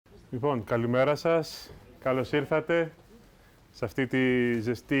Λοιπόν, καλημέρα σας. Καλώς ήρθατε σε αυτή τη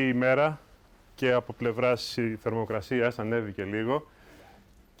ζεστή ημέρα και από πλευράς θερμοκρασίας, ανέβηκε λίγο,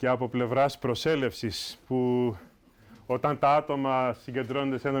 και από πλευράς προσέλευσης, που όταν τα άτομα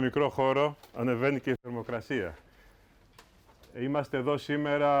συγκεντρώνονται σε ένα μικρό χώρο, ανεβαίνει και η θερμοκρασία. Είμαστε εδώ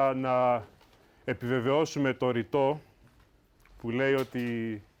σήμερα να επιβεβαιώσουμε το ρητό που λέει ότι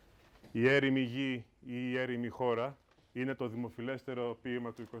η Έρημη Γη ή η Έρημη χώρα είναι το δημοφιλέστερο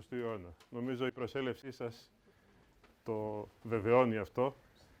ποίημα του 20ου αιώνα. Νομίζω η προσέλευσή σας το βεβαιώνει αυτό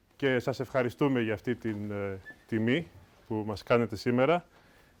και σας ευχαριστούμε για αυτή την τιμή που μας κάνετε σήμερα.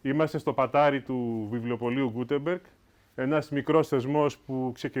 Είμαστε στο πατάρι του βιβλιοπωλείου Gutenberg, ένας μικρός θεσμός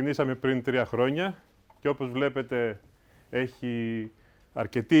που ξεκινήσαμε πριν 3 χρόνια και όπως βλέπετε έχει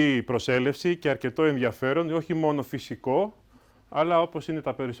αρκετή προσέλευση και αρκετό ενδιαφέρον, όχι μόνο φυσικό, αλλά όπως είναι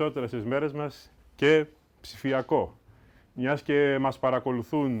τα περισσότερα στις μέρες μας και ψηφιακό. Μιας και μας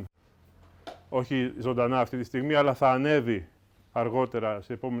παρακολουθούν, όχι ζωντανά αυτή τη στιγμή, αλλά θα ανέβει αργότερα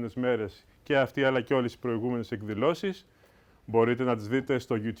σε επόμενες μέρες και αυτή αλλά και όλες οι προηγούμενες εκδηλώσεις. Μπορείτε να τις δείτε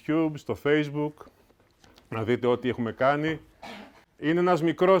στο YouTube, στο Facebook, να δείτε ό,τι έχουμε κάνει. Είναι ένας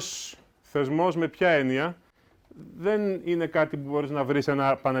μικρός θεσμός με ποια έννοια. Δεν είναι κάτι που μπορείς να βρεις σε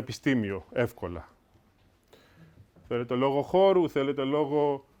ένα πανεπιστήμιο εύκολα. Θέλετε λόγω χώρου, θέλετε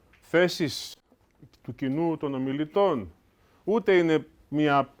λόγω θέσης του κοινού των ομιλητών. Ούτε είναι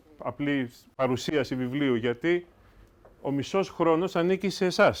μια απλή παρουσίαση βιβλίου, γιατί ο μισός χρόνος ανήκει σε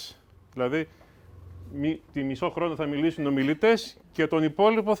εσάς. Δηλαδή, τη μισό χρόνο θα μιλήσουν ομιλητές και τον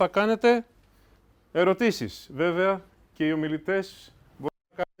υπόλοιπο θα κάνετε ερωτήσεις. Βέβαια, και οι ομιλητές μπορούν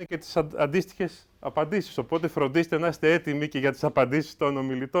να κάνουν και τις αντίστοιχες απαντήσεις. Οπότε φροντίστε να είστε έτοιμοι και για τις απαντήσεις των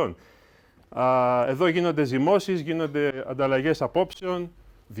ομιλητών. Εδώ γίνονται ζυμώσεις, γίνονται ανταλλαγές απόψεων,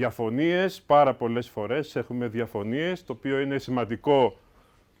 διαφωνίες, πάρα πολλές φορές έχουμε διαφωνίες, το οποίο είναι σημαντικό,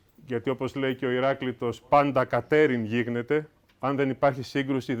 γιατί όπως λέει και ο Ηράκλειτος, πάντα κατέριν γίγνεται. Αν δεν υπάρχει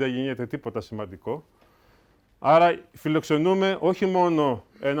σύγκρουση δεν γίνεται τίποτα σημαντικό. Άρα φιλοξενούμε όχι μόνο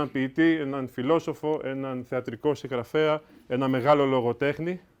έναν ποιητή, έναν φιλόσοφο, έναν θεατρικό συγγραφέα, ένα μεγάλο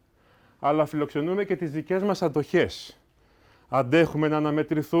λογοτέχνη, αλλά φιλοξενούμε και τις δικές μας αντοχές. Αντέχουμε να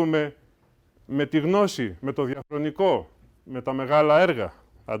αναμετρηθούμε με τη γνώση, με το διαχρονικό, με τα μεγάλα έργα.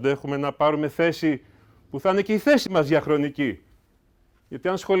 Αντέχουμε να πάρουμε θέση που θα είναι και η θέση μας διαχρονική. Γιατί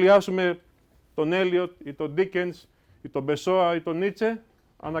αν σχολιάσουμε τον Eliot ή τον Dickens ή τον Pessoa ή τον Nietzsche,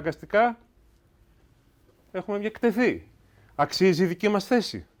 αναγκαστικά έχουμε μια εκτεθεί. Αξίζει η δική μας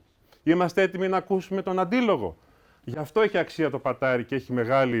θέση. Είμαστε έτοιμοι να ακούσουμε τον αντίλογο. Γι' αυτό έχει αξία το πατάρι και έχει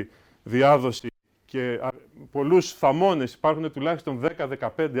μεγάλη διάδοση και πολλούς θαμώνες. Υπάρχουν τουλάχιστον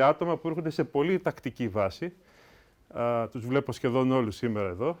 10-15 άτομα που έρχονται σε πολύ τακτική βάση. Τους βλέπω σχεδόν όλους σήμερα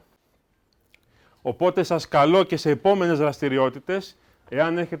εδώ. Οπότε σας καλώ και σε επόμενες δραστηριότητες.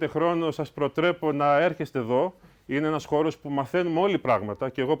 Εάν έχετε χρόνο, σας προτρέπω να έρχεστε εδώ. Είναι ένας χώρος που μαθαίνουμε όλοι πράγματα,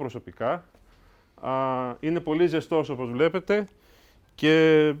 και εγώ προσωπικά. Είναι πολύ ζεστός, όπως βλέπετε.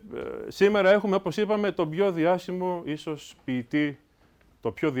 Και σήμερα έχουμε, όπως είπαμε, τον πιο διάσημο, ίσως ποιητή,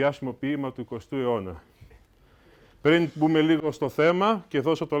 το πιο διάσημο ποίημα του 20ου αιώνα. Πριν μπούμε λίγο στο θέμα και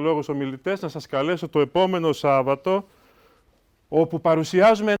δώσω το λόγο στους ομιλητές, να σας καλέσω το επόμενο Σάββατο, όπου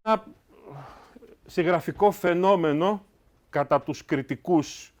παρουσιάζουμε ένα συγγραφικό φαινόμενο κατά τους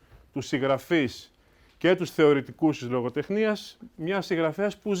κριτικούς, τους συγγραφείς και τους θεωρητικούς της λογοτεχνίας, μια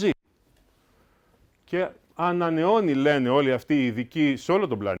συγγραφέας που ζει. Και ανανεώνει, λένε όλοι αυτοί οι ειδικοί σε όλο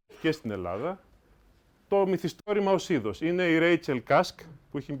τον πλανήτη και στην Ελλάδα, το μυθιστόρημα ως είδος. Είναι η Rachel Cusk,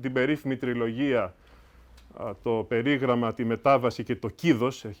 που έχει την περίφημη τριλογία, το περίγραμμα, τη μετάβαση και το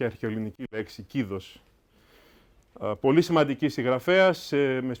κίδος, έχει αρχαιοελληνική λέξη, κίδος. Πολύ σημαντική συγγραφέας,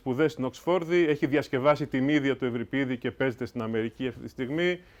 με σπουδές στην Οξφόρδη, έχει διασκευάσει την ίδια του Ευρυπίδη και παίζεται στην Αμερική αυτή τη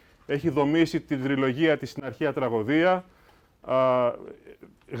στιγμή. Έχει δομήσει την τριλογία της στην αρχαία τραγωδία.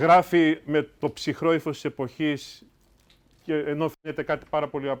 Γράφει με το ψυχρό ύφος της εποχής και ενώ φαίνεται κάτι πάρα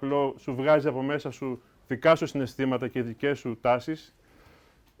πολύ απλό, σου βγάζει από μέσα σου δικά σου συναισθήματα και δικές σου τάσεις.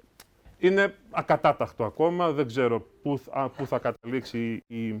 Είναι ακατάταχτο ακόμα, δεν ξέρω πού θα καταλήξει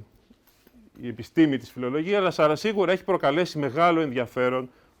η επιστήμη της φιλολογίας, αλλά σίγουρα έχει προκαλέσει μεγάλο ενδιαφέρον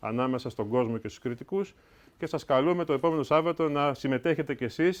ανάμεσα στον κόσμο και στους κριτικούς και σας καλούμε το επόμενο Σάββατο να συμμετέχετε κι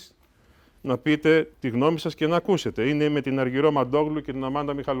εσείς, να πείτε τη γνώμη σας και να ακούσετε. Είναι με την Αργυρό Μαντόγλου και την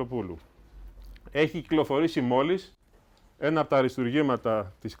Αμάντα Μιχαλοπούλου. Έχει κυκλοφορήσει μόλις ένα από τα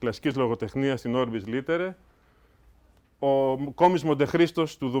αριστουργήματα της κλασικής λογοτεχνίας στην Orbis Litterae, ο Κόμις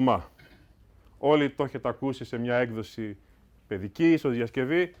Μοντεχρίστος του Δουμά. Όλοι το έχετε ακούσει σε μια έκδοση παιδική, ίσως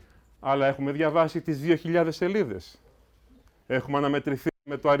διασκευή, αλλά έχουμε διαβάσει τις 2.000 σελίδες. Έχουμε αναμετρηθεί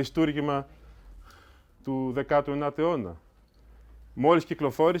με το αριστούργημα του 19ου αιώνα. Μόλις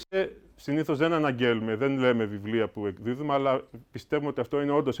κυκλοφόρησε, συνήθως δεν αναγγέλουμε, δεν λέμε βιβλία που εκδίδουμε, αλλά πιστεύουμε ότι αυτό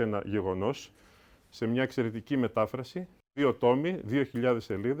είναι όντως ένα γεγονός, σε μια εξαιρετική μετάφραση, 2 τόμοι, 2.000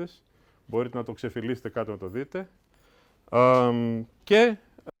 σελίδες, μπορείτε να το ξεφυλίσετε κάτω να το δείτε. Και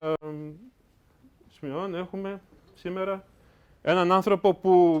σημειών έχουμε σήμερα έναν άνθρωπο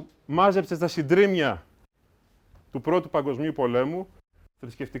που μάζεψε στα συντρίμμια του Πρώτου Παγκοσμίου Πολέμου,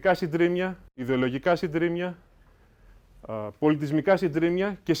 θρησκευτικά συντρίμμια, ιδεολογικά συντρίμμια, πολιτισμικά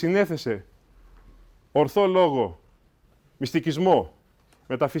συντρίμμια και συνέθεσε ορθό λόγο, μυστικισμό,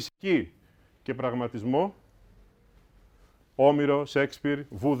 μεταφυσική και πραγματισμό, Όμηρο, Σέξπιρ,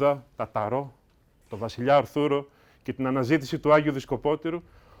 Βούδα, τα Ταρό, το βασιλιά Αρθούρο και την αναζήτηση του Άγιου Δισκοπότηρου,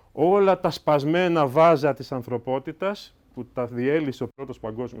 όλα τα σπασμένα βάζα της ανθρωπότητας που τα διέλυσε ο Πρώτος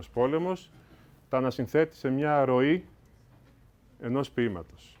Παγκόσμιος Πόλεμος, τα ανασυνθέτει σε μια ροή ενός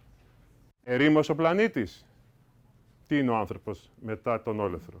ποίηματος. Ερήμος ο πλανήτης. Τι είναι ο άνθρωπος μετά τον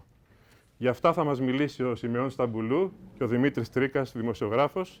όλεθρο. Γι' αυτά θα μας μιλήσει ο Σταμπουλού και ο Δημήτρης Τρίκας,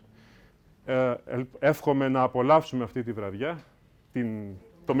 δημοσιογράφος. Εύχομαι να απολαύσουμε αυτή τη βραδιά,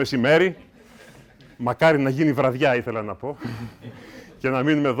 το μεσημέρι. Μακάρι να γίνει βραδιά, ήθελα να πω, και να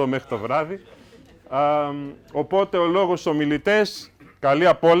μείνουμε εδώ μέχρι το βράδυ. Οπότε ο λόγος στους ομιλητές, καλή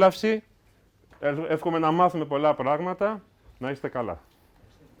απόλαυση. Εύχομαι να μάθουμε πολλά πράγματα. Να είστε καλά.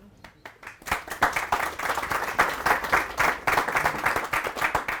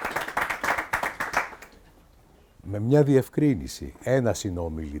 Με μια διευκρίνηση. Ένας είναι ο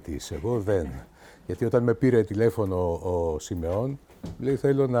ομιλητής, εγώ δεν. Γιατί όταν με πήρε τηλέφωνο ο Σιμεών, λέει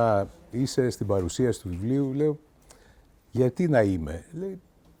θέλω να είσαι στην παρουσίαση του βιβλίου, λέω γιατί να είμαι. Λέει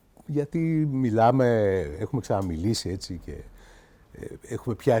γιατί μιλάμε, έχουμε ξαναμιλήσει έτσι και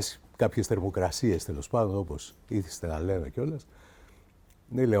έχουμε πιάσει κάποιες θερμοκρασίες τέλος πάντων όπως ήθιστε να λέμε κιόλας.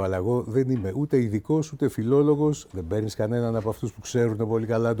 Ναι, λέω, αλλά εγώ δεν είμαι ούτε ειδικός ούτε φιλόλογος, δεν παίρνεις κανέναν από αυτούς που ξέρουν πολύ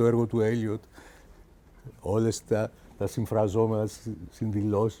καλά το έργο του Eliot. Όλες τα συμφραζόμενα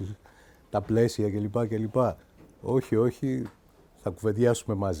συνδηλώσεις, τα πλαίσια κλπ. Όχι, όχι, θα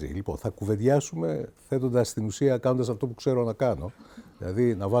κουβεντιάσουμε μαζί. Λοιπόν, θα κουβεντιάσουμε θέτοντας στην ουσία, κάνοντας αυτό που ξέρω να κάνω.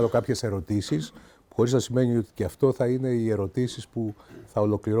 Δηλαδή, να βάλω κάποιες ερωτήσεις, χωρίς να σημαίνει ότι και αυτό θα είναι οι ερωτήσεις που θα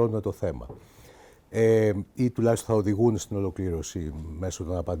ολοκληρώνουν το θέμα. Ή τουλάχιστον θα οδηγούν στην ολοκλήρωση μέσω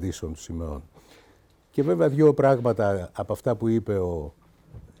των απαντήσεων του Σιμεών. Και βέβαια 2 πράγματα από αυτά που είπε ο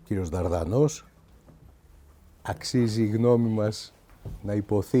κύριος Δαρδανός, αξίζει η γνώμη μας να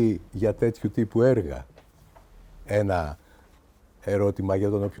υποθεί για τέτοιου τύπου έργα. Ένα ερώτημα για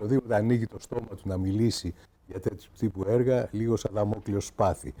τον οποιοδήποτε ανοίγει το στόμα του να μιλήσει για τέτοιου τύπου έργα, λίγο σαν δαμόκλειο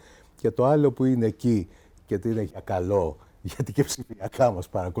σπάθη. Και το άλλο που είναι εκεί και τι είναι για καλό, γιατί και ψηφιακά μας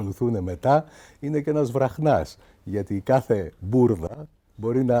παρακολουθούν μετά, είναι και ένας βραχνάς. Γιατί κάθε μπουρδα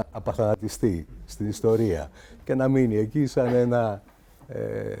μπορεί να απαθανατιστεί στην ιστορία και να μείνει εκεί σαν ένα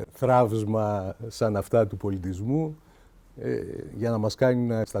θράψμα σαν αυτά του πολιτισμού για να μας κάνει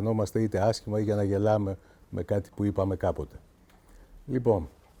να αισθανόμαστε είτε άσχημα ή για να γελάμε με κάτι που είπαμε κάποτε. Λοιπόν,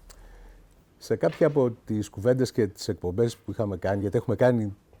 σε κάποια από τις κουβέντες και τις εκπομπές που είχαμε κάνει, γιατί έχουμε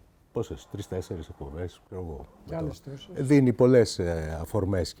κάνει πόσες, 3-4 εκπομπές, δίνει πολλές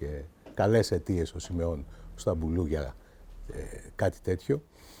αφορμές και καλές αιτίες ο Σιμεών Σταμπουλού για κάτι τέτοιο,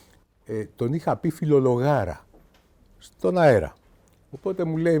 τον είχα πει φιλολογάρα στον αέρα. Οπότε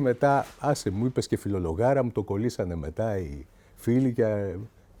μου λέει μετά, άσε μου είπες και φιλολογάρα, μου το κολλήσανε μετά οι φίλοι και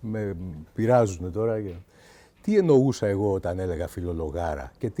με πειράζουν τώρα. Τι εννοούσα εγώ όταν έλεγα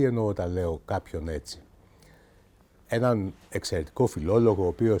φιλολογάρα και τι εννοώ όταν λέω κάποιον έτσι. Έναν εξαιρετικό φιλόλογο ο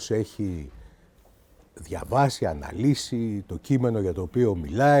οποίος έχει διαβάσει, αναλύσει το κείμενο για το οποίο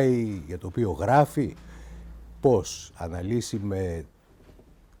μιλάει, για το οποίο γράφει. Πώς αναλύσει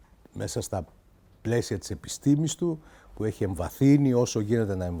μέσα στα πλαίσια της επιστήμης του, που έχει εμβαθύνει όσο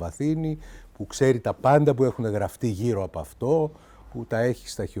γίνεται να εμβαθύνει, που ξέρει τα πάντα που έχουν γραφτεί γύρω από αυτό, που τα έχει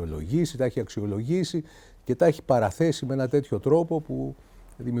σταχυολογήσει, τα έχει αξιολογήσει και τα έχει παραθέσει με ένα τέτοιο τρόπο που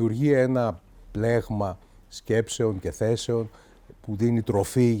δημιουργεί ένα πλέγμα σκέψεων και θέσεων που δίνει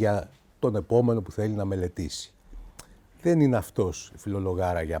τροφή για τον επόμενο που θέλει να μελετήσει. Δεν είναι αυτός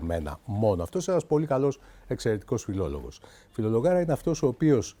φιλολογάρα για μένα μόνο. Αυτός είναι ένας πολύ καλός εξαιρετικός φιλόλογος. Φιλολογάρα είναι αυτός ο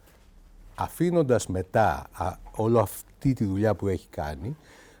οποίος αφήνοντας μετά όλη αυτή τη δουλειά που έχει κάνει,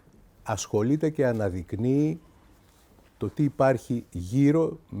 ασχολείται και αναδεικνύει το τι υπάρχει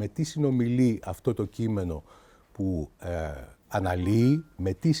γύρω, με τι συνομιλεί αυτό το κείμενο που αναλύει,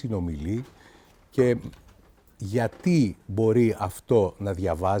 με τι συνομιλεί και γιατί μπορεί αυτό να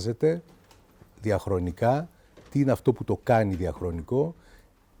διαβάζεται διαχρονικά, τι είναι αυτό που το κάνει διαχρονικό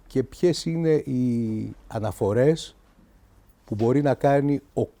και ποιες είναι οι αναφορές που μπορεί να κάνει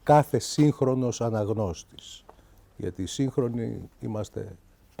ο κάθε σύγχρονος αναγνώστης. γιατί σύγχρονοι είμαστε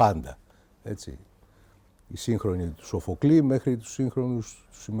πάντα, έτσι. Οι σύγχρονοι του Σοφοκλή μέχρι τους σύγχρονους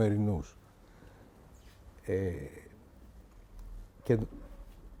τους σημερινούς. Και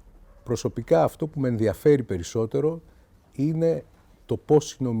προσωπικά αυτό που με ενδιαφέρει περισσότερο είναι το πώς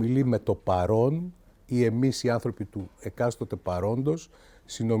συνομιλεί με το παρόν ή εμείς οι άνθρωποι του εκάστοτε παρόντος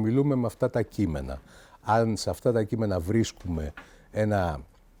συνομιλούμε με αυτά τα κείμενα. Αν σε αυτά τα κείμενα βρίσκουμε ένα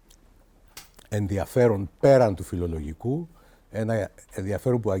ενδιαφέρον πέραν του φιλολογικού, ένα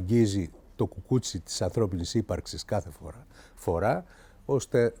ενδιαφέρον που αγγίζει το κουκούτσι της ανθρώπινης ύπαρξης κάθε φορά,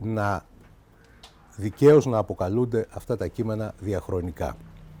 ώστε να δικαίως να αποκαλούνται αυτά τα κείμενα διαχρονικά.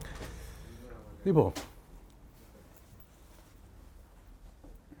 Λοιπόν,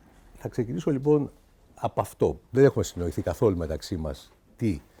 θα ξεκινήσω λοιπόν από αυτό. Δεν έχουμε συνοηθεί καθόλου μεταξύ μας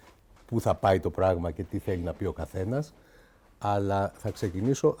πού θα πάει το πράγμα και τι θέλει να πει ο καθένας, αλλά θα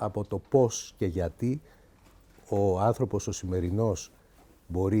ξεκινήσω από το πώς και γιατί ο άνθρωπος ο σημερινός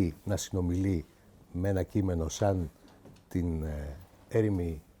μπορεί να συνομιλεί με ένα κείμενο σαν την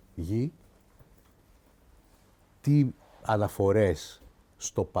Έρημη Γη, τι αναφορές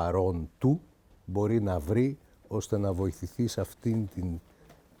στο παρόν του μπορεί να βρει ώστε να βοηθηθεί σε αυτήν την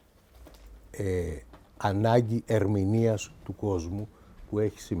ανάγκη ερμηνείας του κόσμου που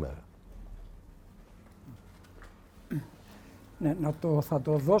έχει σήμερα. Ναι, θα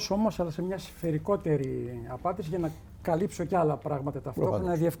το δώσω όμως, αλλά σε μια σφαιρικότερη απάντηση για να καλύψω και άλλα πράγματα ταυτόχρονα,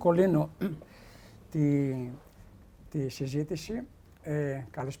 να διευκολύνω τη συζήτηση.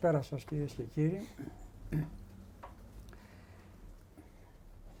 Καλησπέρα σας κυρίες και κύριοι.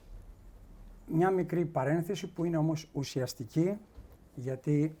 Μια μικρή παρένθεση που είναι όμως ουσιαστική,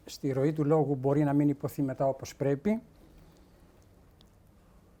 γιατί στη ροή του λόγου μπορεί να μην υποθεί μετά όπως πρέπει.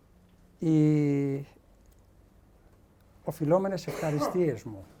 Οι οφειλόμενες ευχαριστίες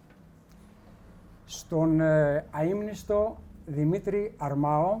μου στον αείμνηστο Δημήτρη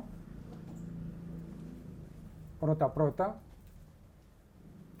Αρμάο, πρώτα-πρώτα,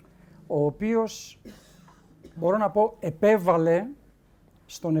 ο οποίος, μπορώ να πω, επέβαλε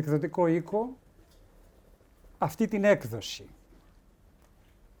στον εκδοτικό οίκο αυτή την έκδοση.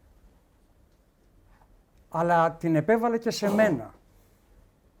 Αλλά την επέβαλε και σε μένα.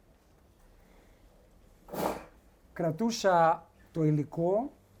 Κρατούσα το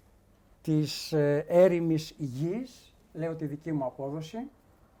υλικό της Έρημης Γης, λέω τη δική μου απόδοση,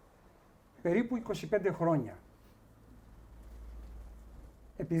 περίπου 25 χρόνια.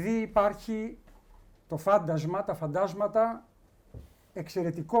 Επειδή υπάρχει τα φαντάσματα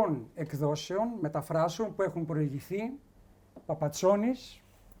εξαιρετικών εκδόσεων, μεταφράσεων που έχουν προηγηθεί, Παπατσόνης,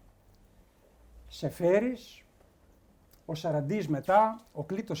 Σεφέρης, ο Σαραντής μετά, ο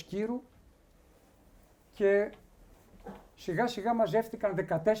Κλήτος Κύρου, και σιγά σιγά μαζεύτηκαν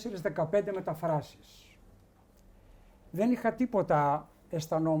 14-15 μεταφράσεις. Δεν είχα τίποτα,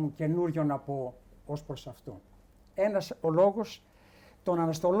 αισθανόμουν, καινούριο να πω ως προς αυτό. Ένας ο λόγος των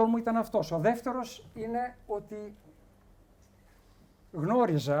αναστολών μου ήταν αυτός. Ο δεύτερος είναι ότι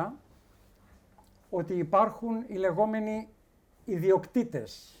γνώριζα ότι υπάρχουν οι λεγόμενοι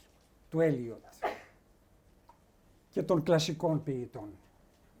ιδιοκτήτες του Eliot και των κλασικών ποιητών.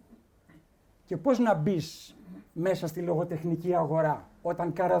 Και πώς να μπεις μέσα στη λογοτεχνική αγορά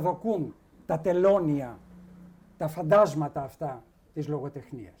όταν καραδοκούν τα τελώνια, τα φαντάσματα αυτά της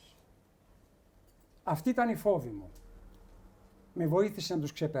λογοτεχνίας. Αυτή ήταν η φόβη μου. Με βοήθησε να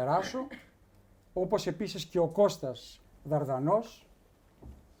τους ξεπεράσω, όπως επίσης και ο Κώστας Δαρδανός,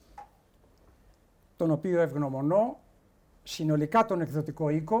 τον οποίο ευγνωμονώ, συνολικά τον εκδοτικό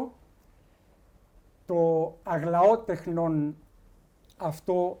οίκο, το αγλαότεχνον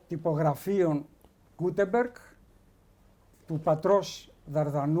αυτό τυπογραφείων Γκούτεμπεργκ, του πατρός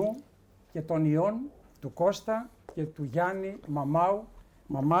Δαρδανού και των ιών του Κώστα και του Γιάννη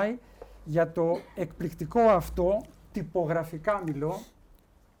Μαμάη, για το εκπληκτικό αυτό, τυπογραφικά μιλώ,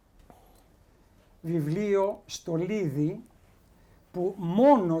 βιβλίο στολίδι που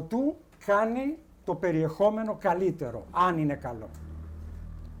μόνο του κάνει το περιεχόμενο καλύτερο, αν είναι καλό.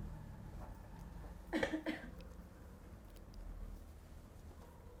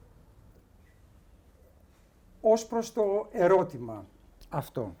 Ως προς το ερώτημα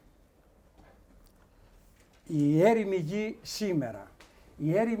αυτό, η Έρημη Γη σήμερα.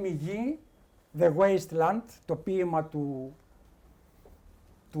 Η Έρημη Γη, The Wasteland, το ποίημα του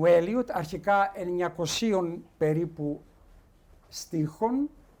Eliot, αρχικά 900 περίπου στίχων,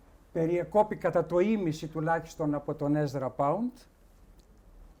 περιεκόπη κατά το ίμιση τουλάχιστον από τον Έζρα Πάουντ.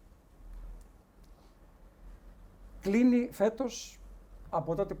 Κλείνει φέτος,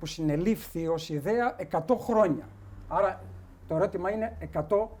 από τότε που συνελήφθη ως ιδέα, 100 χρόνια. Άρα το ερώτημα είναι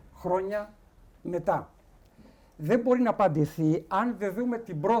 100 χρόνια μετά. δεν μπορεί να απαντηθεί αν δεν δούμε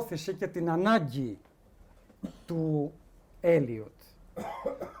την πρόθεση και την ανάγκη του Eliot,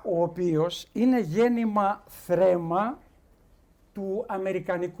 ο οποίος είναι γέννημα θρέμα του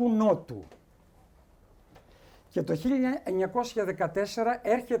Αμερικανικού Νότου. Και το 1914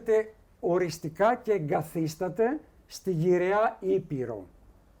 έρχεται οριστικά και εγκαθίσταται στη γυραιά Ήπειρο,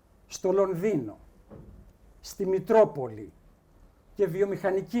 στο Λονδίνο, στη Μητρόπολη και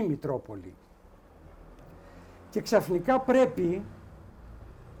βιομηχανική Μητρόπολη. Και ξαφνικά πρέπει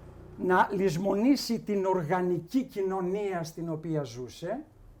να λησμονήσει την οργανική κοινωνία στην οποία ζούσε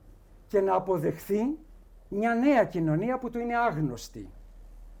και να αποδεχθεί μια νέα κοινωνία που του είναι άγνωστη.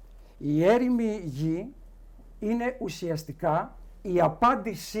 Η έρημη γη είναι ουσιαστικά η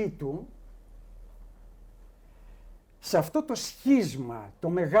απάντησή του σε αυτό το σχίσμα, το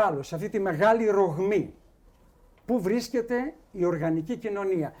μεγάλο, σε αυτή τη μεγάλη ρογμή που βρίσκεται η οργανική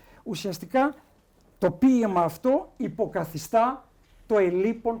κοινωνία. Ουσιαστικά το ποίημα αυτό υποκαθιστά το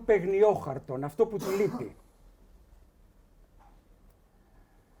ελείπον παιγνιόχαρτον, αυτό που του λείπει.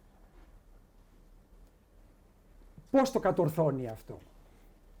 Πώς το κατορθώνει αυτό?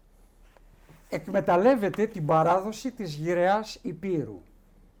 Εκμεταλλεύεται την παράδοση της γυραιάς Υπήρου.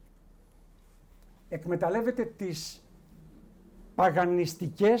 Εκμεταλλεύεται τις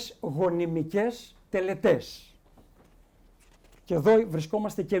παγανιστικές γονιμικές τελετές. Και εδώ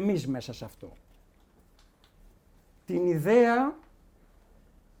βρισκόμαστε και εμείς μέσα σε αυτό. Την ιδέα,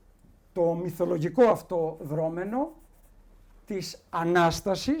 το μυθολογικό αυτό δρόμενο της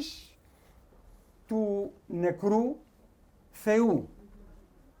Ανάστασης του νεκρού Θεού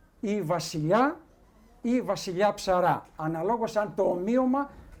ή βασιλιά ή βασιλιά ψαρά, αναλόγως αν το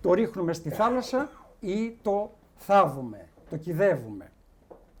ομοίωμα το ρίχνουμε στη θάλασσα ή το θάβουμε, το κυδεύουμε.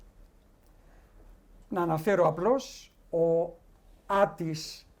 Να αναφέρω απλώς ο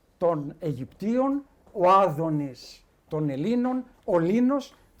Άτης των Αιγυπτίων, ο Άδωνης των Ελλήνων, ο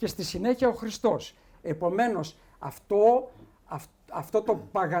Λίνος και στη συνέχεια ο Χριστός. Επομένως αυτό το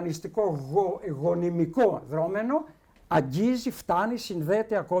παγανιστικό γονιμικό δρόμενο αγγίζει, φτάνει,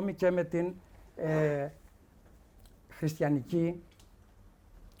 συνδέεται ακόμη και με την χριστιανική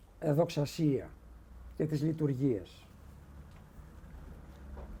δοξασία και τις λειτουργίες.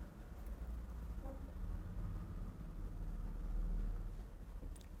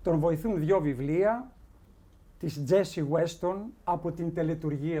 Τον βοηθούν δύο βιβλία της Τζέσι Βέστον από την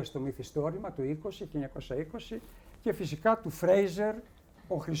τελετουργία στο μυθιστόρημα του 1920 και φυσικά του Φρέιζερ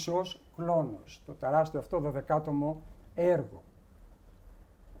 «Ο Χρυσός Κλόνος», το τεράστιο αυτό 12άτομο έργο.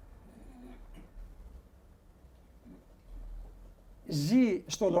 Ζει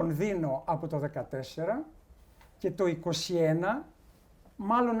στο Λονδίνο από το 14 και το 21,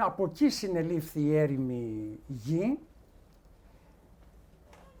 μάλλον από εκεί συνελήφθη η Έρημη Γη,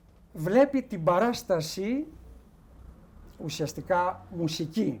 βλέπει την παράσταση, ουσιαστικά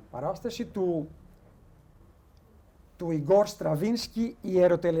μουσική παράσταση του Ιγκόρ Στραβίνσκι, «Η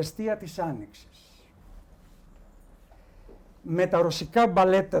Ιεροτελεστία της Άνοιξης». Με τα ρωσικά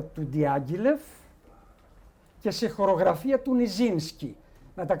μπαλέτα του Διάγγιλεφ και σε χορογραφία του Νιζίνσκι.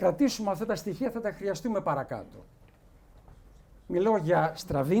 Να τα κρατήσουμε αυτά τα στοιχεία, θα τα χρειαστούμε παρακάτω. Μιλώ για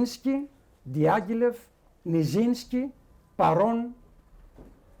Στραβίνσκι, Διάγγιλεφ, Νιζίνσκι, παρόν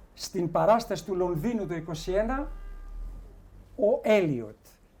στην παράσταση του Λονδίνου το 21, ο Eliot.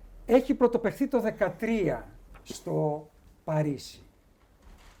 Έχει πρωτοπαιχθεί το 13 στο Παρίσι.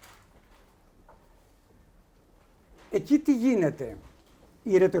 Εκεί τι γίνεται? Η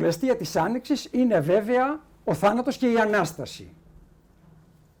ιεροτελεστία της Άνοιξης είναι βέβαια ο θάνατος και η Ανάσταση.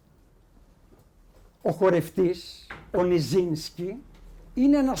 Ο χορευτής, ο Νιζίνσκι,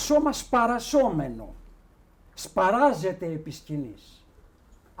 είναι ένα σώμα σπαρασώμενο. Σπαράζεται επί σκηνής.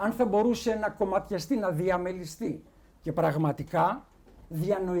 Αν θα μπορούσε να κομματιαστεί, να διαμελιστεί. Και πραγματικά,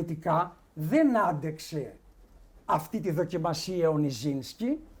 διανοητικά, δεν άντεξε αυτή τη δοκιμασία ο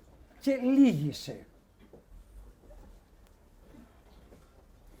Νιζίνσκι και λύγησε.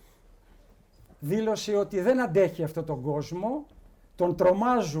 Δήλωσε ότι δεν αντέχει αυτόν τον κόσμο, τον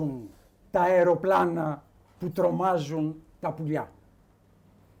τρομάζουν τα αεροπλάνα που τρομάζουν τα πουλιά.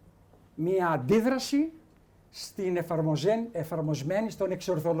 Μία αντίδραση στην εφαρμοσμένη στον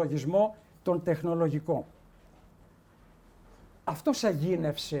εξορθολογισμό των τεχνολογικών. Αυτός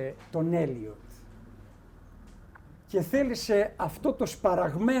αγίνευσε τον Eliot και θέλησε αυτό το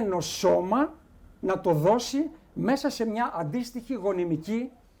σπαραγμένο σώμα να το δώσει μέσα σε μια αντίστοιχη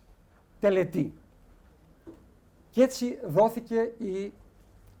γονιμική τελετή. Και έτσι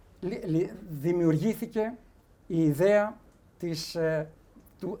δημιουργήθηκε η ιδέα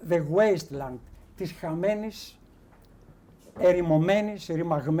του The Wasteland, της χαμένης, ερημωμένης,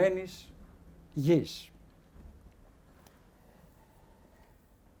 ρημαγμένης γης.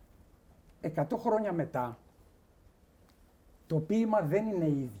 100 χρόνια μετά, το ποίημα δεν είναι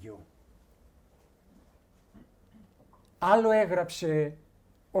ίδιο. Άλλο έγραψε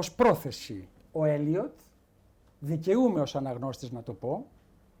ως πρόθεση ο Έλιοτ, δικαιούμαι ως αναγνώστης να το πω,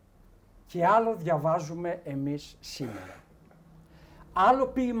 και άλλο διαβάζουμε εμείς σήμερα. Άλλο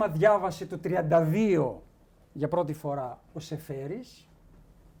ποίημα διάβασε το 32 για πρώτη φορά ο Σεφέρης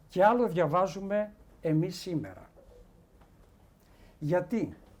και άλλο διαβάζουμε εμείς σήμερα.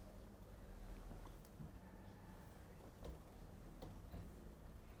 Γιατί?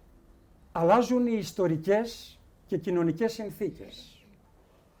 Αλλάζουν οι ιστορικές και κοινωνικές συνθήκες.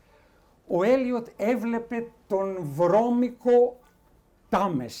 Ο Έλιοτ έβλεπε τον βρώμικο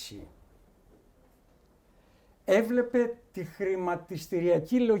Τάμεση. Έβλεπε τη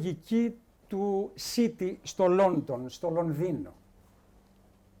χρηματιστηριακή λογική του City στο Λόντον, στο Λονδίνο.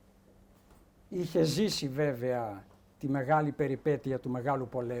 Είχε ζήσει βέβαια τη μεγάλη περιπέτεια του Μεγάλου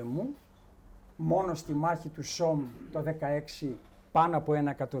Πολέμου, μόνο στη μάχη του Σόμ το 16 πάνω από 1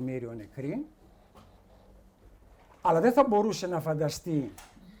 εκατομμύριο νεκροί, αλλά δεν θα μπορούσε να φανταστεί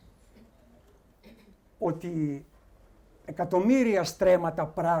ότι εκατομμύρια στρέμματα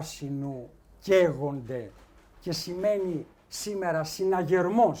πράσινου καίγονται και σημαίνει σήμερα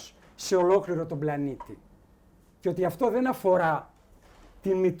συναγερμός σε ολόκληρο τον πλανήτη. Και ότι αυτό δεν αφορά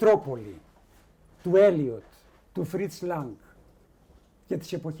την Μητρόπολη του Έλιοτ, του Φριτς Λανγκ και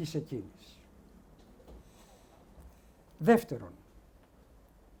της εποχής εκείνης. Δεύτερον,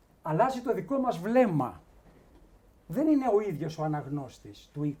 αλλάζει το δικό μας βλέμμα. Δεν είναι ο ίδιος ο αναγνώστης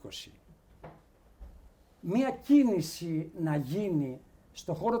του 20. Μία κίνηση να γίνει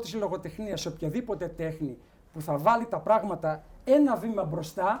στο χώρο της λογοτεχνίας, σε οποιαδήποτε τέχνη, που θα βάλει τα πράγματα ένα βήμα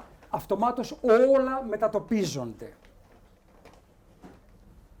μπροστά, αυτομάτως όλα μετατοπίζονται.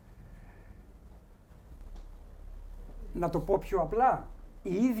 Να το πω πιο απλά,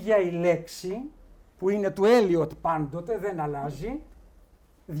 η ίδια η λέξη, που είναι του Έλιοτ πάντοτε, δεν αλλάζει,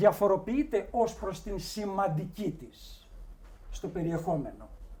 διαφοροποιείται ως προς την σημαντική της στο περιεχόμενο.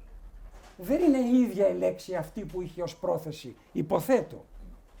 Δεν είναι η ίδια η λέξη αυτή που είχε ως πρόθεση, υποθέτω,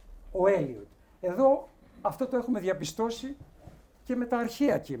 ο Έλιοτ. Εδώ αυτό το έχουμε διαπιστώσει και με τα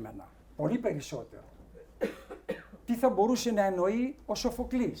αρχαία κείμενα, πολύ περισσότερο. Τι θα μπορούσε να εννοεί ο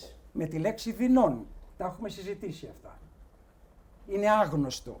Σοφοκλής με τη λέξη δεινών, τα έχουμε συζητήσει αυτά. Είναι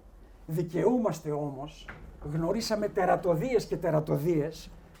άγνωστο. Δικαιούμαστε όμως, γνωρίσαμε τερατωδίες και τερατωδίες,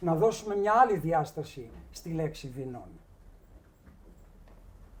 να δώσουμε μια άλλη διάσταση στη λέξη δεινών.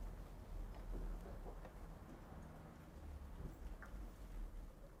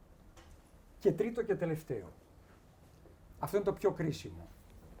 Και τρίτο και τελευταίο. Αυτό είναι το πιο κρίσιμο.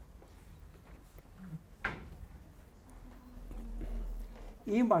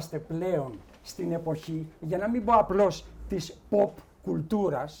 Είμαστε πλέον στην εποχή, για να μην πω απλώς της pop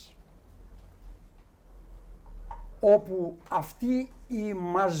κουλτούρας, όπου αυτή η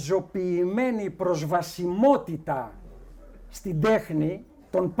μαζοποιημένη προσβασιμότητα στην τέχνη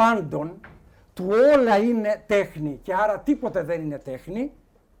των πάντων, του όλα είναι τέχνη και άρα τίποτε δεν είναι τέχνη,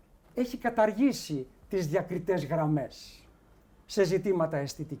 έχει καταργήσει τις διακριτές γραμμές σε ζητήματα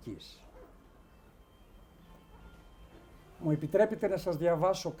αισθητικής. Μου επιτρέπετε να σας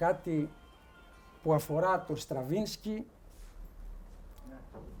διαβάσω κάτι που αφορά τον Στραβίνσκι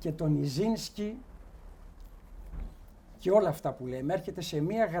και τον Ιζίνσκι και όλα αυτά που λέμε. Έρχεται σε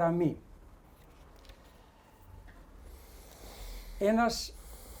μία γραμμή. Ένας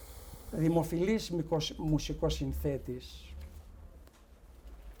δημοφιλής μουσικός συνθέτης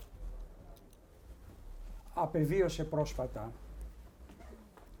απεβίωσε πρόσφατα,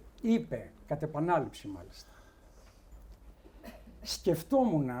 είπε, κατ' επανάληψη μάλιστα,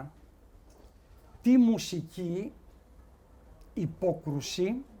 σκεφτόμουνα τι μουσική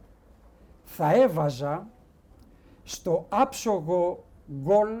υπόκρουση θα έβαζα στο άψογο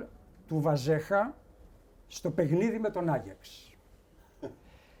γκολ του Βαζέχα στο παιχνίδι με τον Άγιαξ.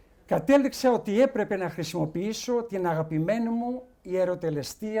 Κατέληξα ότι έπρεπε να χρησιμοποιήσω την αγαπημένη μου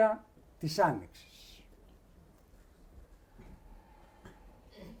ιεροτελεστία της Άνοιξης.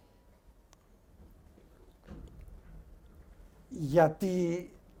 Γιατί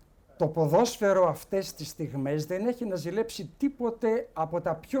το ποδόσφαιρο αυτές τις στιγμές δεν έχει να ζηλέψει τίποτε από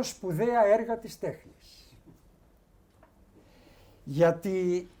τα πιο σπουδαία έργα της τέχνης.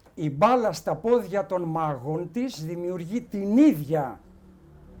 Γιατί η μπάλα στα πόδια των μάγων της δημιουργεί την ίδια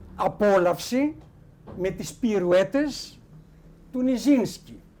απόλαυση με τις πυρουέτες του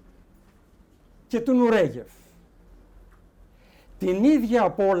Νιζίνσκι και του Νουρέγεφ. Την ίδια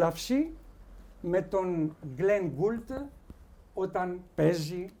απόλαυση με τον Γκλεν Γκούλτ όταν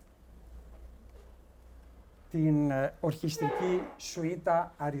παίζει την ορχιστρική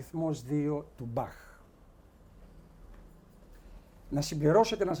σουίτα αριθμός 2 του Μπαχ. Να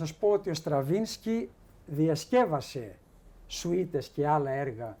συμπληρώσω και να σας πω ότι ο Στραβίνσκι διασκεύασε σουίτες και άλλα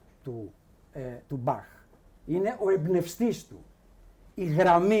έργα του Μπαχ. Είναι ο εμπνευστής του. Η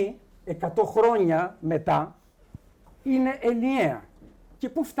γραμμή 100 χρόνια μετά είναι ενιαία. Και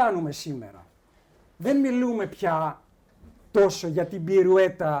πού φτάνουμε σήμερα? Δεν μιλούμε πια τόσο για την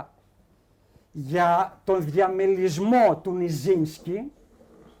πυρουέτα, για τον διαμελισμό του Νιζίνσκι,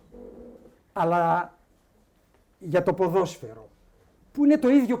 αλλά για το ποδόσφαιρο, που είναι το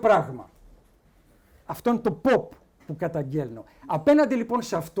ίδιο πράγμα. Αυτό είναι το pop που καταγγέλνω. Απέναντι λοιπόν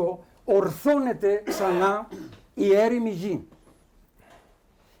σε αυτό ορθώνεται ξανά η Έρημη Γη.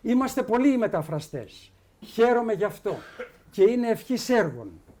 Είμαστε πολλοί οι μεταφραστές. Χαίρομαι γι' αυτό. Και είναι ευχής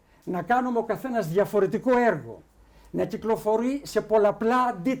έργων. Να κάνουμε ο καθένας διαφορετικό έργο. Να κυκλοφορεί σε πολλαπλά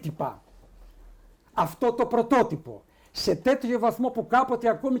αντίτυπα. Αυτό το πρωτότυπο. Σε τέτοιο βαθμό που κάποτε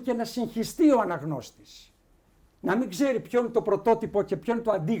ακόμη και να συγχυστεί ο αναγνώστης. Να μην ξέρει ποιο είναι το πρωτότυπο και ποιο είναι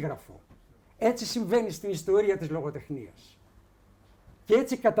το αντίγραφο. Έτσι συμβαίνει στην ιστορία της λογοτεχνίας. Και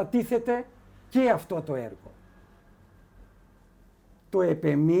έτσι κατατίθεται και αυτό το έργο. Το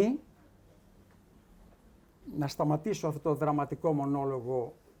επεμεί, να σταματήσω αυτό το δραματικό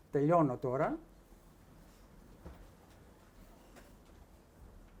μονόλογο, τελειώνω τώρα.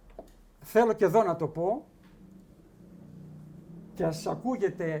 Θέλω και εδώ να το πω και ας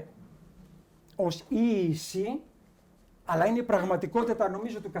ακούγεται ως ίηση, αλλά είναι η πραγματικότητα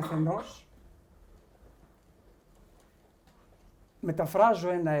νομίζω του καθενός. Μεταφράζω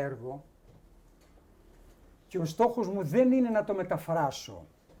ένα έργο και ο στόχος μου δεν είναι να το μεταφράσω.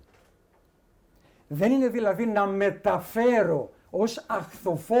 Δεν είναι δηλαδή να μεταφέρω ως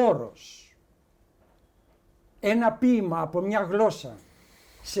αχθοφόρος ένα ποίημα από μια γλώσσα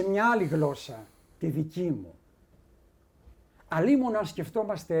σε μια άλλη γλώσσα, τη δική μου. Αλλήμον να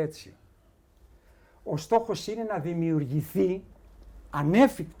σκεφτόμαστε έτσι. Ο στόχος είναι να δημιουργηθεί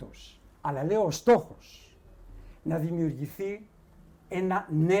ανέφικτος, αλλά λέω ο στόχος, να δημιουργηθεί ένα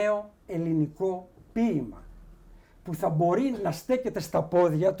νέο ελληνικό ποίημα που θα μπορεί να στέκεται στα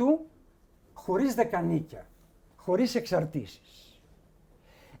πόδια του χωρίς δεκανίκια, χωρίς εξαρτήσεις.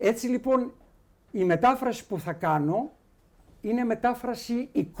 Έτσι λοιπόν η μετάφραση που θα κάνω είναι μετάφραση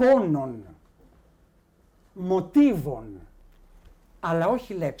εικόνων, μοτίβων, αλλά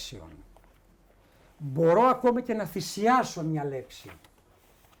όχι λέξεων. Μπορώ ακόμη και να θυσιάσω μια λέξη.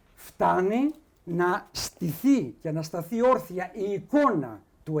 Φτάνει να στηθεί και να σταθεί όρθια η εικόνα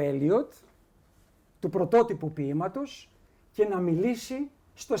του Eliot, του πρωτότυπου ποίηματος, και να μιλήσει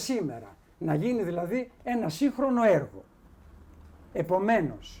στο σήμερα. Να γίνει δηλαδή ένα σύγχρονο έργο.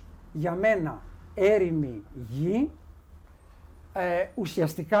 Επομένως, για μένα Έρημη Γη,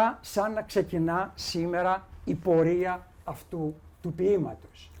 ουσιαστικά σαν να ξεκινά σήμερα η πορεία αυτού του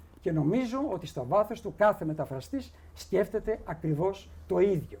ποίηματος. Και νομίζω ότι στο βάθος του κάθε μεταφραστής σκέφτεται ακριβώς το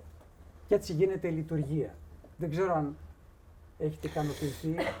ίδιο. Και έτσι γίνεται η λειτουργία. Δεν ξέρω αν έχετε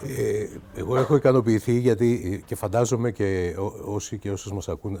ικανοποιηθεί. Εγώ έχω ικανοποιηθεί γιατί και φαντάζομαι και όσοι και όσες μας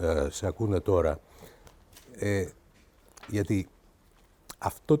σε ακούνε τώρα, γιατί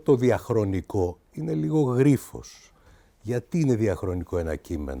αυτό το διαχρονικό είναι λίγο γρίφος. Γιατί είναι διαχρονικό ένα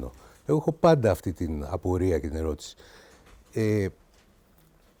κείμενο? Εγώ έχω πάντα αυτή την απορία και την ερώτηση.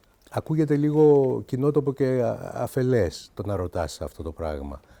 Ακούγεται λίγο κοινότοπο και αφελές το να ρωτάς αυτό το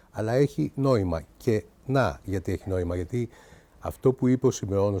πράγμα. Αλλά έχει νόημα. Και να, γιατί έχει νόημα. Γιατί αυτό που είπε ο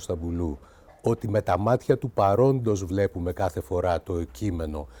Σιμεών ο Σταμπουλού, ότι με τα μάτια του παρόντος βλέπουμε κάθε φορά το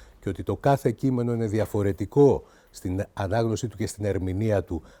κείμενο και ότι το κάθε κείμενο είναι διαφορετικό στην ανάγνωσή του και στην ερμηνεία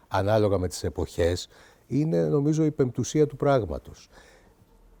του ανάλογα με τις εποχές, είναι νομίζω η πεμπτουσία του πράγματος.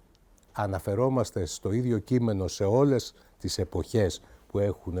 Αναφερόμαστε στο ίδιο κείμενο σε όλες τις εποχές που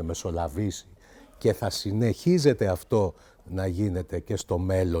έχουν μεσολαβήσει και θα συνεχίζεται αυτό να γίνεται και στο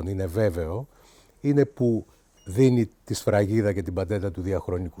μέλλον, είναι βέβαιο, είναι που δίνει τη σφραγίδα και την πατέντα του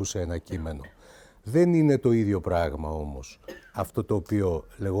διαχρονικού σε ένα κείμενο. Δεν είναι το ίδιο πράγμα όμως αυτό το οποίο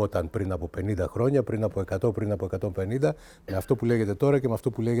λεγόταν πριν από 50 χρόνια, πριν από 100, πριν από 150, με αυτό που λέγεται τώρα και με αυτό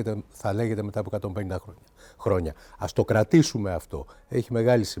που θα λέγεται μετά από 150 χρόνια. Ας το κρατήσουμε αυτό. Έχει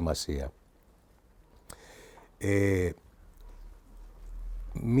μεγάλη σημασία.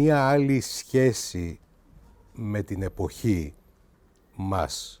 Μία άλλη σχέση με την εποχή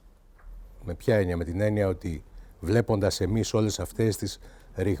μας, με ποια έννοια? Με την έννοια ότι βλέποντας εμείς όλες αυτές τις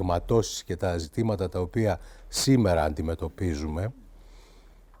ρηγματώσεις και τα ζητήματα τα οποία σήμερα αντιμετωπίζουμε,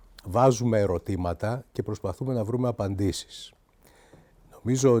 βάζουμε ερωτήματα και προσπαθούμε να βρούμε απαντήσεις.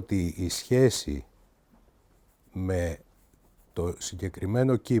 Νομίζω ότι η σχέση με το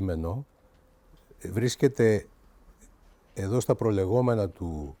συγκεκριμένο κείμενο βρίσκεται εδώ στα προλεγόμενα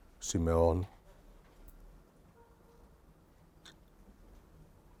του Σιμεών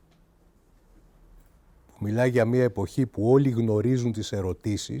που μιλάει για μια εποχή που όλοι γνωρίζουν τις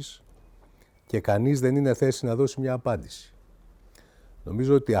ερωτήσεις και κανείς δεν είναι θέση να δώσει μια απάντηση.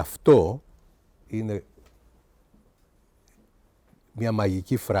 Νομίζω ότι αυτό είναι μια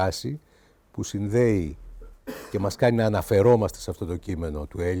μαγική φράση που συνδέει και μας κάνει να αναφερόμαστε σε αυτό το κείμενο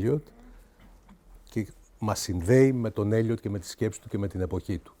του Eliot και μας συνδέει με τον Eliot και με τη σκέψη του και με την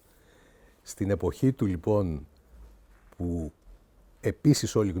εποχή του. Στην εποχή του λοιπόν που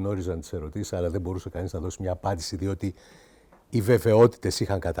επίσης όλοι γνώριζαν τις ερωτήσεις αλλά δεν μπορούσε κανείς να δώσει μια απάντηση διότι οι βεβαιότητες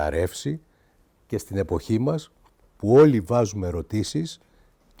είχαν καταρρεύσει, και στην εποχή μας που όλοι βάζουμε ερωτήσεις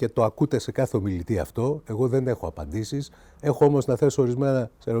και το ακούτε σε κάθε ομιλητή αυτό, εγώ δεν έχω απαντήσεις, έχω όμως να θέσω ορισμένες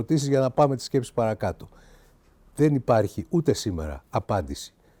ερωτήσεις για να πάμε τη σκέψη παρακάτω. Δεν υπάρχει ούτε σήμερα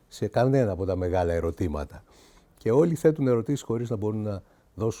απάντηση σε κανένα από τα μεγάλα ερωτήματα. Και όλοι θέτουν ερωτήσεις χωρίς να μπορούν να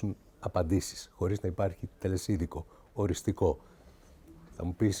δώσουν απαντήσεις, χωρίς να υπάρχει τελεσίδικο, οριστικό. Θα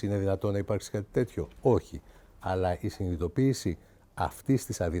μου πεις, είναι δυνατόν να υπάρξει κάτι τέτοιο? Όχι. Αλλά η συνειδητοποίηση αυτής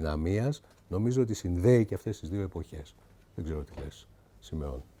της αδυναμίας νομίζω ότι συνδέει και αυτές τις δύο εποχές. Δεν ξέρω τι λες,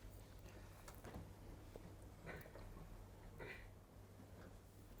 Σιμεών.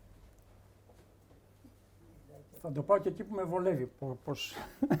 Θα το πάω και εκεί που με βολεύει. Πώς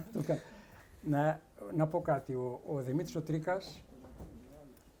το κάνω. Να πω κάτι. Ο Δημήτρης ο Τρίκας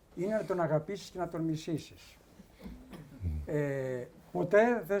είναι να τον αγαπήσεις και να τον μισήσεις.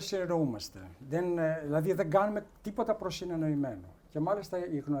 Ποτέ δεν συνεννοούμαστε. Δηλαδή δεν κάνουμε τίποτα προσυνεννοημένο. Και μάλιστα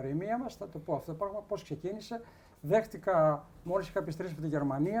η γνωριμία μας, θα το πω αυτό το πράγμα, πώς ξεκίνησε. Δέχτηκα, μόλις είχα επιστρέψει από τη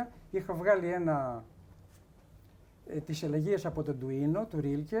Γερμανία, είχα βγάλει τις ελεγγύες από τον Ντουίνο, του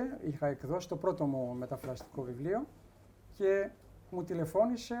Ρίλκε, είχα εκδώσει το πρώτο μου μεταφραστικό βιβλίο και μου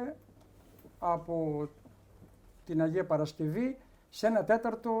τηλεφώνησε από την Αγία Παρασκευή σε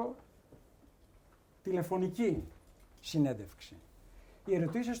 1/4 τηλεφωνική συνέντευξη. Οι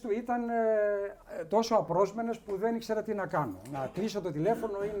ερωτήσεις του ήταν τόσο απρόσμενες που δεν ήξερα τι να κάνω. Να κλείσω το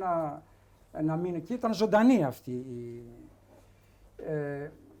τηλέφωνο ή να μείνω εκεί. Ήταν ζωντανή αυτή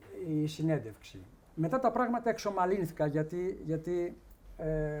η συνέντευξη. Μετά τα πράγματα εξομαλύνθηκα γιατί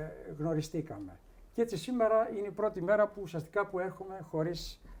γνωριστήκαμε. Και έτσι σήμερα είναι η πρώτη μέρα που ουσιαστικά που έρχομαι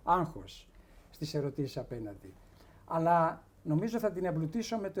χωρίς άγχος στις ερωτήσεις απέναντι. Αλλά νομίζω θα την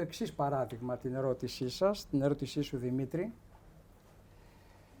εμπλουτίσω με το εξής παράδειγμα, την ερώτησή σας, την ερώτησή σου Δημήτρη,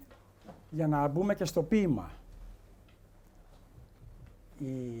 για να μπούμε και στο ποίημα.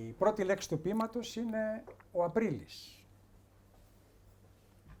 Η πρώτη λέξη του ποίηματος είναι ο Απρίλης.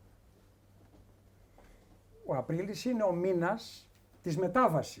 Ο Απρίλης είναι ο μήνας της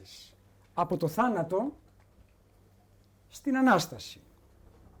μετάβασης από το θάνατο στην Ανάσταση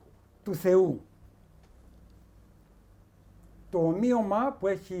του Θεού. Το ομοίωμα που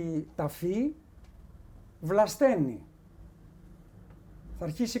έχει ταφεί βλασταίνει. Θα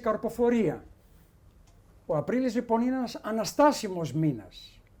αρχίσει η καρποφορία. Ο Απρίλης λοιπόν είναι ένας αναστάσιμος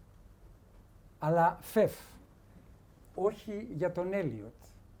μήνας. Αλλά όχι για τον Eliot.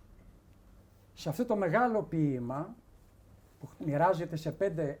 Σε αυτό το μεγάλο ποίημα που μοιράζεται σε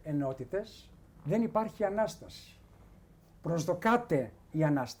 5 ενότητες δεν υπάρχει Ανάσταση. Προσδοκάται η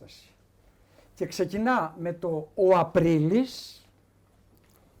Ανάσταση. Και ξεκινά με το «Ο Απρίλης»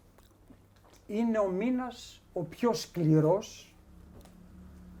 είναι ο μήνας ο πιο σκληρός,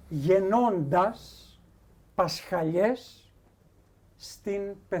 γεννώντας πασχαλιές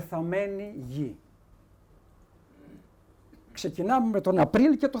στην πεθαμένη γη. Ξεκινάμε με τον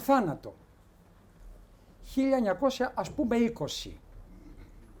Απρίλη και το θάνατο. 1920.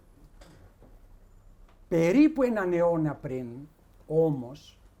 Περίπου έναν αιώνα πριν,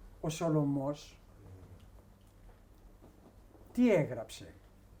 όμως, ο Σολομός τι έγραψε?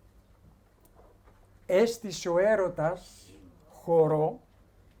 Έστησε ο έρωτας χορό,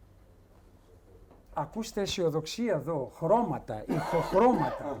 ακούστε αισιοδοξία εδώ, χρώματα,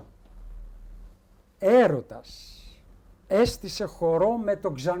 ηχοχρώματα. Έρωτας έστησε χορό με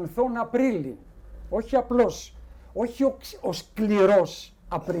τον ξανθόν Απρίλη. Όχι απλώς, όχι ο σκληρός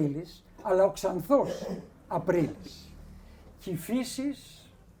Απρίλης, αλλά ο ξανθός Απρίλης. Και η φύσης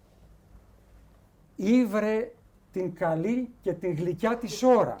ήβρε την καλή και την γλυκιά της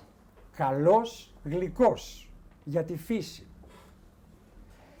ώρα. Καλός, γλυκός για τη φύση.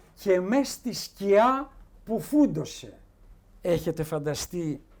 Και μες στη σκιά που φούντωσε. Έχετε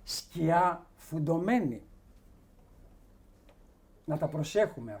φανταστεί σκιά φουντωμένη? Να τα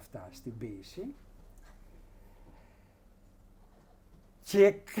προσέχουμε αυτά στην ποίηση.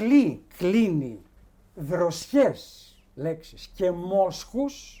 Και κλείνει δροσιές λέξεις και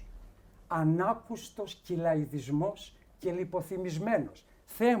μόσχους ανάκουστος κυλαϊδισμός και λιποθυμισμένος.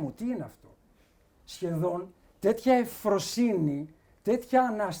 Θεέ μου, τι είναι αυτό? Σχεδόν τέτοια ευφροσύνη, τέτοια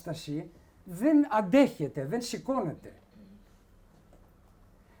Ανάσταση δεν αντέχεται, δεν σηκώνεται.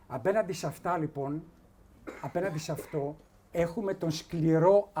 Απέναντι σε αυτά λοιπόν, απέναντι σε αυτό έχουμε τον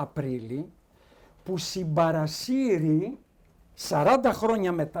σκληρό Απρίλη που συμπαρασύρει 40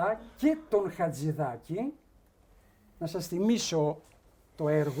 χρόνια μετά και τον Χατζηδάκη. Να σας θυμίσω το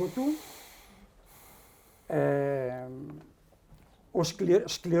έργο του, ο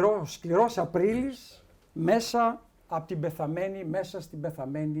σκληρός Απρίλης μέσα από την πεθαμένη, μέσα στην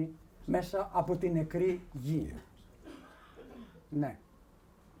πεθαμένη, μέσα από την νεκρή γη. Ναι.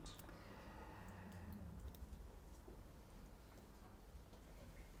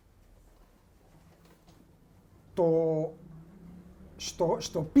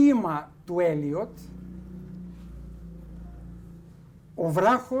 Στο ποίημα του Έλιοτ, ο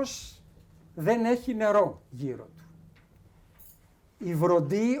βράχος δεν έχει νερό γύρω του. Η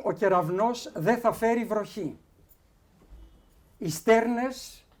βροντή, ο κεραυνός δεν θα φέρει βροχή. Οι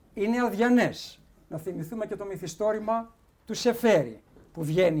στέρνες είναι αδιανές. Να θυμηθούμε και το μυθιστόρημα του Σεφέρη που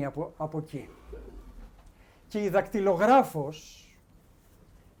βγαίνει από εκεί. Και η δακτυλογράφος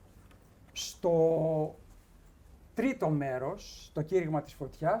στο τρίτο μέρος, το κήρυγμα της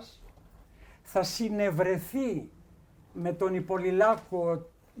φωτιάς, θα συνευρεθεί με τον υπολειλάκο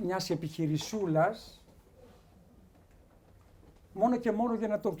μιας επιχειρησούλας μόνο και μόνο για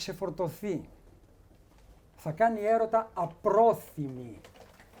να τον ξεφορτωθεί. Θα κάνει έρωτα απρόθυμη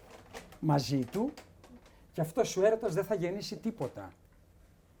μαζί του και αυτός ο έρωτας δεν θα γεννήσει τίποτα.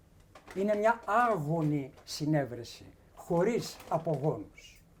 Είναι μια άγονη συνέβρεση, χωρίς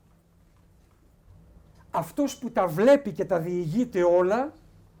απογόνους. Αυτός που τα βλέπει και τα διηγείται όλα,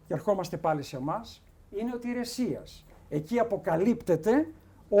 και ερχόμαστε πάλι σε εμάς, είναι ο Τηρεσίας. Εκεί αποκαλύπτεται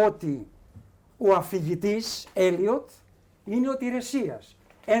ότι ο αφηγητής Έλιοτ είναι ο Τηρεσίας.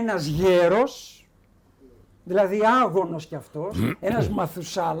 Ένας γέρος, δηλαδή άγονος κι αυτός, ένας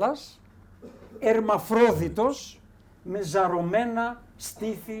Μαθουσάλας, ερμαφρόδιτος, με ζαρωμένα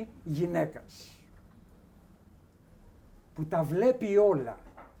στήθη γυναίκας. Που τα βλέπει όλα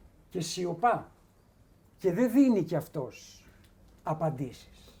και σιωπά και δεν δίνει κι αυτός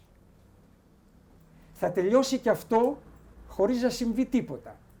απαντήσεις. Θα τελειώσει κι αυτό χωρίς να συμβεί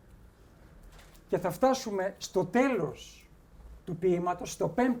τίποτα. Και θα φτάσουμε στο τέλος του ποίηματος, στο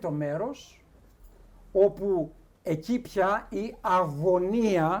πέμπτο μέρος, όπου εκεί πια η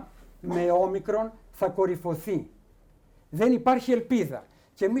αγωνία με όμικρον θα κορυφωθεί. Δεν υπάρχει ελπίδα.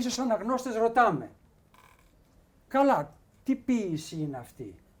 Και εμείς ως αναγνώστες ρωτάμε, καλά, τι ποίηση είναι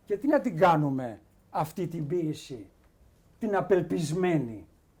αυτή και τι να την κάνουμε αυτή την ποίηση, την απελπισμένη?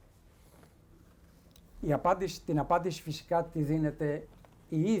 Την απάντηση φυσικά τη δίνετε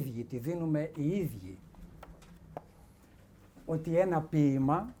οι ίδιοι, τη δίνουμε οι ίδιοι. Ότι ένα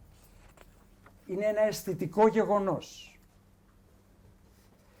ποίημα είναι ένα αισθητικό γεγονός.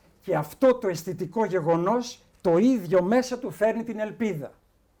 Και αυτό το αισθητικό γεγονός το ίδιο μέσα του φέρνει την ελπίδα.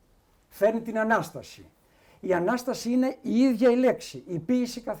 Φέρνει την Ανάσταση. Η Ανάσταση είναι η ίδια η λέξη, η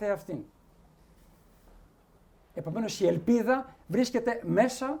ποίηση καθεαυτήν. Επομένως η ελπίδα βρίσκεται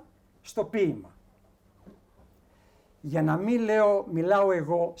μέσα στο ποίημα. Για να μην μιλάω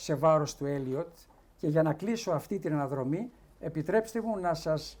εγώ σε βάρος του Έλιοτ και για να κλείσω αυτή την αναδρομή, επιτρέψτε μου να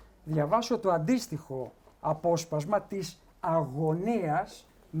σας διαβάσω το αντίστοιχο απόσπασμα της αγωνίας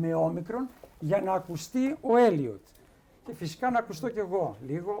με όμικρον για να ακουστεί ο Έλιοτ. Και φυσικά να ακουστώ κι εγώ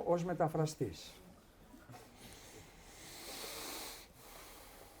λίγο ως μεταφραστής.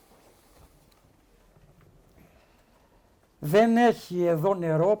 Δεν έχει εδώ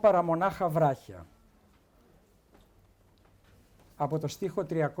νερό παρά μονάχα βράχια. Από το στίχο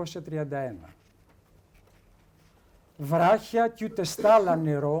 331. Βράχια κι ούτε στάλα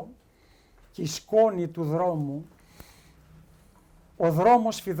νερό κι η σκόνη του δρόμου, ο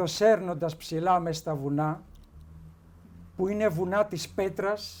δρόμος φιδοσέρνοντας ψηλά μες στα βουνά, που είναι βουνά της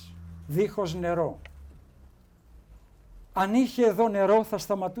πέτρας δίχως νερό. Αν είχε εδώ νερό θα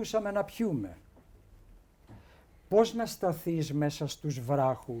σταματούσαμε να πιούμε. Πώς να σταθείς μέσα στους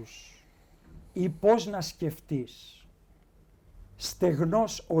βράχους ή πώς να σκεφτείς?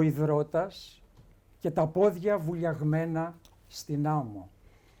 Στεγνός ο υδρότας και τα πόδια βουλιαγμένα στην άμμο.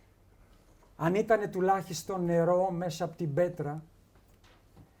 Αν ήτανε τουλάχιστον νερό μέσα από την πέτρα,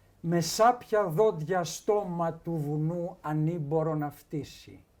 με σάπια δόντια στόμα του βουνού ανήμπορο να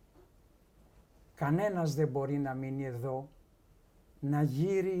φτύσει. Κανένας δεν μπορεί να μείνει εδώ, να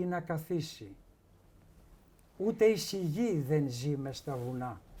γύρει ή να καθίσει. Ούτε η σιγή δεν ζει μες στα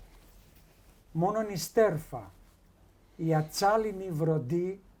βουνά. Μόνον η στέρφα, η ατσάλινη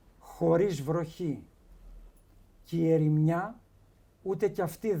βροντή χωρίς βροχή. Κι η ερημιά ούτε κι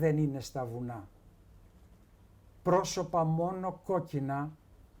αυτή δεν είναι στα βουνά. Πρόσωπα μόνο κόκκινα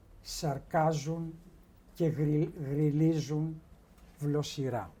σαρκάζουν και γριλίζουν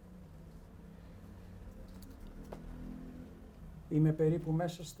βλοσιρά. Είμαι περίπου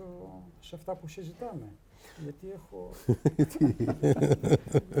μέσα σε αυτά που συζητάμε. Γιατί έχω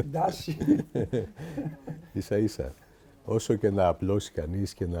τάση. Ίσα ίσα. Όσο και να απλώσει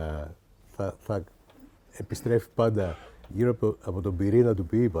κανείς και να θα επιστρέφει πάντα γύρω από τον πυρήνα του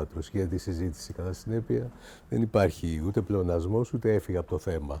ποίηματος για τη συζήτηση. Κατά συνέπεια δεν υπάρχει ούτε πλεονασμός ούτε έφυγε από το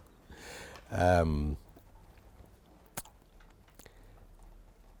θέμα.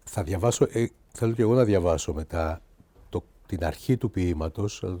 Θα διαβάσω, θέλω και εγώ να διαβάσω μετά την αρχή του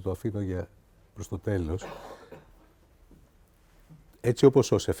ποίηματος, αλλά το αφήνω προς το τέλος. Έτσι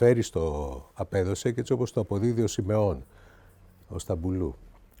όπως ο Σεφέρης το απέδωσε και έτσι όπως το αποδίδει ο Σιμεών, ο Σταμπουλού,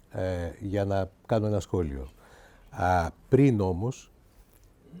 για να κάνω ένα σχόλιο. Πριν όμως,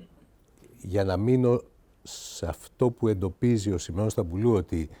 για να μείνω σε αυτό που εντοπίζει ο Σιμεών Σταμπουλού,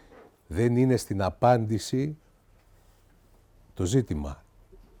 ότι δεν είναι στην απάντηση το ζήτημα,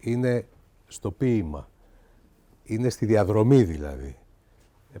 είναι στο ποίημα, είναι στη διαδρομή δηλαδή.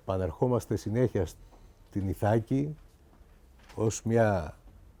 Επανερχόμαστε συνέχεια στην Ιθάκη ως μια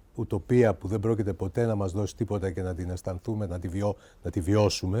ουτοπία που δεν πρόκειται ποτέ να μας δώσει τίποτα και να την αισθανθούμε, να τη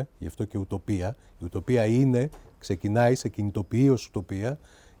βιώσουμε, γι' αυτό και ουτοπία. Η ουτοπία ξεκινάει, σε κινητοποιεί ως ουτοπία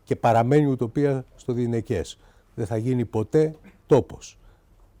και παραμένει ουτοπία στο διηνεκές. Δεν θα γίνει ποτέ τόπος.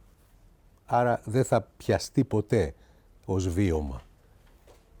 Άρα δεν θα πιαστεί ποτέ ως βίωμα.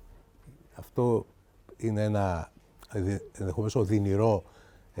 Αυτό είναι ένα ενδεχομένως οδυνηρό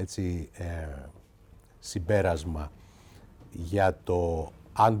συμπέρασμα για το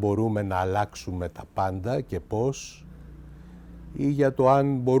αν μπορούμε να αλλάξουμε τα πάντα και πώς, ή για το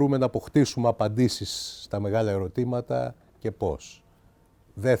αν μπορούμε να αποκτήσουμε απαντήσεις στα μεγάλα ερωτήματα και πώς.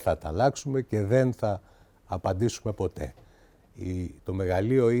 Δεν θα τα αλλάξουμε και δεν θα απαντήσουμε ποτέ. Το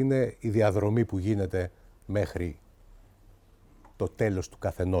μεγαλείο είναι η διαδρομή που γίνεται μέχρι το τέλος του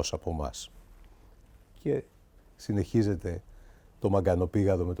καθενός από μας. Και συνεχίζεται το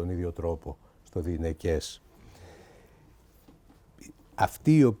μαγκανοπήγαδο με τον ίδιο τρόπο στο διηνεκές.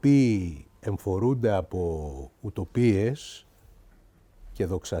 Αυτοί οι οποίοι εμφορούνται από ουτοπίες και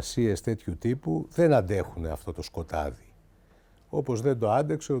δοξασίες τέτοιου τύπου δεν αντέχουν αυτό το σκοτάδι. Όπως δεν το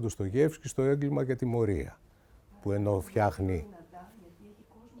άντεξε ο Ντοστογεύσκης στο έγκλημα και τιμωρία, που ενώ φτιάχνει...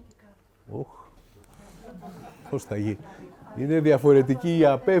 Πώς θα γίνει. Είναι διαφορετική η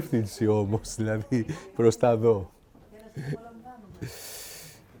απεύθυνση όμως, δηλαδή, προς τα δω.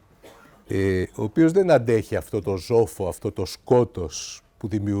 Ο οποίος δεν αντέχει αυτό το ζόφο, αυτό το σκότος που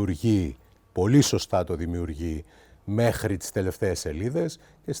δημιουργεί, πολύ σωστά το δημιουργεί, μέχρι τις τελευταίες σελίδες,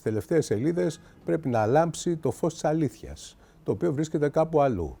 και στις τελευταίες σελίδες πρέπει να λάμψει το φως της αλήθειας, το οποίο βρίσκεται κάπου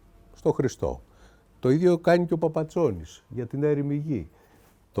αλλού, στο Χριστό. Το ίδιο κάνει και ο Παπατσόνης για την Έρημη Γη.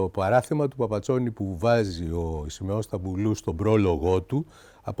 Το παράθεμα του Παπατσόνη που βάζει ο Σιμεών Σταμπουλού στον πρόλογό του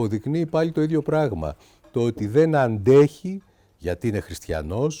αποδεικνύει πάλι το ίδιο πράγμα. Το ότι δεν αντέχει, γιατί είναι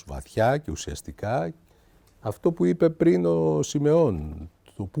χριστιανός, βαθιά και ουσιαστικά, αυτό που είπε πριν ο Σιμεών,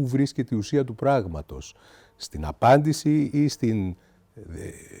 το πού βρίσκεται η ουσία του πράγματος, στην απάντηση ή στην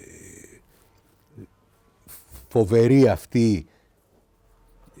φοβερή αυτή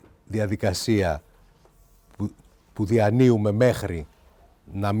διαδικασία που διανύουμε μέχρι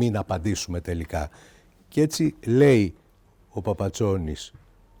να μην απαντήσουμε τελικά. Και έτσι λέει ο Παπατσόνης,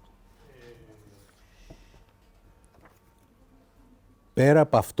 πέρα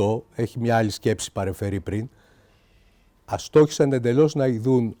από αυτό, έχει μια άλλη σκέψη παρεφερεί πριν, αστόχησαν εντελώς να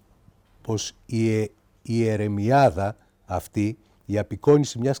ειδούν πως η ερεμιάδα αυτή, η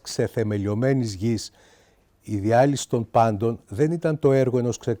απεικόνιση μιας ξεθεμελιωμένης γης, η διάλυση των πάντων, δεν ήταν το έργο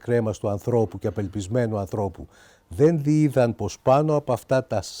ενός ξεκρέμαστου ανθρώπου και απελπισμένου ανθρώπου. Δεν διείδαν πως πάνω από αυτά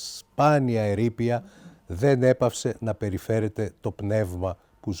τα σπάνια ερείπια δεν έπαυσε να περιφέρεται το πνεύμα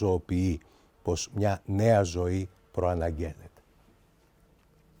που ζωοποιεί, πως μια νέα ζωή προαναγγέλλεται.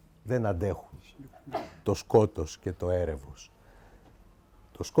 Δεν αντέχουν το σκότος και το έρευος.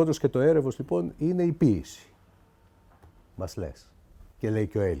 Το σκότος και το έρευος λοιπόν είναι η ποίηση. Μας λες. Και λέει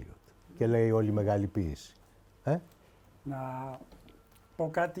και ο Έλιοτ. Και λέει όλη η μεγάλη ποίηση. Να πω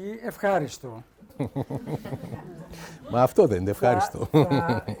κάτι ευχάριστο. Μα αυτό δεν είναι ευχάριστο.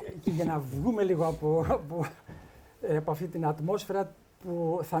 Και για να βγούμε λίγο από αυτή την ατμόσφαιρα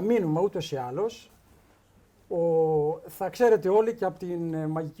που θα μείνουμε ούτως ή άλλως, θα ξέρετε όλοι και από την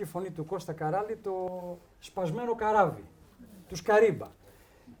μαγική φωνή του Κώστα Καράλη το σπασμένο καράβι, του Σκαρίμπα.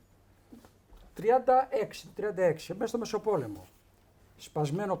 36, μέσα στο Μεσοπόλεμο.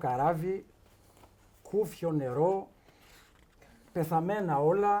 σπασμένο καράβι, κούφιο νερό, πεθαμένα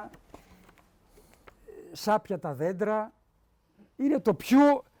όλα, σάπια τα δέντρα. Είναι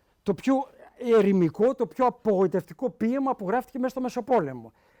το πιο ερημικό, το πιο απογοητευτικό ποίημα που γράφτηκε μέσα στο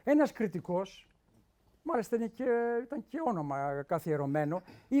Μεσοπόλεμο. Ένας κριτικός, μάλιστα ήταν και όνομα καθιερωμένο,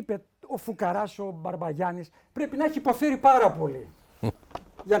 είπε ο φουκαράς, ο Μπαρμπαγιάννης, πρέπει να έχει υποφέρει πάρα πολύ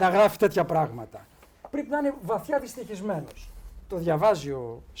για να γράφει τέτοια πράγματα. Πρέπει να είναι βαθιά δυστυχισμένος. Το διαβάζει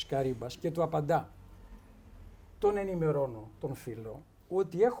ο Σκαρίμπας και του απαντά. Τον ενημερώνω, τον φίλο,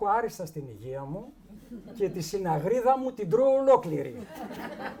 ότι έχω άριστα στην υγεία μου και τη συναγρίδα μου την τρώω ολόκληρη.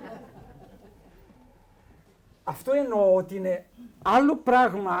 Αυτό εννοώ ότι είναι άλλο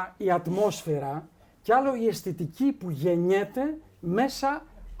πράγμα η ατμόσφαιρα και άλλο η αισθητική που γεννιέται μέσα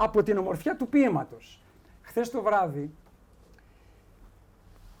από την ομορφιά του ποίηματος. Χθες το βράδυ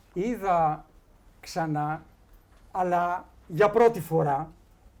είδα ξανά, αλλά για πρώτη φορά,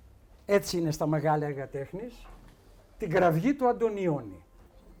 έτσι είναι στα μεγάλα έργα τέχνης, την κραυγή του Αντωνιώνη.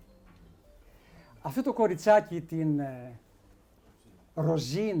 Αυτό το κοριτσάκι, την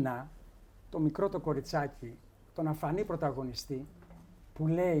Ροζίνα, το μικρό το κοριτσάκι, τον αφανή πρωταγωνιστή, που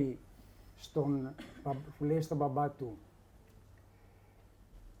λέει στον μπαμπά του,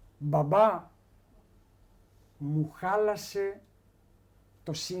 «Μπαμπά, μου χάλασε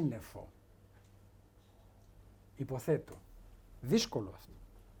το σύννεφο». Υποθέτω. Δύσκολο αυτό.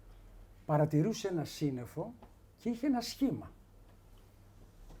 Παρατηρούσε ένα σύννεφο και είχε ένα σχήμα.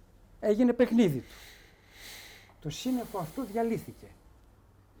 Έγινε παιχνίδι του. Το σύννεφο αυτό διαλύθηκε.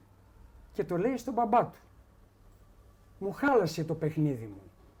 Και το λέει στον μπαμπά του. Μου χάλασε το παιχνίδι μου.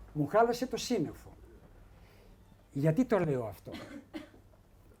 Μου χάλασε το σύννεφο. Γιατί το λέω αυτό?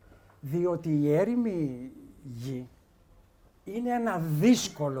 Διότι η Έρημη Γη είναι ένα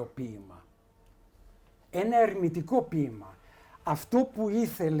δύσκολο ποίημα. Ένα ερμητικό ποίημα. Αυτό που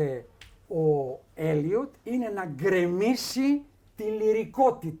ήθελε ο Έλιοτ είναι να γκρεμίσει τη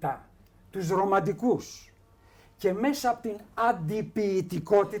λυρικότητα, τους ρομαντικούς και μέσα από την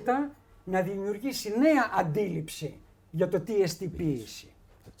αντιποιητικότητα να δημιουργήσει νέα αντίληψη για το τι εστί ποίηση.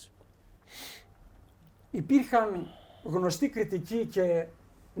 Υπήρχαν γνωστοί κριτικοί και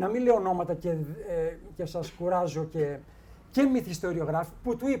να μην λέω ονόματα και σας κουράζω και μυθιστοριογράφοι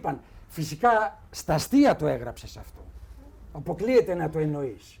που του είπαν φυσικά στα αστεία το έγραψες αυτό. Αποκλείεται να το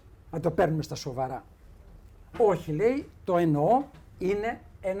εννοείς, να το παίρνουμε στα σοβαρά. Όχι, λέει, το εννοώ, είναι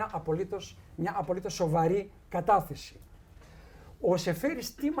μια απολύτως σοβαρή κατάθεση. Ο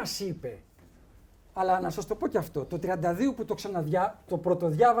Σεφέρης τι μας είπε, αλλά να σας το πω και αυτό, το 32 που το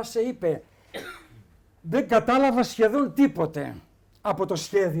πρωτοδιάβασε είπε «Δεν κατάλαβα σχεδόν τίποτε από το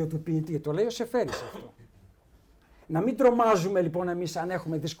σχέδιο του ποιητή», το λέει ο Σεφέρης αυτό. Να μην τρομάζουμε λοιπόν εμείς αν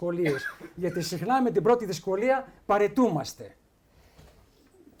έχουμε δυσκολίες, γιατί συχνά με την πρώτη δυσκολία παρετούμαστε.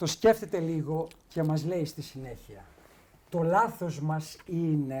 Το σκέφτεται λίγο και μας λέει στη συνέχεια. Το λάθος μας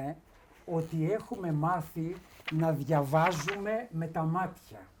είναι ότι έχουμε μάθει να διαβάζουμε με τα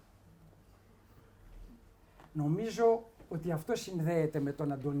μάτια. Νομίζω ότι αυτό συνδέεται με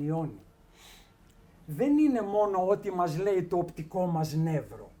τον Αντωνιώνη. Δεν είναι μόνο ό,τι μας λέει το οπτικό μας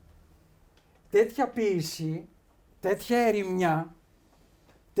νεύρο. Τέτοια ποίηση, τέτοια ερημιά,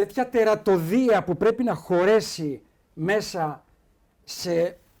 τέτοια τερατωδία που πρέπει να χωρέσει μέσα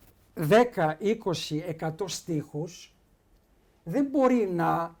σε 10, 20, 100 στίχους, δεν μπορεί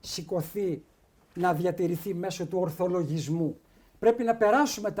να σηκωθεί, να διατηρηθεί μέσω του ορθολογισμού. Πρέπει να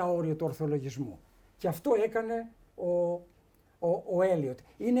περάσουμε τα όρια του ορθολογισμού. Και αυτό έκανε ο Έλιοτ.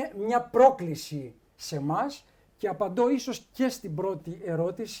 Είναι μια πρόκληση σε μας και απαντώ ίσως και στην πρώτη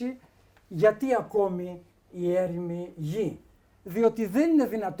ερώτηση, γιατί ακόμη η Έρημη Γη. Διότι δεν είναι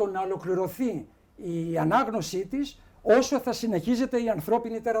δυνατόν να ολοκληρωθεί η ανάγνωσή της όσο θα συνεχίζεται η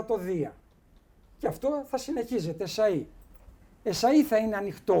ανθρώπινη τερατωδία. Και αυτό θα συνεχίζεται εσαΐ. Εσαΐ θα είναι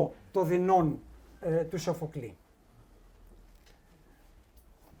ανοιχτό το δεινόν του Σοφοκλή.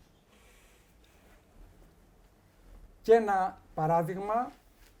 Και ένα παράδειγμα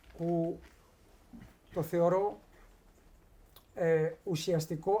που το θεωρώ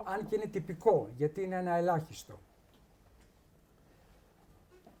ουσιαστικό, αν και είναι τυπικό, γιατί είναι ένα ελάχιστο,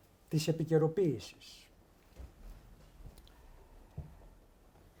 της επικαιροποίησης.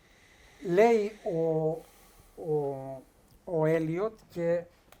 Λέει ο Έλιοτ και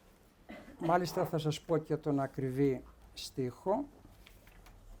μάλιστα θα σας πω και τον ακριβή στίχο.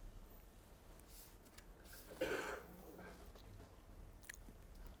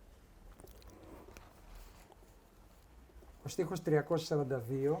 Ο στίχος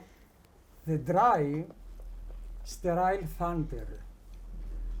 342, «The dry, sterile thunder».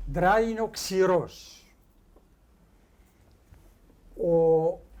 Dry είναι ο ξηρός.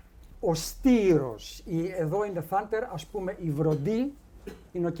 ο στήρος, εδώ είναι θάντερ, ας πούμε η βροντή,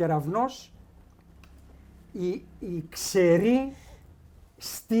 είναι ο κεραυνός, η ξερή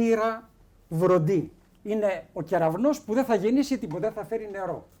στήρα βροντή. Είναι ο κεραυνός που δεν θα γεννήσει τίποτα, δεν θα φέρει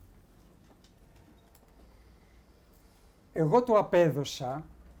νερό. Εγώ το απέδωσα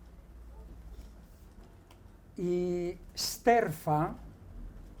η στέρφα,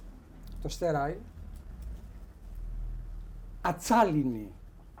 το στεράι, ατσάλινη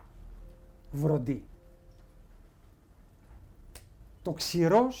βροντή. Το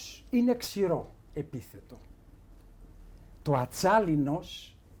ξηρός είναι ξηρό επίθετο. Το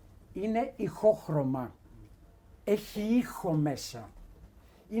ατσάλινος είναι ηχόχρωμα. Έχει ήχο μέσα.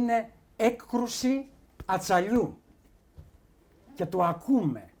 Είναι έκρουση ατσαλιού. Και το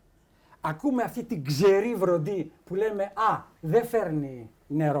ακούμε. Ακούμε αυτή την ξερή βροντή που λέμε «Α, δεν φέρνει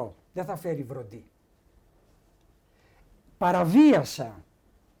νερό, δεν θα φέρει βροντή». Παραβίασα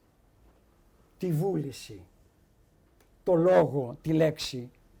τη βούληση, το λόγο, τη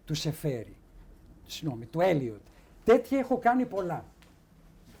λέξη του Σεφέρη, του Eliot. Τέτοια έχω κάνει πολλά.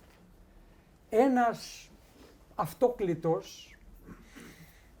 Ένας αυτόκλητος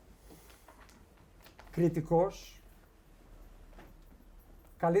κριτικός,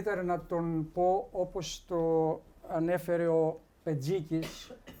 καλύτερα να τον πω όπως το ανέφερε ο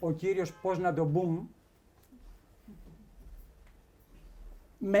Πετζίκης, ο κύριος πώς να το μπούμ,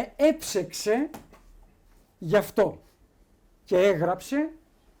 με έψεξε γι' αυτό και έγραψε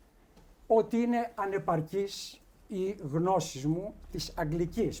ότι είναι ανεπαρκής η γνώση μου της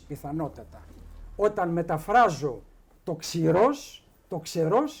αγγλικής πιθανότατα. Όταν μεταφράζω το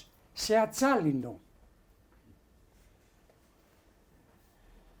ξερός σε ατσάλινο.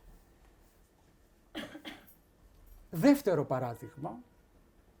 Δεύτερο παράδειγμα,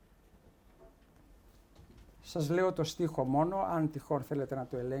 σας λέω το στίχο μόνο, αν τυχόν θέλετε να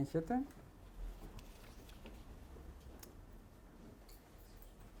το ελέγχετε.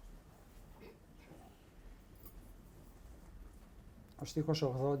 Ο στίχος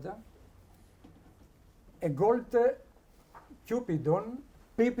 80. A gold Cupidon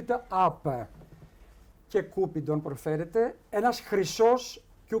peeped up. Και Cupidon προφέρεται, ένας χρυσός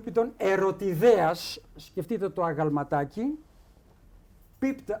Cupidon ερωτιδέας, σκεφτείτε το αγαλματάκι,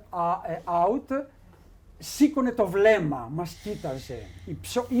 peeped out, σήκωνε το βλέμμα, μας κοίταζε,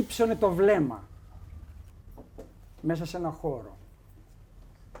 ύψωνε το βλέμμα μέσα σε ένα χώρο.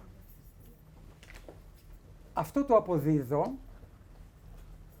 Αυτό το αποδίδω,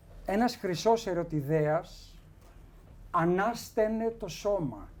 ένας χρυσός ερωτιδέας ανάστενε το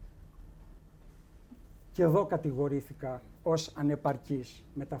σώμα. Και εδώ κατηγορήθηκα ως ανεπαρκής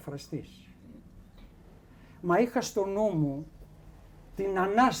μεταφραστής. Μα είχα στο νου μου την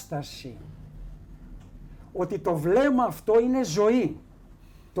Ανάσταση, ότι το βλέμμα αυτό είναι ζωή.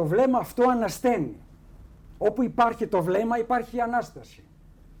 Το βλέμμα αυτό ανασταίνει. Όπου υπάρχει το βλέμμα υπάρχει η Ανάσταση.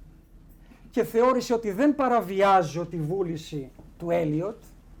 Και θεώρησε ότι δεν παραβιάζω τη βούληση του Eliot,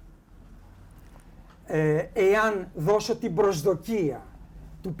 εάν δώσω την προσδοκία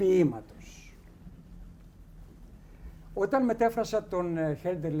του ποίηματος. Όταν μετέφρασα τον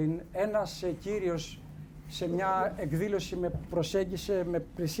Χέλτερλιν, ένας κύριος σε μια εκδήλωση με προσέγγισε, με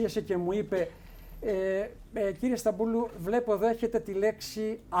πλησίασε και μου είπε «Κύριε Σταμπουλού, βλέπω εδώ έχετε τη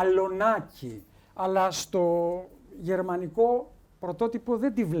λέξη αλωνάκι, αλλά στο γερμανικό πρωτότυπο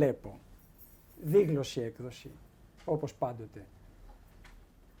δεν τη βλέπω». Δίγλωση έκδοση, όπως πάντοτε.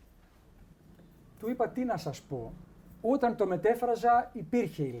 Του είπα τι να σας πω. Όταν το μετέφραζα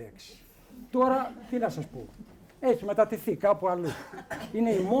υπήρχε η λέξη. Τώρα τι να σας πω. Έχει μετατεθεί κάπου αλλού.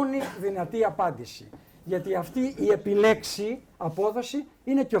 Είναι η μόνη δυνατή απάντηση. Γιατί αυτή η επιλέξη απόδοση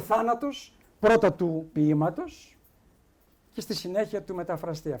είναι και ο θάνατος πρώτα του ποίηματος και στη συνέχεια του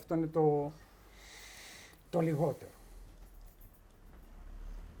μεταφραστή. Αυτό είναι το λιγότερο.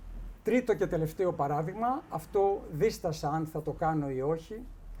 Τρίτο και τελευταίο παράδειγμα, αυτό δίστασα αν θα το κάνω ή όχι,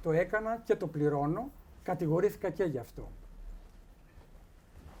 το έκανα και το πληρώνω, κατηγορήθηκα και γι' αυτό.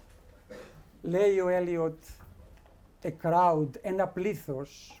 Λέει ο Eliot, a crowd, ένα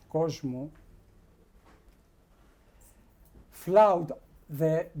πλήθος κόσμου, flood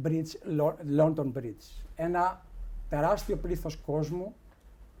the bridge, London Bridge. Ένα τεράστιο πλήθος κόσμου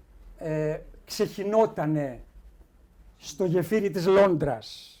ξεχυνότανε στο γεφύρι της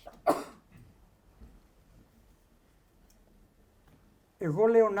Λόντρας. Εγώ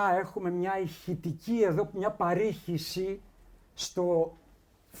λέω να έχουμε μια ηχητική εδώ, μια παρήχηση στο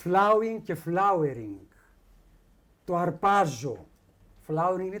flowing και flowering. Το αρπάζω.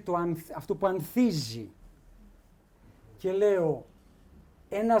 Flowering είναι αυτό που ανθίζει. Και λέω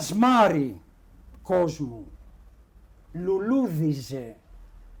ένα σμάρι κόσμου λουλούδιζε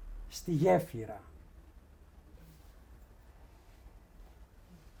στη γέφυρα.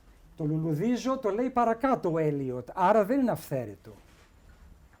 Το λουλουδίζω το λέει παρακάτω ο Eliot, άρα δεν είναι αυθαίρετο.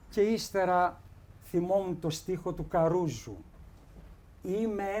 Και ύστερα θυμόμουν το στίχο του Καρούζου.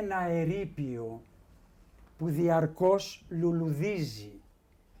 Είμαι ένα ερείπιο που διαρκώς λουλουδίζει.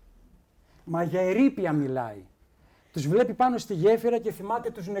 Μα για ερείπια μιλάει. Τους βλέπει πάνω στη γέφυρα και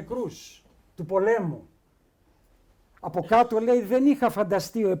θυμάται τους νεκρούς του πολέμου. Από κάτω λέει δεν είχα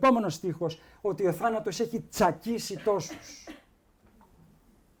φανταστεί, ο επόμενος στίχος, ότι ο θάνατος έχει τσακίσει τόσους.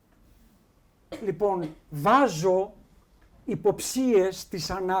 Λοιπόν, βάζω υποψίες της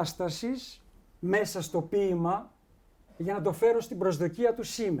Ανάστασης μέσα στο ποίημα για να το φέρω στην προσδοκία του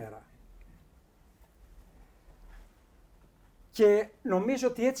σήμερα. Και νομίζω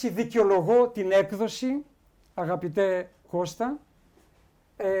ότι έτσι δικαιολογώ την έκδοση, αγαπητέ Κώστα,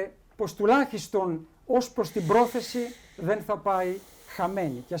 πως τουλάχιστον ως προς την πρόθεση δεν θα πάει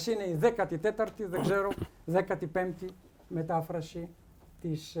χαμένη. Και ας είναι η 14η, δεν ξέρω, 15η μετάφραση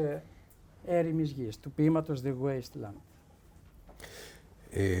της Έρημης Γης, του ποίηματος The Wasteland.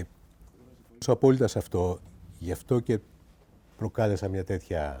 Απόλυτα σε αυτό, γι' αυτό και προκάλεσα μια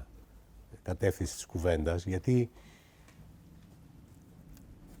τέτοια κατεύθυνση της κουβέντας, γιατί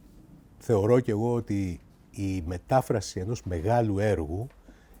θεωρώ κι εγώ ότι η μετάφραση ενός μεγάλου έργου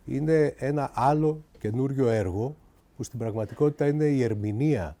είναι ένα άλλο καινούριο έργο που στην πραγματικότητα είναι η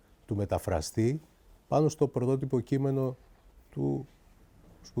ερμηνεία του μεταφραστή πάνω στο πρωτότυπο κείμενο του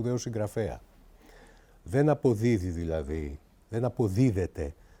σπουδαίου συγγραφέα. Δεν αποδίδει δηλαδή, δεν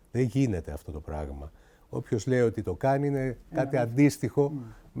αποδίδεται, δεν γίνεται αυτό το πράγμα. Όποιος λέει ότι το κάνει είναι κάτι αντίστοιχο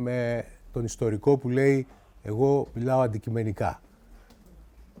με τον ιστορικό που λέει εγώ μιλάω αντικειμενικά.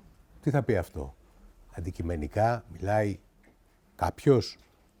 Τι θα πει αυτό? Αντικειμενικά μιλάει κάποιος?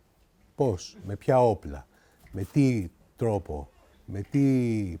 Πώς? Με ποια όπλα? Με τι τρόπο?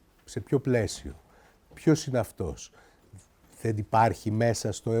 Σε ποιο πλαίσιο? Ποιος είναι αυτός? Δεν υπάρχει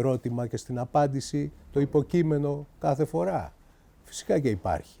μέσα στο ερώτημα και στην απάντηση το υποκείμενο κάθε φορά? Φυσικά και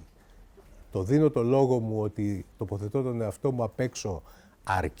υπάρχει. Το δίνω το λόγο μου ότι τοποθετώ τον εαυτό μου απ' έξω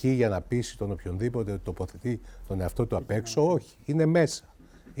αρκεί για να πείσει τον οποιονδήποτε ότι τοποθετεί τον εαυτό του απ' έξω? Όχι. Είναι μέσα.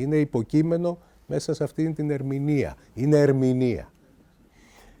 Είναι υποκείμενο μέσα σε αυτήν την ερμηνεία. Είναι ερμηνεία.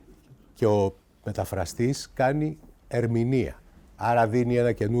 Και ο μεταφραστής κάνει ερμηνεία. Άρα δίνει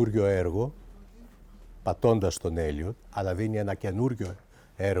ένα καινούριο έργο, πατώντας τον Eliot, αλλά δίνει ένα καινούριο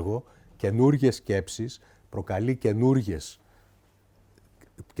έργο, καινούριες σκέψεις, προκαλεί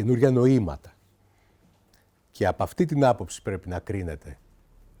καινούργια νοήματα. Και από αυτή την άποψη πρέπει να κρίνεται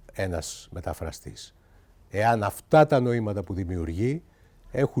ένας μεταφραστής. Εάν αυτά τα νοήματα που δημιουργεί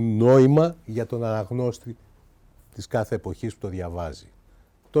έχουν νόημα για τον αναγνώστη της κάθε εποχής που το διαβάζει,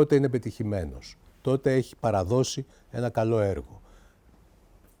 τότε είναι πετυχημένος. Τότε έχει παραδώσει ένα καλό έργο.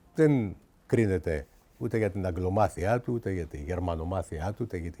 Δεν κρίνεται ούτε για την αγγλομάθειά του, ούτε για τη γερμανομάθειά του,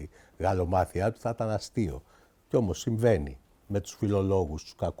 ούτε για τη γαλλομάθειά του. Θα ήταν αστείο. Κι όμως συμβαίνει με τους φιλολόγους,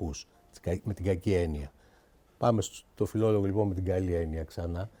 τους κακούς, με την κακή έννοια. Πάμε στο φιλόλογο λοιπόν με την καλή έννοια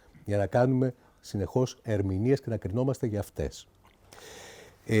ξανά, για να κάνουμε συνεχώς ερμηνείες και να κρινόμαστε για αυτές.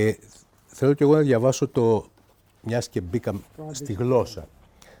 Θέλω κι εγώ να διαβάσω μιας και μπήκα στη γλώσσα,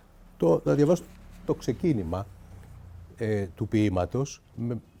 να διαβάσω το ξεκίνημα του ποίηματος,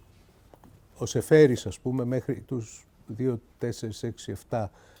 ως εφέρης ας πούμε μέχρι τους 2, 4, 6,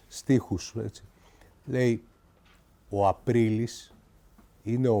 7 στίχους, έτσι. Λέει, ο Απρίλης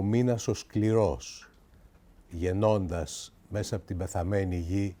είναι ο μήνας ο σκληρός, γεννώντας μέσα από την πεθαμένη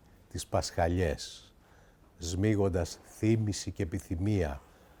γη τις πασχαλιές, σμίγοντας θύμηση και επιθυμία,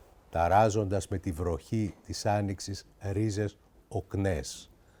 ταράζοντας με τη βροχή της άνοιξης ρίζες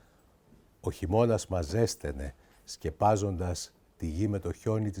οκνές. Ο χειμώνας μαζέστενε, σκεπάζοντας τη γη με το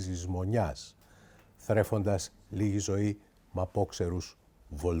χιόνι της λησμονιάς, θρέφοντας λίγη ζωή με απόξερους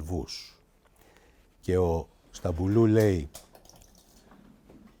βολβούς. Και ο Σταμπουλού λέει,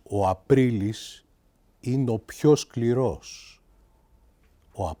 ο Απρίλης είναι ο πιο σκληρός.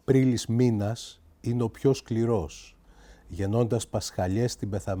 Ο Απρίλης μήνας είναι ο πιο σκληρός, γεννώντας πασχαλιές στην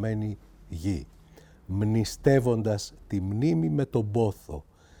πεθαμένη γη, μνηστεύοντας τη μνήμη με τον πόθο,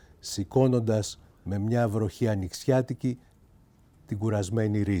 σηκώνοντας με μια βροχή ανοιξιάτικη την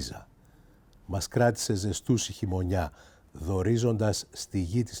κουρασμένη ρίζα. Μας κράτησε ζεστούς η χειμωνιά, δωρίζοντας στη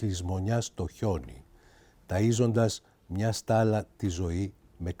γη της λησμονιάς το χιόνι, ταΐζοντας μια στάλα τη ζωή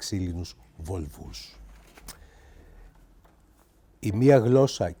με ξύλινους βολβούς. Η μία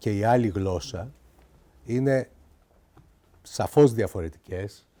γλώσσα και η άλλη γλώσσα είναι σαφώς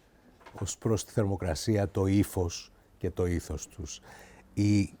διαφορετικές ως προς τη θερμοκρασία, το ύφος και το ήθος τους.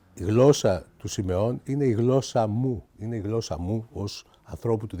 Η η γλώσσα του Σιμεών είναι η γλώσσα μου. Είναι η γλώσσα μου ως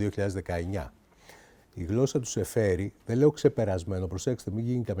ανθρώπου του 2019. Η γλώσσα του Σεφέρη, δεν λέω ξεπερασμένο, προσέξτε, μην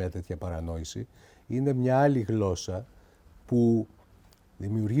γίνει καμία τέτοια παρανόηση, είναι μια άλλη γλώσσα που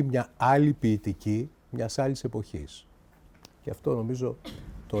δημιουργεί μια άλλη ποιητική μιας άλλης εποχής. Και αυτό νομίζω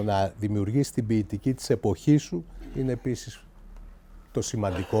το να δημιουργείς την ποιητική της εποχής σου είναι επίσης το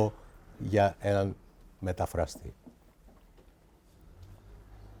σημαντικό για έναν μεταφραστή.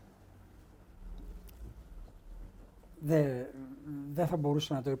 Δεν θα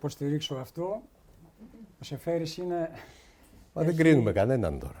μπορούσα να το υποστηρίξω αυτό. Ο Σεφέρης είναι... Μα δεν κρίνουμε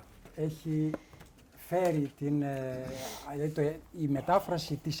κανέναν τώρα. Έχει φέρει η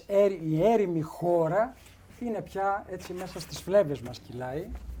μετάφραση της η έρημη χώρα είναι πια έτσι μέσα στις φλέβες μας κυλάει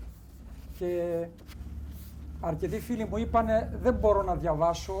και αρκετοί φίλοι μου είπανε δεν μπορώ να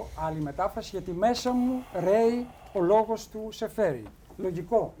διαβάσω άλλη μετάφραση γιατί μέσα μου ρέει ο λόγος του Σεφέρη.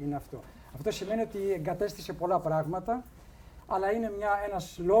 Λογικό είναι αυτό. Αυτό σημαίνει ότι εγκατέστησε πολλά πράγματα, αλλά είναι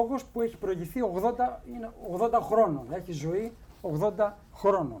ένας λόγος που έχει προηγηθεί 80 χρόνων, έχει ζωή 80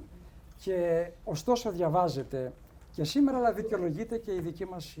 χρόνων. Και ωστόσο διαβάζεται και σήμερα, αλλά δικαιολογείται και η δική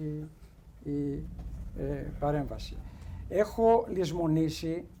μας παρέμβαση. Έχω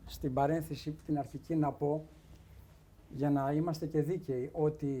λησμονήσει στην παρένθεση την αρχική να πω, για να είμαστε και δίκαιοι,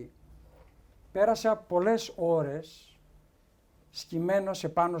 ότι πέρασα πολλές ώρες σκυμμένος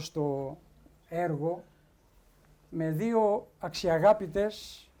επάνω στο έργο με δύο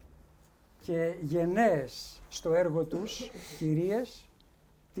αξιαγάπητες και γενναίες στο έργο τους κυρίες,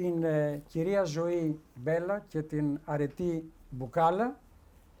 την κυρία Ζωή Μπέλα και την αρετή Μπουκάλα,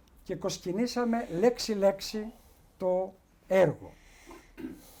 και κοσκινήσαμε λέξη-λέξη το έργο.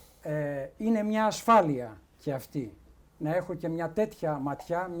 Είναι μια ασφάλεια και αυτή, να έχω και μια τέτοια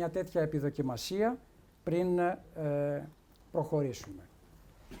ματιά, μια τέτοια επιδοκιμασία πριν προχωρήσουμε.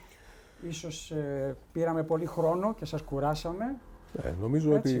 Ίσως πήραμε πολύ χρόνο και σας κουράσαμε.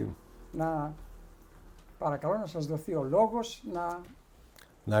 Νομίζω έτσι, ότι... Παρακαλώ να σας δοθεί ο λόγος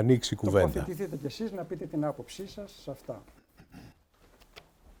να ανοίξει η κουβέντα. Τοποθετηθείτε κι εσείς, να πείτε την άποψή σας σε αυτά.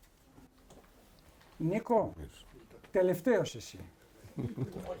 Νίκο, τελευταίος εσύ.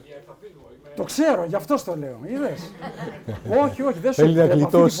 Το ξέρω, γι' αυτό το λέω, είδες. Όχι, δεν σου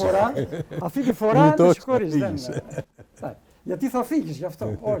λέω. Αυτή τη φορά με συγχωρείς. Γιατί θα φύγεις γι'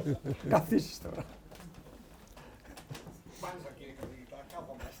 αυτό. Όχι, καθίσεις τώρα.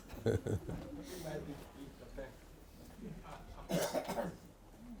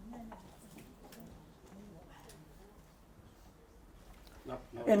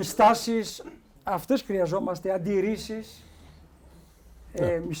 Ενστάσεις, αυτές χρειαζόμαστε, αντιρρήσεις.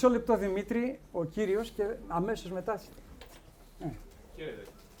 Μισό λεπτό, Δημήτρη, ο κύριος, και αμέσως μετά. Χαίρετε.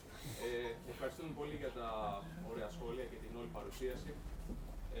 Ευχαριστούμε πολύ για τα ωραία σχόλια και την όλη παρουσίαση.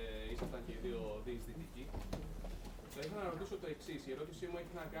 Ήσασταν και οι δύο διεισδυτικοί. Θα ήθελα να ρωτήσω το εξής. Η ερώτησή μου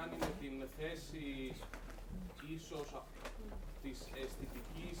έχει να κάνει με την θέση ίσως της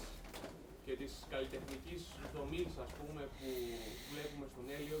αισθητικής και της καλλιτεχνικής δομής, ας πούμε, που βλέπουμε στον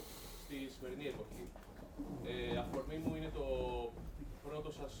Eliot στη σημερινή εποχή. Αφορμή μου είναι ένα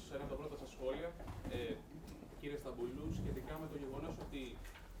από τα πρώτα σας σχόλια, κύριε Σταμπουλού, σχετικά με το γεγονός ότι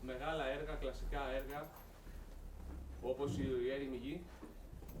μεγάλα έργα, κλασικά έργα, όπως η Έρημη Γη,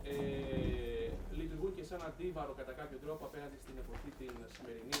 λειτουργούν και σαν αντίβαρο κατά κάποιο τρόπο απέναντι στην εποχή την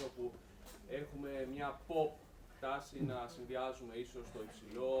σημερινή, όπου έχουμε μια pop τάση να συνδυάζουμε ίσως το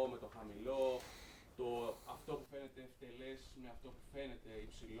υψηλό με το χαμηλό, αυτό που φαίνεται ευτελές με αυτό που φαίνεται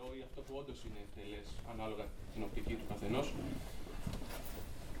υψηλό ή αυτό που όντως είναι ευτελές, ανάλογα την οπτική του καθενός.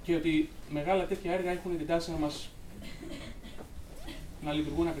 Και ότι μεγάλα τέτοια έργα έχουν την τάση να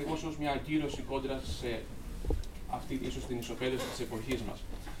λειτουργούν ακριβώς ως μια ακύρωση κόντρα σε αυτή ίσως την ισοπαίδωση της εποχής μας.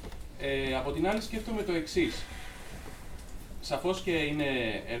 Από την άλλη σκέφτομαι το εξής. Σαφώς και είναι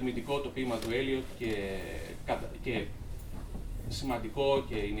ερμητικό το ποίημα του Eliot και σημαντικό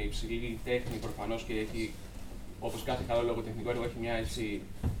και είναι υψηλή τέχνη προφανώς και έχει, όπως κάθε καλό λογοτεχνικό έργο, έχει μια έτσι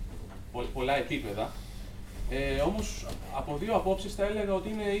πολλά επίπεδα. Όμως από δύο απόψεις θα έλεγα ότι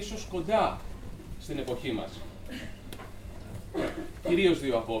είναι ίσως κοντά στην εποχή μας. Κυρίως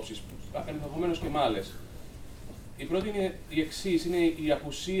δύο απόψεις, ενδεχομένως και με άλλες. Η πρώτη είναι η εξής, είναι η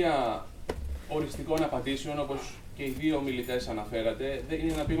απουσία οριστικών απαντήσεων, όπως και οι δύο ομιλητές αναφέρατε.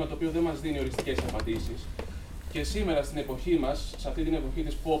 Είναι ένα ποίημα το οποίο δεν μας δίνει οριστικές απαντήσεις. Και σήμερα στην εποχή μας, σε αυτή την εποχή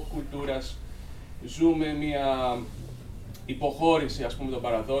της pop κουλτούρας, ζούμε μια υποχώρηση, ας πούμε, των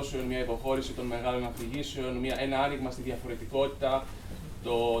παραδόσεων, μια υποχώρηση των μεγάλων αφηγήσεων, ένα άνοιγμα στη διαφορετικότητα.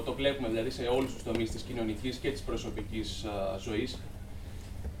 Το βλέπουμε δηλαδή σε όλους τους τομείς της κοινωνικής και της προσωπικής ζωής.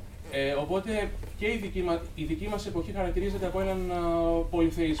 Οπότε και η δική μας εποχή χαρακτηρίζεται από έναν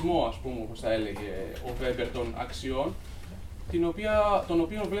πολυθεϊσμό, ας πούμε, όπως θα έλεγε ο Βέμπερ, των αξιών, τον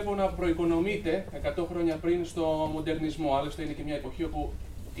οποίο βλέπω να προοικονομείται 100 χρόνια πριν στο μοντερνισμό. Άλλωστε είναι και μια εποχή όπου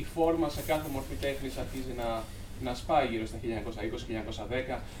η φόρμα σε κάθε μορφή τέχνης αρχίζει να σπάει γύρω στα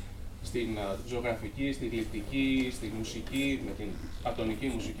 1920-1910, στην ζωγραφική, στη γλυπτική, στη μουσική, με την ατονική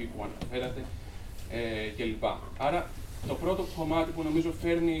μουσική που αναφέρατε κλπ. Άρα το πρώτο κομμάτι που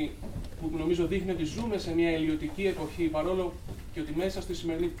νομίζω δείχνει ότι ζούμε σε μια ελιωτική εποχή, παρόλο και ότι μέσα στη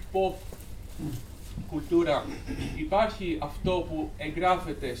σημερινή pop κουλτούρα υπάρχει αυτό που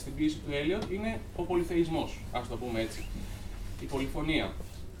εγγράφεται στην ποίηση του Eliot, είναι ο πολυθεϊσμός, ας το πούμε έτσι, η πολυφωνία.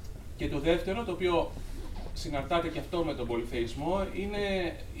 Και το δεύτερο, το οποίο συναρτάται και αυτό με τον πολυθεϊσμό,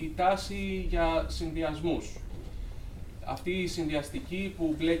 είναι η τάση για συνδυασμούς. Αυτή η συνδυαστική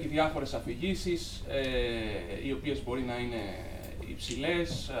που μπλέκει διάφορες αφηγήσεις, οι οποίες μπορεί να είναι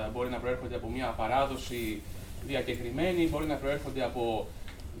υψηλές, μπορεί να προέρχονται από μια παράδοση διακεκριμένη, μπορεί να προέρχονται από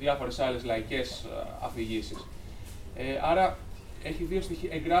διάφορες άλλες λαϊκές αφηγήσεις. Άρα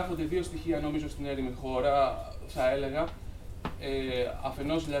εγγράφονται δύο στοιχεία, νομίζω, στην έρημη χώρα, θα έλεγα.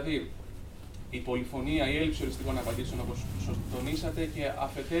 Αφενός δηλαδή η πολυφωνία, η έλλειψη οριστικών απαντήσεων, όπως τονίσατε, και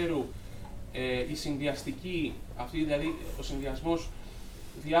αφετέρου η συνδυαστική, δηλαδή ο συνδυασμός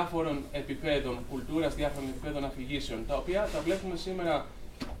διάφορων επιπέδων κουλτούρας, διάφορων επιπέδων αφηγήσεων, τα οποία τα βλέπουμε σήμερα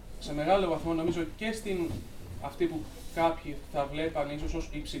σε μεγάλο βαθμό, νομίζω, και στην αυτή που κάποιοι θα βλέπαν ίσως ως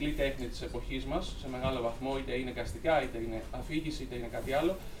υψηλή τέχνη της εποχής μας, σε μεγάλο βαθμό, είτε είναι εικαστικά, είτε είναι αφήγηση, είτε είναι κάτι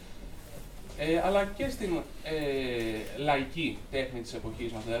άλλο, αλλά και στην λαϊκή τέχνη της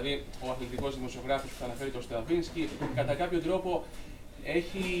εποχής μας. Δηλαδή, ο αθλητικός δημοσιογράφος που θα αναφέρει το Στραβίνσκι, κατά κάποιο τρόπο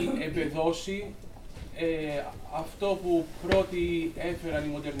έχει εμπεδώσει αυτό που πρώτοι έφεραν οι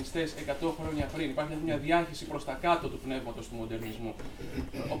μοντερνιστές 100 χρόνια πριν. Υπάρχει μια διάχυση προς τα κάτω του πνεύματος του μοντερνισμού.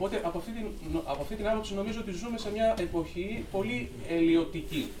 Οπότε, από αυτή την άποψη, νομίζω ότι ζούμε σε μια εποχή πολύ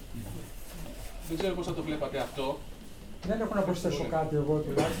ελιωτική. Δεν ξέρω πώς θα το βλέπατε αυτό. Δεν έχω να προσθέσω κάτι εγώ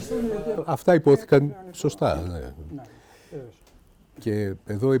τουλάχιστον. Αυτά υπόθηκαν σωστά. Ναι. Και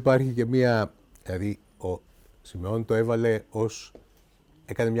εδώ υπάρχει και μία, δηλαδή ο Σιμεών το έβαλε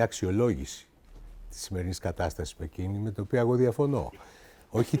έκανε μια αξιολόγηση της σημερινής κατάστασης με εκείνη, με την οποία εγώ διαφωνώ.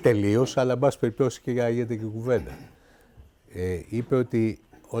 Όχι τελείως, αλλά εν πάση περιπτώσει και γίνεται και κουβέντα. Είπε ότι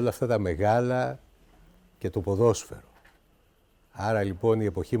όλα αυτά τα μεγάλα και το ποδόσφαιρο. Άρα λοιπόν η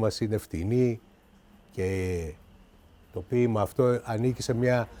εποχή μας είναι φτηνή και το ποίημα αυτό ανήκει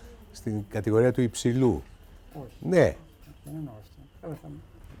στην κατηγορία του υψηλού. Όχι. Ναι. Δεν εννοώ αυτό.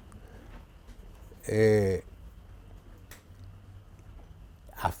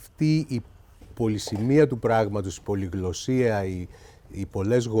 Αυτή η πολυσημεία του πράγματος, η πολυγλωσσία, οι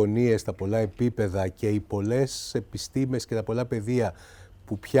πολλές γωνίες, τα πολλά επίπεδα και οι πολλές επιστήμες και τα πολλά πεδία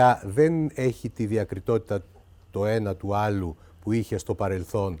που πια δεν έχει τη διακριτότητα το ένα του άλλου που είχε στο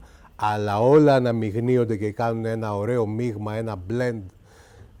παρελθόν, αλλά όλα αναμειγνύονται και κάνουν ένα ωραίο μείγμα, ένα blend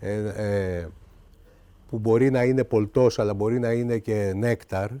που μπορεί να είναι πολτός αλλά μπορεί να είναι και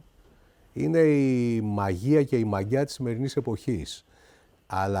νέκταρ, είναι η μαγεία και η μαγιά της σημερινής εποχής.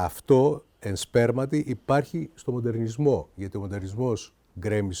 Αλλά αυτό εν σπέρματι υπάρχει στο μοντερνισμό, γιατί ο μοντερνισμός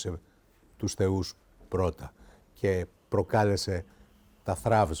γκρέμισε τους θεούς πρώτα και προκάλεσε τα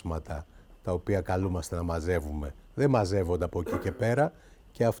θραύσματα τα οποία καλούμαστε να μαζεύουμε. Δεν μαζεύονται από εκεί και πέρα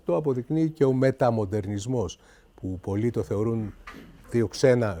και αυτό αποδεικνύει και ο μεταμοντερνισμός, που πολλοί το θεωρούν δύο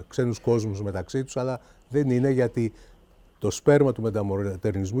ξένους κόσμους μεταξύ τους, αλλά δεν είναι, γιατί το σπέρμα του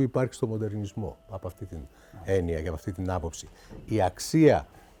μεταμοντερνισμού υπάρχει στο μοντερνισμό, από αυτή την έννοια και από αυτή την άποψη. Η αξία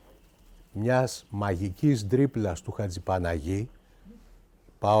μιας μαγικής τρίπλας του Χατζηπαναγή,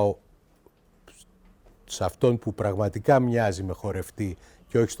 πάω σε αυτόν που πραγματικά μοιάζει με χορευτή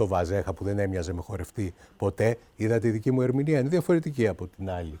και όχι στο Βαζέχα που δεν έμοιαζε με χορευτή ποτέ, είδα τη δική μου ερμηνεία, είναι διαφορετική από την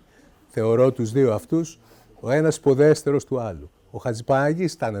άλλη. Θεωρώ τους δύο αυτούς ο ένας υποδέστερος του άλλου. Ο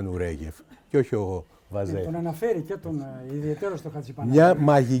Χατζηπαναγής ήταν Νουρέγεφ και όχι ο Βαζέχα. Τον αναφέρει και τον ιδιαίτερο στο Χατζηπαναγή. Μια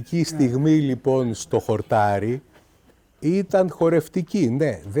μαγική στιγμή λοιπόν στο χορτάρι ήταν χορευτική.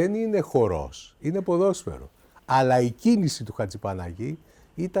 Ναι, δεν είναι χορός, είναι ποδόσφαιρο. Αλλά η κίνηση του Χατζηπαναγή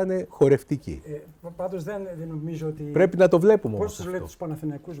ήταν χορευτική. Πάντως δεν νομίζω ότι... Πρέπει να το βλέπουμε όμως. Πώς τους λέει τους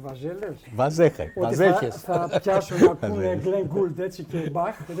Παναθηναϊκούς Βαζέλες? Βαζέχες. Θα πιάσουν να ακούνε Γκλεν Γκούλτ έτσι και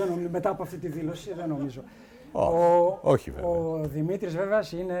Μπαχ. Μετά από αυτή τη δήλωση δεν νομίζω. Όχι βέβαια. Ο Δημήτρης βέβαια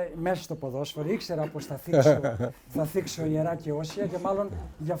είναι μέσα στο ποδόσφαιρο. Ήξερα πως θα θίξω ιερά και όσια και μάλλον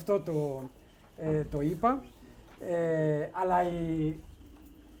γι' αυτό το είπα. Αλλά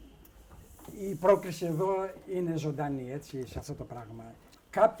η πρόκληση εδώ είναι ζωντανή, έτσι, σε αυτό το πράγμα.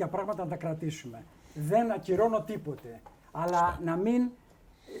 Κάποια πράγματα να τα κρατήσουμε. Δεν ακυρώνω τίποτε, αλλά να μην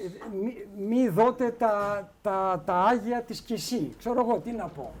μη δώτε τα άγια της Κισή. Ξέρω εγώ τι να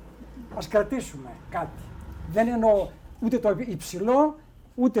πω. Ας κρατήσουμε κάτι. Δεν εννοώ ούτε το υψηλό,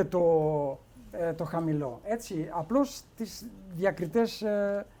 ούτε το χαμηλό. Έτσι, απλώς τις διακριτές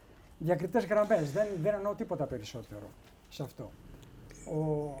γραμμές. Δεν εννοώ τίποτα περισσότερο σε αυτό.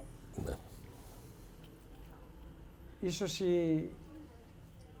 Ναι. Ίσως η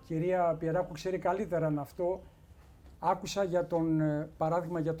κυρία Πιεράκου ξέρει καλύτερα αυτό. Άκουσα για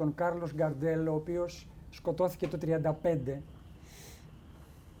παράδειγμα για τον Κάρλος Γκαρντέλ, ο οποίος σκοτώθηκε το 1935,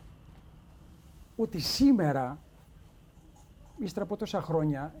 ότι σήμερα, ύστερα από τόσα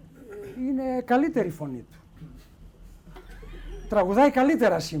χρόνια, είναι καλύτερη η φωνή του. Τραγουδάει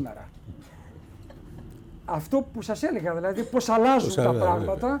καλύτερα σήμερα. Αυτό που σας έλεγα, δηλαδή πώς αλλάζουν τα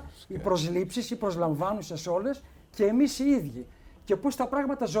πράγματα, οι προσλήψεις, οι προσλαμβάνουσες όλες και εμείς οι ίδιοι. Και πώς τα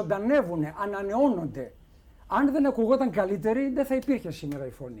πράγματα ζωντανεύουν, ανανεώνονται. Αν δεν ακουγόταν καλύτερη, δεν θα υπήρχε σήμερα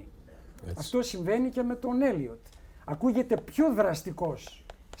η φωνή. Έτσι. Αυτό συμβαίνει και με τον Έλιοτ. Ακούγεται πιο δραστικός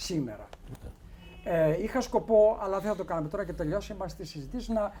σήμερα. Είχα σκοπό, αλλά δεν θα το κάνουμε τώρα και τελειώσουμε στη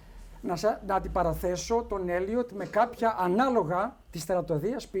συζήτηση, να αντιπαραθέσω τον Έλιοτ με κάποια ανάλογα της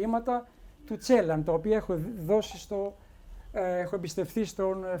τερατωδίας ποίηματα του Τσέλαν, τα οποία έχω δώσει έχω εμπιστευτεί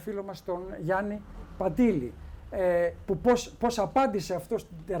στον φίλο μας τον Γιάννη Παντήλη, που πώς απάντησε αυτό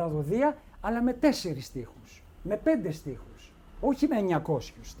στην τερατωδία, αλλά με 4 στίχους, με 5 στίχους, όχι με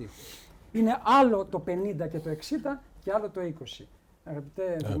 900 στίχους. Είναι άλλο το 50 και το 60 και άλλο το 20.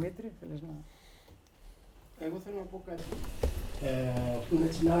 Αγαπητέ Δημήτρη, θέλεις να... Εγώ θέλω να πω κάτι που είναι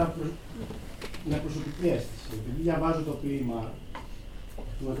έτσι μια προσωπική αίσθηση. Επειδή διαβάζω το ποίημα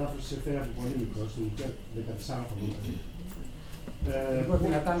του μετάφραση σε φέρα από πολύ μικρό, στην ηλικία 14 χρόνια.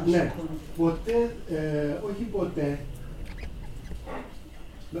 Ναι, ποτέ, όχι ποτέ,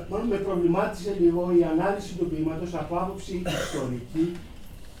 μάλλον με προβλημάτισε λίγο η ανάλυση του ποίηματος από άποψη ιστορική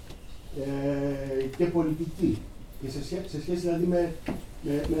και πολιτική. Και σε σχέση δηλαδή με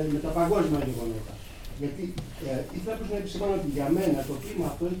τα παγκόσμια γεγονότα. Γιατί ήθελα να επισημάνω ότι για μένα το ποίημα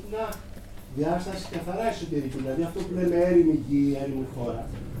αυτό έχει μια διάσταση καθαρά εσωτερική. Δηλαδή αυτό που λέμε έρημη γη, έρημη χώρα.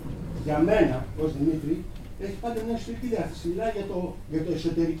 Για μένα, ως Δημήτρη, έχει πάντα μια εσωτερική διάσταση. Μιλάει για το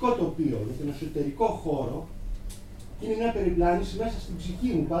εσωτερικό τοπίο, για τον εσωτερικό χώρο. Είναι μια περιπλάνηση μέσα στην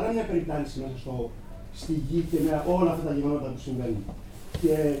ψυχή μου, παρά μια περιπλάνηση μέσα στη γη και με όλα αυτά τα γεγονότα που συμβαίνουν.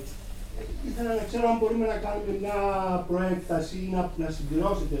 Και ήθελα να ξέρω αν μπορούμε να κάνουμε μια προέκταση ή να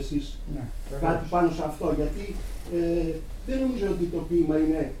συμπληρώσετε εσείς κάτι πάνω σε αυτό. Γιατί δεν νομίζω ότι το ποίημα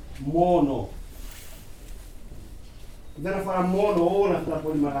είναι μόνο. Δεν αφορά μόνο όλα αυτά τα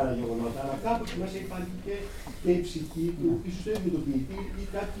πολύ μεγάλα γεγονότα, αλλά κάπου εκεί μέσα υπάρχει και η ψυχή του, ίσως το ίδιο του ποιητή ή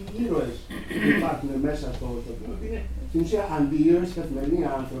κάποιοι ήρωες που υπάρχουν μέσα στο ποίημα, που είναι στην ουσία αντίήρωες, καθημερινοί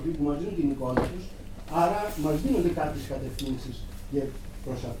άνθρωποι που μας δίνουν την εικόνα τους, άρα μας δίνονται κάποιες κατευθύνσεις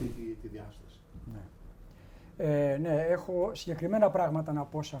προς αυτή τη διάσταση. Ναι, έχω συγκεκριμένα πράγματα να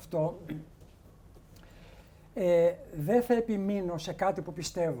πω σε αυτό. Δεν θα επιμείνω σε κάτι που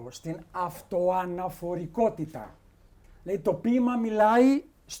πιστεύω, στην αυτοαναφορικότητα. Δηλαδή το ποίημα μιλάει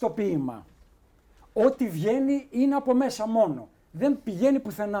στο ποίημα. Ό,τι βγαίνει είναι από μέσα μόνο. Δεν πηγαίνει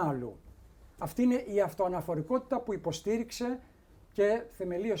πουθενά αλλού. Αυτή είναι η αυτοαναφορικότητα που υποστήριξε και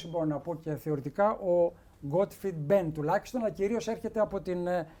θεμελίωσε, μπορώ να πω και θεωρητικά, ο Gottfried Benn τουλάχιστον, αλλά κυρίως έρχεται από την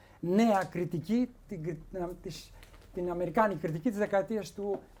νέα κριτική, την αμερικάνικη κριτική της δεκαετίας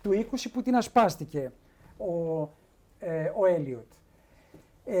του 20 που την ασπάστηκε ο Έλιοτ.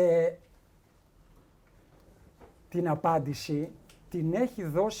 Την απάντηση την έχει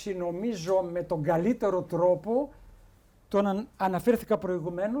δώσει, νομίζω, με τον καλύτερο τρόπο, τον αναφέρθηκα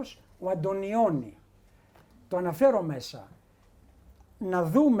προηγουμένως, ο Αντωνιώνη. Το αναφέρω μέσα. Να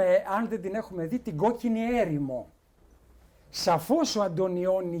δούμε, αν δεν την έχουμε δει, την Κόκκινη Έρημο. Σαφώς ο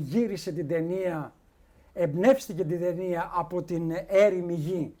Αντωνιώνη γύρισε την ταινία, εμπνεύστηκε την ταινία από την Έρημη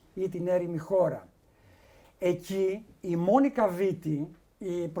Γη ή την Έρημη Χώρα. Εκεί η Μόνικα Βίτη,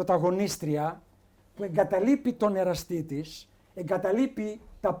 η πρωταγωνίστρια, που εγκαταλείπει τον εραστή της, εγκαταλείπει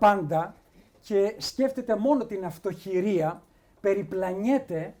τα πάντα και σκέφτεται μόνο την αυτοχειρία,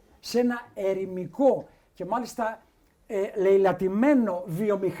 περιπλανιέται σε ένα ερημικό και μάλιστα λαιλατημένο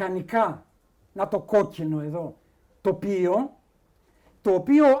βιομηχανικά, να το κόκκινο εδώ, τοπίο, το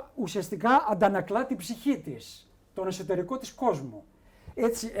οποίο ουσιαστικά αντανακλά την ψυχή της, τον εσωτερικό της κόσμο.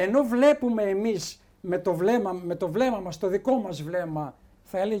 Έτσι, ενώ βλέπουμε εμείς με το βλέμμα μας, το δικό μας βλέμμα,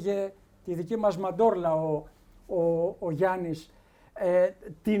 θα έλεγε τη δική μας μαντόρλα ο Γιάννης,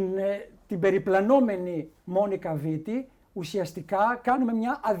 την περιπλανόμενη Μόνικα Βίτη, ουσιαστικά κάνουμε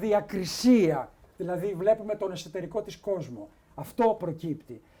μια αδιακρισία, δηλαδή βλέπουμε τον εσωτερικό της κόσμο. Αυτό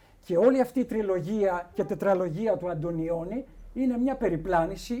προκύπτει. Και όλη αυτή η τριλογία και τετραλογία του Αντωνιώνη είναι μια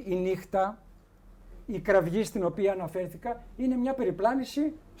περιπλάνηση, η νύχτα, η κραυγή στην οποία αναφέρθηκα, είναι μια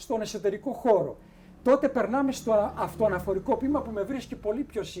περιπλάνηση στον εσωτερικό χώρο. Τότε περνάμε στο αυτοαναφορικό ποίημα που με βρίσκει πολύ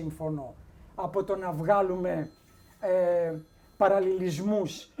πιο σύμφωνο από το να βγάλουμε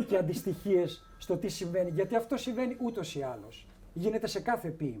παραλληλισμούς και αντιστοιχίες στο τι συμβαίνει, γιατί αυτό συμβαίνει ούτως ή άλλως. Γίνεται σε κάθε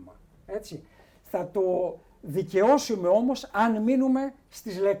ποίημα, έτσι. Θα το δικαιώσουμε όμως αν μείνουμε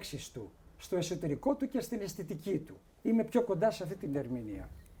στις λέξεις του, στο εσωτερικό του και στην αισθητική του. Είμαι πιο κοντά σε αυτή την ερμηνεία.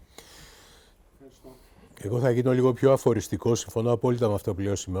 Εγώ θα γίνω λίγο πιο αφοριστικός, συμφωνώ απόλυτα με αυτό που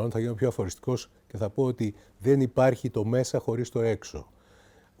λέει ο Σημεών, θα γίνω πιο αφοριστικός και θα πω ότι δεν υπάρχει το μέσα χωρίς το έξω.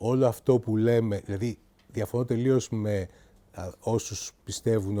 Όλο αυτό που λέμε, δηλαδή διαφωνώ τελείως με όσους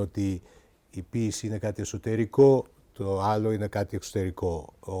πιστεύουν ότι η ποίηση είναι κάτι εσωτερικό, το άλλο είναι κάτι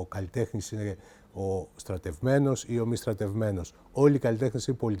εξωτερικό. Ο καλλιτέχνης είναι ο στρατευμένος ή ο μη στρατευμένος. Όλοι οι καλλιτέχνες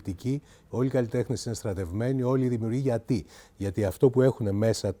είναι πολιτικοί, όλοι οι καλλιτέχνες είναι στρατευμένοι, όλοι οι δημιουργοί. Γιατί? Γιατί αυτό που έχουν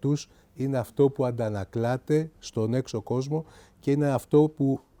μέσα τους είναι αυτό που αντανακλάται στον έξω κόσμο και είναι αυτό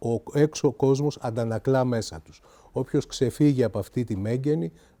που ο έξω κόσμος αντανακλά μέσα τους. Όποιος ξεφύγει από αυτή τη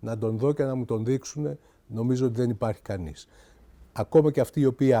μέγενη, να τον δω και να μου τον δείξουν, νομίζω ότι δεν υπάρχει κανείς. Ακόμα και αυτοί οι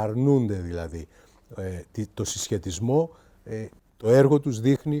οποίοι αρνούνται δηλαδή το συσχετισμό, το έργο τους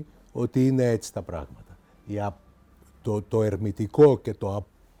δείχνει ότι είναι έτσι τα πράγματα. Το ερμητικό και το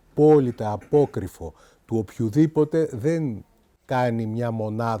απόλυτα απόκριφο του οποιουδήποτε δεν κάνει μια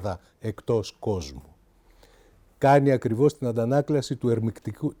μονάδα εκτός κόσμου. Κάνει ακριβώς την αντανάκλαση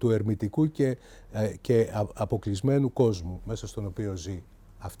του ερμητικού και αποκλεισμένου κόσμου μέσα στον οποίο ζει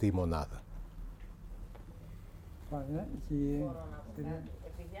αυτή η μονάδα.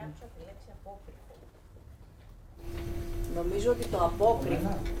 Επειδή άκουσα τη λέξη απόκριφο. Νομίζω ότι το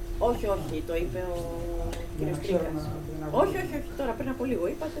απόκριφο... Όχι, το είπε ο κ. Τρίκας. Όχι, τώρα πριν από λίγο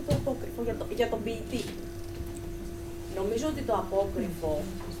είπατε το απόκριφο για τον ποιητή. Νομίζω ότι το απόκριφο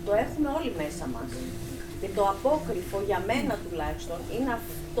το έχουμε όλοι μέσα μας. Και το απόκριφο, για μένα τουλάχιστον, είναι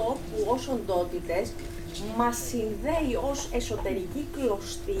αυτό που ως οντότητες μας συνδέει ως εσωτερική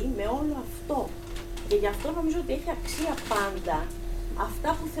κλωστή με όλο αυτό. Και γι' αυτό νομίζω ότι έχει αξία πάντα αυτά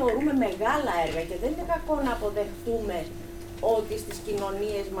που θεωρούμε μεγάλα έργα και δεν είναι κακό να αποδεχτούμε ότι στις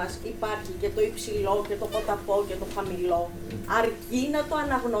κοινωνίες μας υπάρχει και το υψηλό και το ποταπό και το χαμηλό, αρκεί να το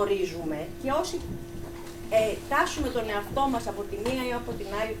αναγνωρίζουμε και όσοι τάσουμε τον εαυτό μας από τη μία ή από την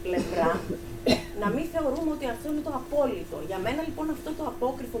άλλη πλευρά, να μην θεωρούμε ότι αυτό είναι το απόλυτο. Για μένα λοιπόν αυτό το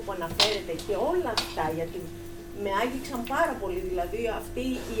απόκριφο που αναφέρεται και όλα αυτά, γιατί με άγγιξαν πάρα πολύ, δηλαδή αυτή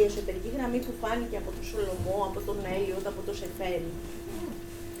η εσωτερική γραμμή που φάνηκε από τον Σολομό, από τον Έλιοτ, από τον Σεφέρη,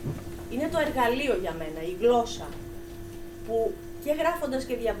 είναι το εργαλείο για μένα, η γλώσσα, που και γράφοντας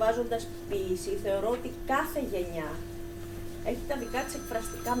και διαβάζοντας ποίηση, θεωρώ ότι κάθε γενιά έχει τα δικά της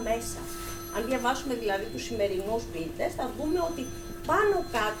εκφραστικά μέσα. Αν διαβάσουμε δηλαδή τους σημερινούς ποιητές, θα δούμε ότι πάνω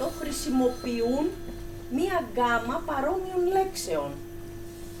κάτω χρησιμοποιούν μία γκάμα παρόμοιων λέξεων.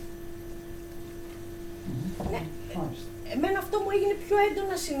 Ναι. Εμένα αυτό μου έγινε πιο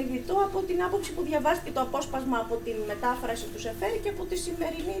έντονα συνειδητό από την άποψη που διαβάστηκε το απόσπασμα από την μετάφραση του Σεφέρη και από τη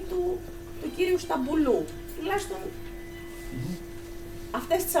σημερινή του κύριου Σταμπουλού. Τουλάχιστον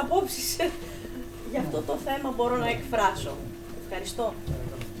αυτές τις απόψεις για αυτό το θέμα μπορώ να εκφράσω. Ευχαριστώ.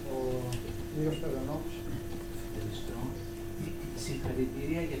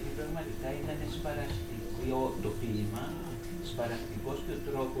 Συγχαρητήρια, γιατί πραγματικά ήταν σπαρακτικό το ποίημα, σπαρακτικός και ο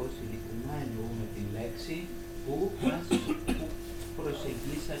τρόπος, ειλικρινά εννοούμε τη λέξη, που μας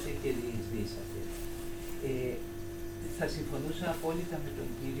προσεγγίσατε και διεισδύσατε. Θα συμφωνούσα απόλυτα με τον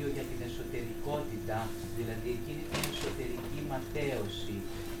κύριο για την εσωτερικότητα, δηλαδή εκείνη την εσωτερική ματέωση,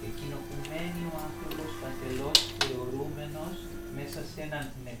 εκείνο που μένει ο άνθρωπος παντελώς θεωρούμενος μέσα σε έναν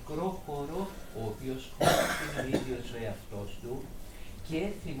νεκρό χώρο, ο οποίος χώρος είναι ο ίδιος ο εαυτός του. Και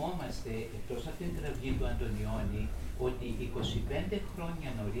θυμόμαστε, εκτός από την κραυγή του Αντωνιώνη, ότι 25 χρόνια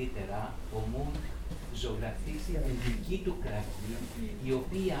νωρίτερα ο Μουν ζωγραφίσει την δική του κραυγή, η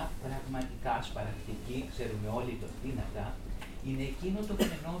οποία πραγματικά σπαρακτική, ξέρουμε όλοι το πίνακα, είναι εκείνο το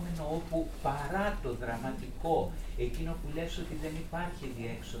φαινόμενο όπου παρά το δραματικό, εκείνο που λες ότι δεν υπάρχει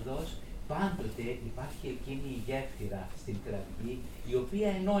διέξοδος, πάντοτε υπάρχει εκείνη η γέφυρα στην κραυγή, η οποία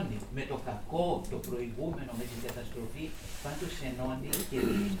ενώνει με το κακό, το προηγούμενο, με την καταστροφή, πάντως ενώνει και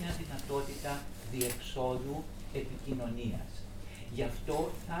δίνει μια δυνατότητα διεξόδου επικοινωνίας. Γι' αυτό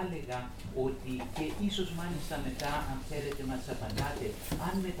θα έλεγα ότι, και ίσως μάλιστα μετά, αν θέλετε μας απαντάτε,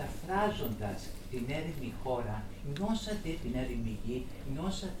 αν μεταφράζοντας την έρημη χώρα, νιώσατε την έρημη γη,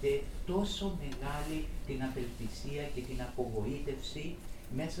 νιώσατε τόσο μεγάλη την απελπισία και την απογοήτευση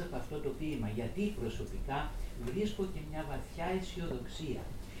μέσα από αυτό το ποίημα. Γιατί προσωπικά βρίσκω και μια βαθιά αισιοδοξία.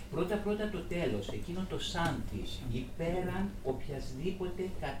 Πρώτα το τέλος, εκείνο το σάντι, υπέραν οποιασδήποτε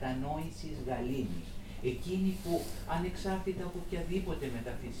κατανόησης γαλήνη. Εκείνη που ανεξάρτητα από οποιαδήποτε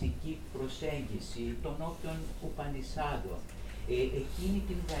μεταφυσική προσέγγιση, των όποιων Ουπανισάδων, εκείνη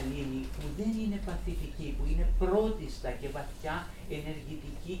την γαλήνη που δεν είναι παθητική, που είναι πρώτιστα και βαθιά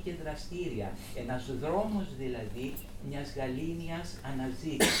ενεργητική και δραστήρια. Ένας δρόμος δηλαδή μιας γαλήνιας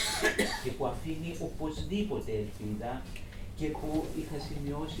αναζήτησης και που αφήνει οπωσδήποτε ελπίδα και που είχα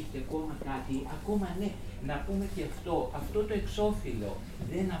σημειώσει και ακόμα κάτι, ακόμα ναι, να πούμε και αυτό το εξώφυλλο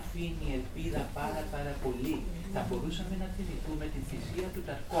δεν αφήνει ελπίδα πάρα πολύ. Θα μπορούσαμε να θυμηθούμε την θυσία του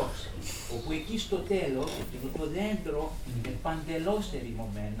Ταρκόφσκι, όπου εκεί στο τέλος, εκείνο το δέντρο είναι παντελώς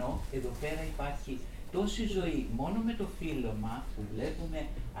ερημωμένο, εδώ πέρα υπάρχει τόση ζωή μόνο με το φύλλωμα που βλέπουμε,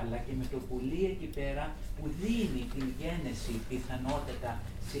 αλλά και με το πουλί εκεί πέρα που δίνει την γένεση πιθανότατα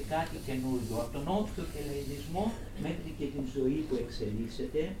σε κάτι καινούργιο, από τον όποιο κελαϊδισμό μέχρι και την ζωή που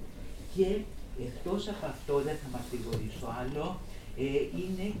εξελίσσεται. Και εκτός από αυτό, δεν θα μας τηγορήσω άλλο,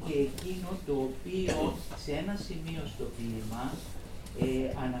 είναι και εκείνο το οποίο σε ένα σημείο στο ποίημα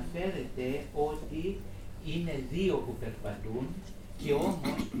αναφέρεται ότι είναι δύο που περπατούν και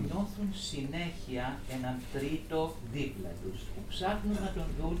όμως νιώθουν συνέχεια έναν τρίτο δίπλα τους, που ψάχνουν να τον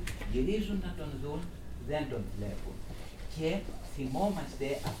δουν, γυρίζουν να τον δουν, δεν τον βλέπουν. Και θυμόμαστε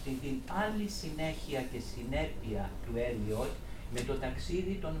αυτή την άλλη συνέχεια και συνέπεια του Eliot με το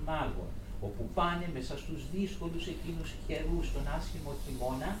ταξίδι των μάγων, όπου πάνε μέσα στους δύσκολους εκείνους καιρούς, τον άσχημο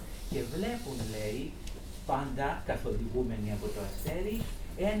χειμώνα και βλέπουν, λέει, πάντα καθοδηγούμενοι από το αστέρι,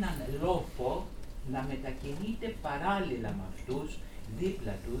 έναν λόφο να μετακινείται παράλληλα με αυτούς,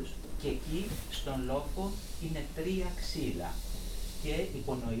 δίπλα τους, και εκεί στον λόφο είναι τρία ξύλα και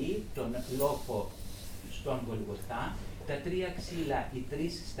υπονοεί τον λόφο στον Γολγοθά, τα τρία ξύλα, οι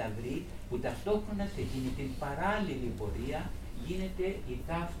τρεις σταυροί, που ταυτόχρονα σε εκείνη την παράλληλη πορεία γίνεται η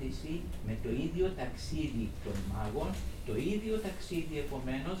ταύτιση με το ίδιο ταξίδι των μάγων, το ίδιο ταξίδι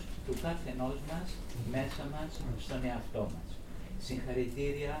επομένως του καθενός μας, μέσα μας, στον εαυτό μας.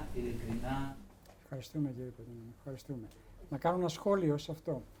 Συγχαρητήρια, ειλικρινά. Ευχαριστούμε κύριε Πετρίνη, ευχαριστούμε. Να κάνω ένα σχόλιο σε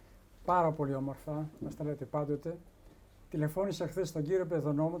αυτό. Πάρα πολύ όμορφα, μας τα λέτε πάντοτε. Τηλεφώνησα χθες στον κύριο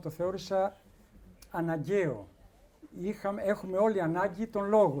Πεδονόμο, το θεώρησα αναγκαίο. Έχουμε όλοι ανάγκη τον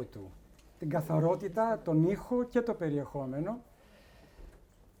λόγο του. Την καθαρότητα, τον ήχο και το περιεχόμενο.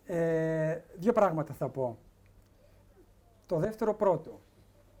 Δύο πράγματα θα πω. Το δεύτερο πρώτο.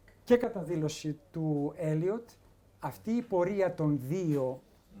 Και κατά δήλωση του Eliot, αυτή η πορεία των δύο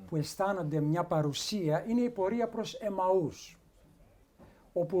που αισθάνονται μια παρουσία είναι η πορεία προς Εμαούς,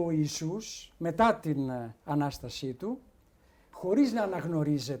 όπου ο Ιησούς μετά την Ανάστασή του, χωρίς να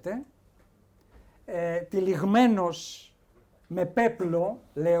αναγνωρίζεται, τυλιγμένος με πέπλο,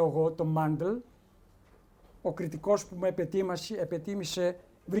 λέω εγώ, το μάντλ, ο κριτικός που με επετίμησε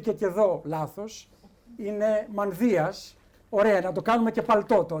βρήκε και εδώ λάθος, είναι μανδύας, ωραία, να το κάνουμε και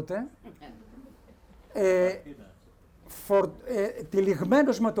παλτό τότε,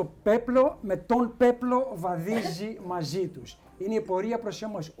 τυλιγμένος με το πέπλο, με τον πέπλο βαδίζει μαζί τους. Είναι η πορεία προς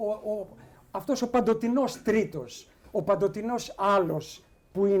εμάς. Αυτός ο παντοτινός τρίτος, ο παντοτινός άλλος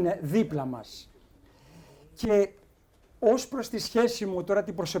που είναι δίπλα μας. Και ως προς τη σχέση μου τώρα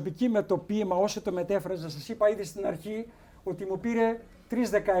την προσωπική με το ποίημα, όσο το μετέφραζα, σας είπα ήδη στην αρχή ότι μου πήρε 3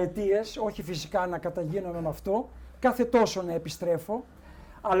 δεκαετίες, όχι φυσικά να καταγίνομαι με αυτό, κάθε τόσο να επιστρέφω,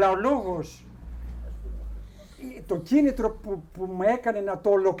 αλλά ο λόγος, το κίνητρο που μου έκανε να το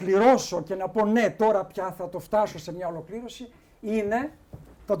ολοκληρώσω και να πω ναι, τώρα πια θα το φτάσω σε μια ολοκλήρωση, είναι,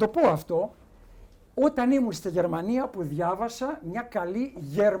 θα το πω αυτό, όταν ήμουν στη Γερμανία που διάβασα μια καλή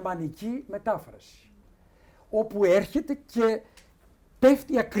γερμανική μετάφραση, όπου έρχεται και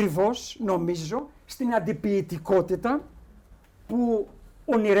πέφτει ακριβώς, νομίζω, στην αντιποιητικότητα που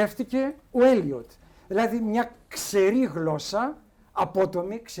ονειρεύτηκε ο Eliot. Δηλαδή μια ξερή γλώσσα,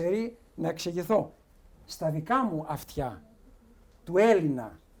 απότομη, ξερή, να εξηγηθώ. Στα δικά μου αυτιά, του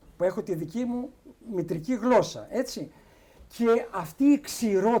Έλληνα, που έχω τη δική μου μητρική γλώσσα, έτσι. Και αυτή η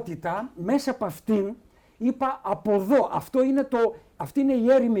ξηρότητα, μέσα από αυτήν, είπα από εδώ, αυτή είναι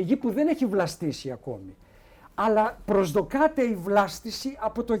η έρημη γη που δεν έχει βλαστήσει ακόμη. Αλλά προσδοκάται η βλάστηση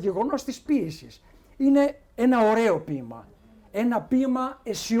από το γεγονός της ποίησης. Είναι ένα ωραίο ποίημα, ένα ποίημα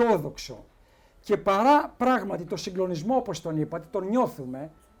αισιόδοξο. Και παρά πράγματι το συγκλονισμό, όπως τον είπατε, τον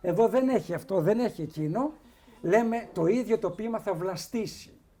νιώθουμε, εδώ δεν έχει αυτό, δεν έχει εκείνο, λέμε το ίδιο το ποίημα θα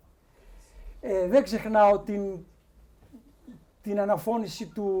βλαστήσει. Δεν ξεχνάω την αναφώνηση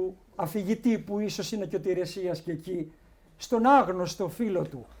του αφηγητή που ίσως είναι και ο Τηρεσίας και εκεί, στον άγνωστο φίλο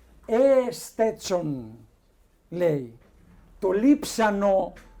του. Στέτσον, λέει, το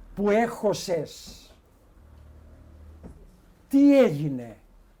λείψανο που έχωσες. Τι έγινε,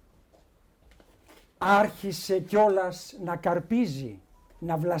 άρχισε κιόλας να καρπίζει,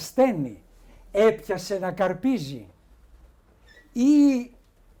 να βλασταίνει, έπιασε να καρπίζει, ή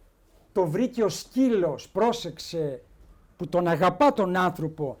το βρήκε ο σκύλος, πρόσεξε, που τον αγαπά τον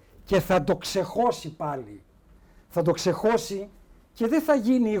άνθρωπο και θα το ξεχώσει πάλι. Θα το ξεχώσει και δεν θα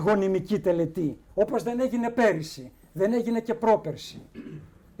γίνει η γονιμική τελετή, όπως δεν έγινε πέρυσι, δεν έγινε και πρόπερσι.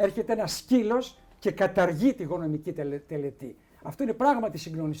 Έρχεται ένας σκύλος και καταργεί τη γονιμική τελετή. Αυτό είναι πράγματι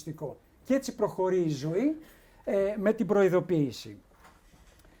συγκλονιστικό. Και έτσι προχωρεί η ζωή με την προειδοποίηση.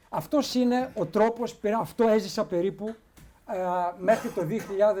 Αυτός είναι ο τρόπος, αυτό έζησα περίπου μέχρι το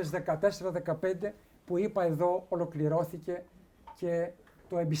 2014-2015 που είπα εδώ ολοκληρώθηκε και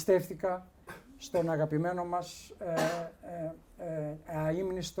το εμπιστεύτηκα στον αγαπημένο μας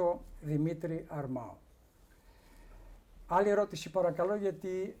αείμνηστο Δημήτρη Αρμάο. Άλλη ερώτηση παρακαλώ,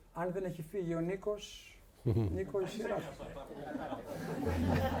 γιατί αν δεν έχει φύγει ο Νίκος, Νίκο, η σειρά.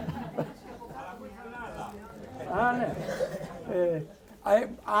 Α, ναι.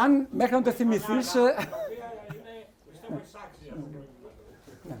 Αν μέχρι να το θυμηθείς...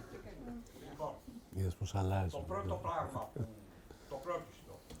 Είδες πως αλλάζει. Το πρώτο πράγμα, το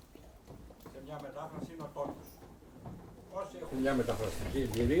πρώτιστο σε μια μετάφραση είναι ο τόνος. Όσοι έχουν μια μεταφραστική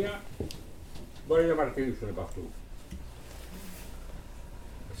εμπειρία μπορεί να μαρτυρήσουν επ' αυτού.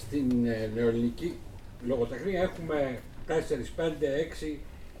 Στην νεοελληνική λογοτεχνία έχουμε 4, 5, 6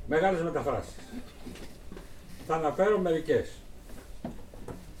 μεγάλες μεταφράσεις. Θα αναφέρω μερικές.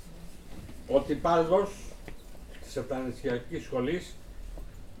 Ο Τυπάλδος της Επτανησιακής Σχολής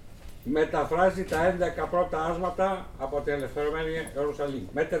μεταφράζει τα 11 πρώτα άσματα από την ελευθερωμένη Ιερουσαλήμ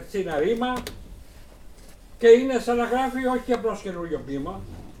με τερτσίνα ρήμα και είναι σαν να γράφει όχι απλώς καινούριο ποίημα,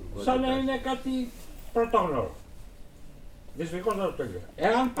 σαν να είναι κάτι πρωτόγνωρο. Δυστυχώς δεν το λέω.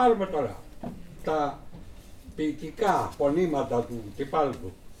 Εάν πάρουμε τώρα τα ποιητικά φωνήματα του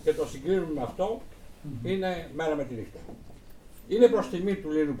Τυπάλδου και το συγκρίνουμε με αυτό, είναι μέρα με τη νύχτα. Είναι προς τιμή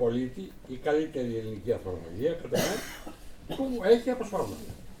του Λίνου Πολίτη η καλύτερη ελληνική αθρολογία, κατά μένα, που έχει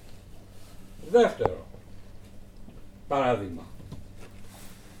αποσπάσματα. Δεύτερο παράδειγμα.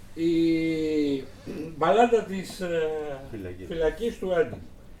 Η μπαλάντα της φυλακής του Έρημη,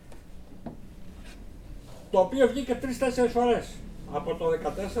 το οποίο βγήκε 3-4 φορές. Από το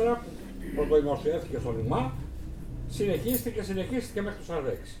 2014 που το δημοσιεύθηκε στο Λουμά, συνεχίστηκε μέχρι το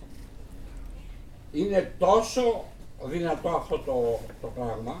 46. Είναι τόσο δυνατό αυτό το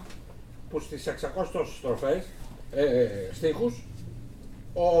πράγμα που στις 600 στροφές, στίχους,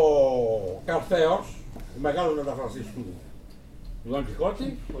 ο Καρθαίος, ο μεγάλος μεταφραστής του Δον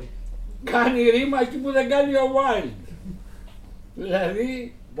Κιχώτη, κάνει ρήμα εκεί που δεν κάνει ο Wild.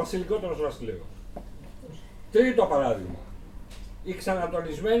 Δηλαδή, βασιλικότερος βασιλεύος. Τρίτο παράδειγμα. Η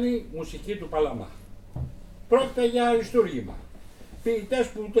ξανατονισμένη μουσική του Παλαμά. Πρόκειται για αριστούργημα. Ποιητές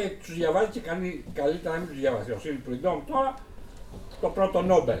που τους διαβάζει και καλύτερα να μην τους διαβάζει. Ο Σίλ Πριντόμ τώρα, το πρώτο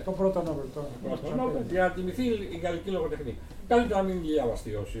Νόμπελ. Το πρώτο Νόμπελ. Για να τιμηθεί η γαλλική λογοτεχνία. Καλύτερα να μην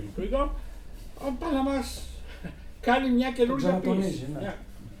διαβαστεί ο Σίλ Πριντόμ. Ο Παλαμάς κάνει μια καινούργια ποίηση.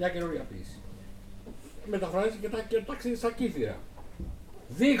 Μια καινούργια ποίηση. Μεταφράζει και τα τάξη στα κύθυρα.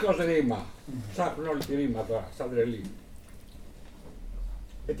 Δίχως ρήμα. Ψάχνουν όλη τη ρήμα τώρα, σαν τρελή.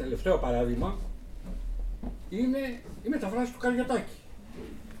 Και τελευταίο παράδειγμα είναι η μεταφράση του Καριωτάκη,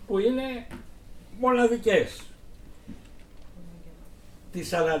 που είναι μοναδικές.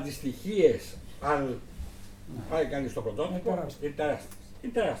 Τις αναντιστοιχίες, αν πάει κανείς στο πρωτότυπο, είναι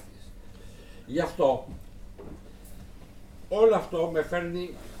τεράστιες. Γι' αυτό, όλο αυτό με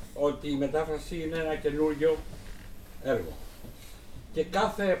φέρνει ότι η μετάφραση είναι ένα καινούριο έργο. Και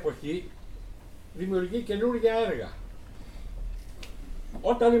κάθε εποχή δημιουργεί καινούργια έργα.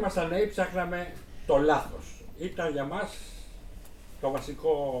 Όταν ήμασταν νέοι ψάχναμε το λάθος. Ήταν για μας το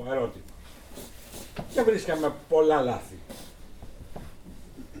βασικό ερώτημα. Και βρίσκαμε πολλά λάθη.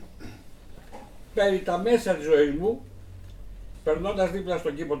 Περί τα μέσα της ζωής μου, περνώντας δίπλα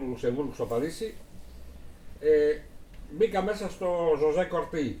στον κήπο του Λουξεμβούργου στο Παρίσι, μπήκα μέσα στο Ζωζέ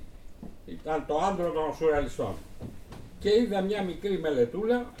Κορτί. Ήταν το άντρο των σουρεαλιστών. Και είδα μια μικρή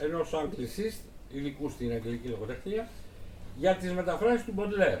μελετούλα ενός αγγλισίστ, ειδικού στην αγγλική λογοτεχνία, για τις μεταφράσεις του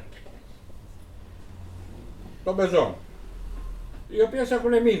Μποντλέρ, των Μπεζών, οι οποίες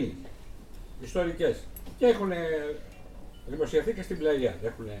έχουν μείνει ιστορικές και έχουν δημοσιευθεί και στην Πλαϊάδα,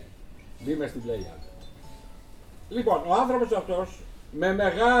 έχουν μπει μες στην Πλαϊάδα. Λοιπόν, ο άνθρωπος αυτός με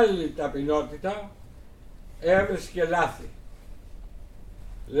μεγάλη ταπεινότητα έβρισκε λάθη.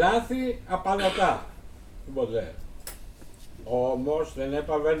 Λάθη απαλωτά του Μποντλέρ. Όμως δεν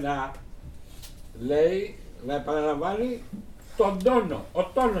έπαβε να λέει, να επαναλαμβάνει τον τόνο. Ο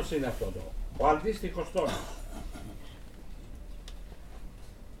τόνος είναι αυτό το, ο αντίστοιχος τόνος.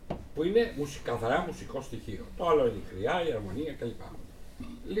 που είναι καθαρά μουσικό στοιχείο. Το άλλο είναι η χρειά, η αρμονία κλπ.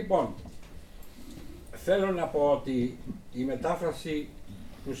 Λοιπόν, θέλω να πω ότι η μετάφραση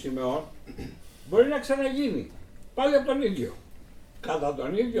του Σιμεών μπορεί να ξαναγίνει πάλι από τον ίδιο. Κατά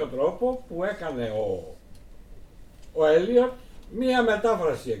τον ίδιο τρόπο που έκανε ο Έλιοτ, μία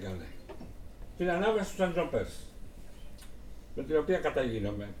μετάφραση έκανε. Την ανάβαση του Σαντζοπέρς, με την οποία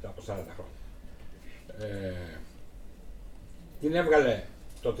καταγίνομαι μετά από 40 χρόνια. Την έβγαλε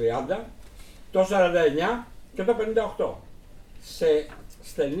το 30, το 49 και το 58 σε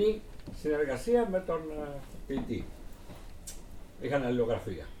στενή συνεργασία με τον ποιητή. Είχαν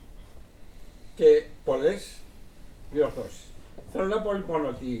αλληλογραφία και πολλές διορθώσεις. Θέλω να πω λοιπόν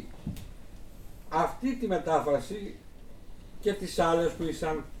ότι αυτή τη μετάφραση και τις άλλες που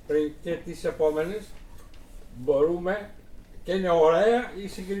ήσαν πριν και τις επόμενες μπορούμε, και είναι ωραία η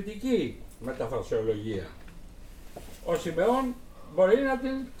συγκριτική μεταφρασιολογία. Ο Σιμεών μπορεί να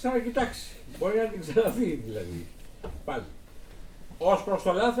την ξανακοιτάξει, μπορεί να την ξαναδεί δηλαδή, πάλι. Ως προς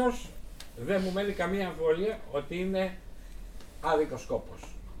το λάθος δεν μου μένει καμία αμφιβολία ότι είναι άδικος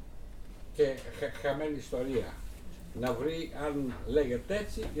σκόπος και χαμένη ιστορία. Να βρει αν λέγεται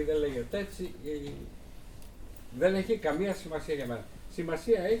έτσι ή δεν λέγεται έτσι, δεν έχει καμία σημασία για μένα.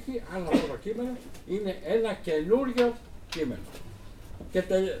 Σημασία έχει αν αυτό το κείμενο είναι ένα καινούριο κείμενο. Και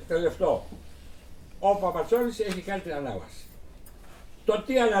τελευταίο, ο Παπατσόνης έχει κάνει την ανάβαση. Το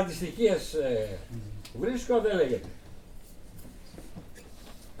τι αναντιστοιχίες βρίσκω δεν λέγεται.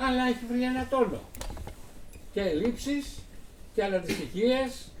 Αλλά έχει βρει ένα τόνο. Και ελλείψεις και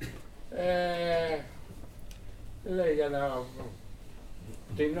αναντιστοιχίες. Λέει για να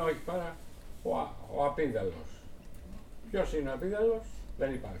τεινό έχει πάρα ο απίδαλος. Ποιος είναι ο απίδαλος?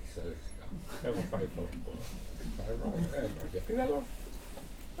 Δεν υπάρχει στα λεξικά. Έχω πάει το υπάρχει απίδαλος.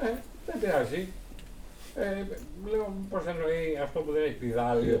 Δεν πειράζει. Λέω πώς εννοεί αυτό που δεν έχει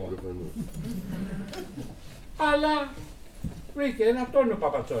πηδάλιο. Αλλά βρήκε ένα τόνο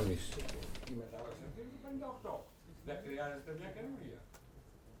Παπατσόνης. Η μετάβαση αυτή είναι 58. Δεν χρειάζεται μια καινούργια.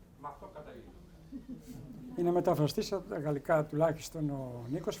 Με αυτό καταγίνει. Είναι μεταφραστής από τα γαλλικά τουλάχιστον ο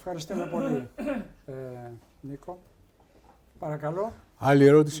Νίκος. Ευχαριστούμε πολύ, Νίκο. Παρακαλώ. Άλλη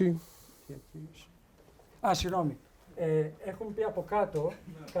ερώτηση. Συγγνώμη. Έχουν πει από κάτω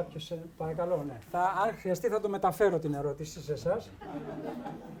κάποιος, παρακαλώ, ναι. Αν χρειαστεί θα το μεταφέρω την ερώτηση σε εσάς.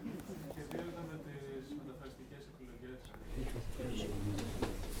 Σχετίζονταν με τις μεταφραστικές επιλογές.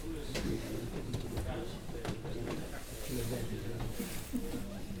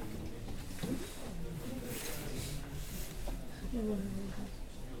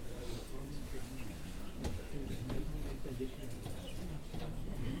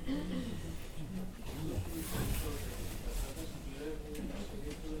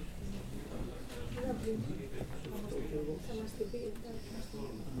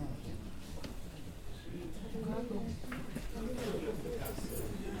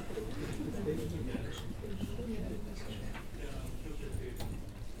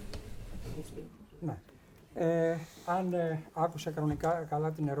 Ναι. Αν άκουσα κανονικά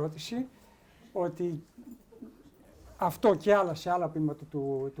καλά την ερώτηση, ότι αυτό και άλλα σε άλλα ποίηματα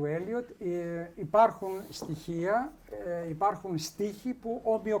του Έλιοτ υπάρχουν στοιχεία, υπάρχουν στίχοι που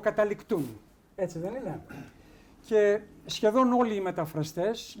ομοιοκαταληκτούν. Έτσι δεν είναι? Και σχεδόν όλοι οι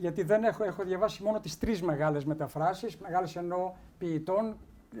μεταφραστές, γιατί δεν έχω διαβάσει μόνο τις 3 μεγάλες μεταφράσεις, μεγάλες εννοώ ποιητών,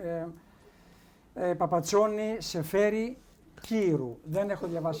 Παπατσόνη, Σεφέρη, Κύρου. Δεν έχω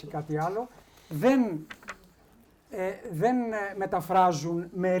διαβάσει κάτι άλλο. Δεν μεταφράζουν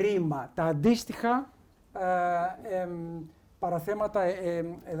με ρήμα τα αντίστοιχα παραθέματα,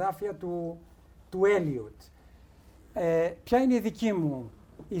 εδάφια του Έλιοτ. Ποια είναι η δική μου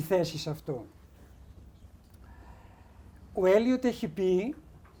η θέση σε αυτό? Ο Έλιοτ έχει πει,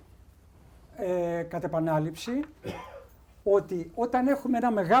 κατ' επανάληψη, ότι όταν έχουμε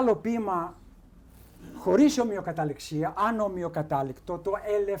ένα μεγάλο ποίημα χωρίς ομοιοκαταληξία, ανομοιοκατάληκτο, το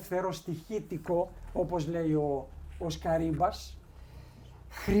ελευθεροστοιχήτικο, όπως λέει ο Σκαρίμπας,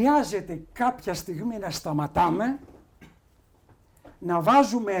 χρειάζεται κάποια στιγμή να σταματάμε, να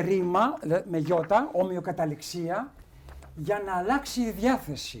βάζουμε ρήμα, με γιώτα, ομοιοκαταληξία, για να αλλάξει η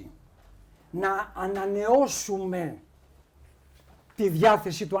διάθεση, να ανανεώσουμε τη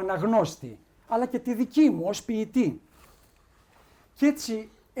διάθεση του αναγνώστη, αλλά και τη δική μου ως ποιητή. Και έτσι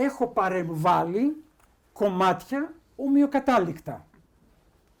έχω παρεμβάλει κομμάτια ομοιοκατάληκτα.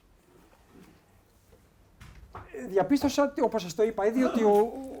 Διαπίστωσα, όπως σας το είπα ήδη, ότι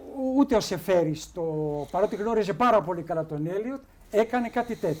ούτε ο Σεφέρης, παρότι γνώριζε πάρα πολύ καλά τον Έλιοτ, έκανε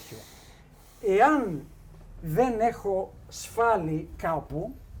κάτι τέτοιο. Εάν δεν έχω σφάλει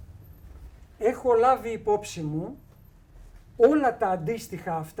κάπου, έχω λάβει υπόψη μου όλα τα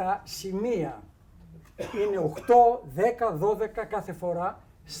αντίστοιχα αυτά σημεία είναι 8, 10, 12 κάθε φορά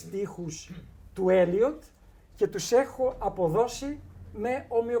στίχους του Eliot και τους έχω αποδώσει με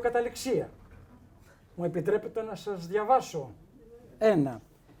ομοιοκαταληξία. Μου επιτρέπετε να σας διαβάσω ένα.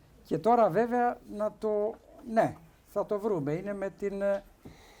 Και τώρα βέβαια να το... Ναι, θα το βρούμε. Είναι με την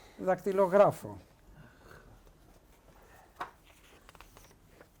δακτυλογράφο.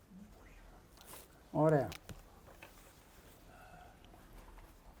 Ωραία.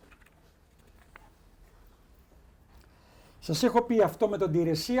 Σας έχω πει αυτό με τον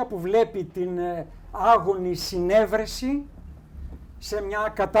Τηρεσία που βλέπει την άγονη συνέβρεση σε μια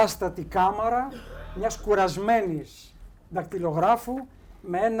ακατάστατη κάμαρα μιας κουρασμένης δακτυλογράφου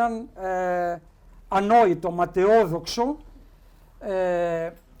με έναν ανόητο, ματαιόδοξο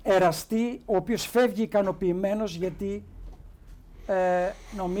εραστή, ο οποίος φεύγει ικανοποιημένος γιατί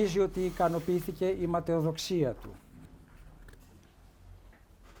νομίζει ότι ικανοποιήθηκε η ματαιοδοξία του.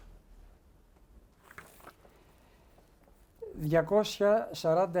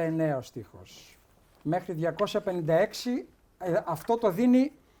 «249 ο στίχος. Μέχρι 256 αυτό το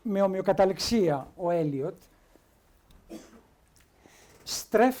δίνει με ομοιοκαταληξία ο Eliot.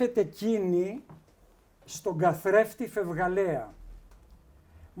 Στρέφεται εκείνη στον καθρέφτη φευγαλέα,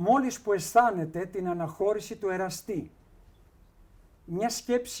 μόλις που αισθάνεται την αναχώρηση του εραστή. Μια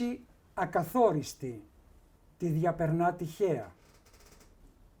σκέψη ακαθόριστη τη διαπερνά τυχαία.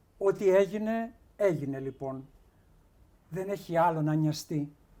 Ό,τι έγινε, έγινε λοιπόν. Δεν έχει άλλο να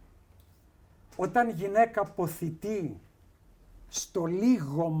νοιαστεί. Όταν γυναίκα ποθητή στο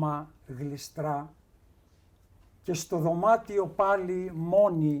λίγωμα γλιστρά και στο δωμάτιο πάλι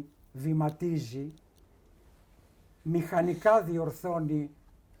μόνη βηματίζει, μηχανικά διορθώνει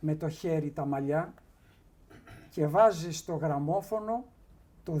με το χέρι τα μαλλιά και βάζει στο γραμμόφωνο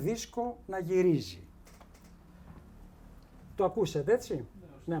το δίσκο να γυρίζει. Το ακούσατε, έτσι?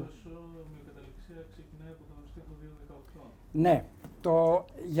 Ναι, ωστόσο η καταληξία ξεκινάει από το στίχο 2.18. Ναι,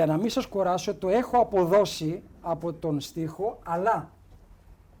 για να μην σας κουράσω, το έχω αποδώσει από τον στίχο, αλλά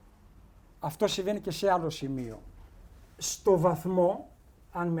αυτό συμβαίνει και σε άλλο σημείο. Στο βαθμό,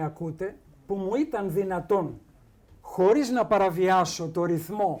 αν με ακούτε, που μου ήταν δυνατόν, χωρίς να παραβιάσω το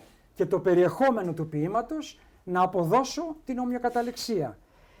ρυθμό και το περιεχόμενο του ποίηματος, να αποδώσω την ομοιοκαταληξία.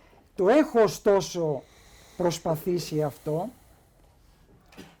 Το έχω ωστόσο προσπαθήσει αυτό.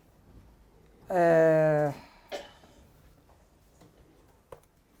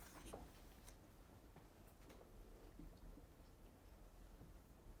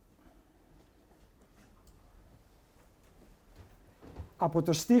 Από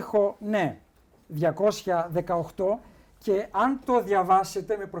το στίχο, ναι, 218, και αν το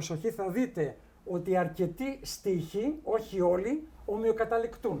διαβάσετε με προσοχή θα δείτε ότι αρκετοί στίχοι, όχι όλοι,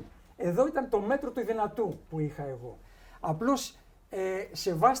 ομοιοκαταληκτούν. Εδώ ήταν το μέτρο του δυνατού που είχα εγώ. Απλώς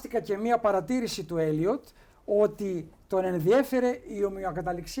σεβάστηκα και μία παρατήρηση του Eliot ότι τον ενδιέφερε η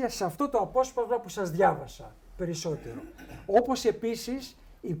ομοιοκαταληξία σε αυτό το απόσπασμα που σας διάβασα περισσότερο. Όπως επίσης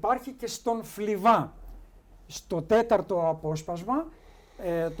υπάρχει και στον Φλιβά. Στο τέταρτο απόσπασμα,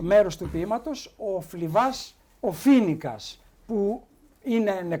 το μέρος του ποίηματος, ο Φλιβάς, ο Φοίνικας, που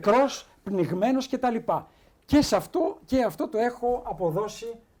είναι νεκρός, πνιγμένος κτλ. Και αυτό το έχω αποδώσει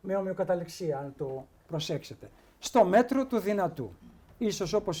με ομοιοκαταληξία, αν το προσέξετε. Στο μέτρο του δυνατού.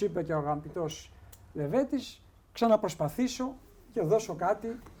 Ίσως, όπως είπε και ο αγαπητός Λεβέτης, ξαναπροσπαθήσω και δώσω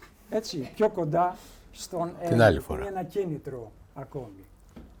κάτι έτσι πιο κοντά στον ένα κίνητρο ακόμη.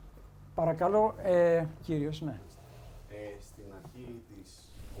 Παρακαλώ, κύριος, ναι. Στην αρχή της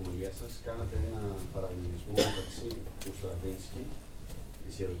ομιλίας σας κάνατε ένα παραλληλισμό μεταξύ του Στραβίνσκι,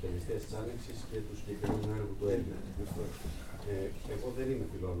 της ιεροτελεστίας της Άνοιξης και του συγκεκριμένου έργου του Eliot. Εγώ δεν είμαι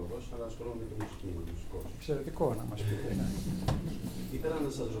φιλόλογος, αλλά ασχολούμαι με τη μουσική, είμαι μουσικός. Εξαιρετικό να μας πείτε. Ήθελα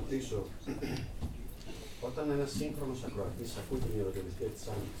να σας ρωτήσω, όταν ένας σύγχρονος ακροατής ακούει την ιεροτελεστία της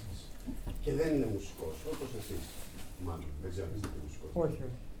Άνοιξης και δεν είναι μουσικός, όπως εσείς, μάλλον, δεν ξέρω αν είστε μουσικός. Όχι.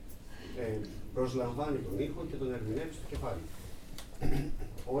 Προσλαμβάνει τον ήχο και τον ερμηνεύει στο κεφάλι.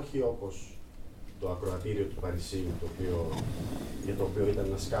 Όχι όπως το ακροατήριο του Παρισίου, για το οποίο ήταν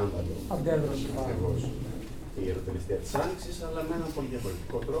ένα σκάνδαλο. Αντέδραση. Ακριβώς. Η ιεροτελεστία της Άνοιξης, αλλά με έναν πολύ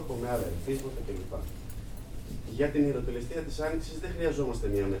διαφορετικό τρόπο, με άλλα ερεθίσματα κλπ. Για την ιεροτελεστία της Άνοιξης δεν χρειαζόμαστε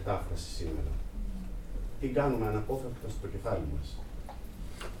μια μετάφραση σήμερα. Την κάνουμε αναπόφευκτα στο κεφάλι μας.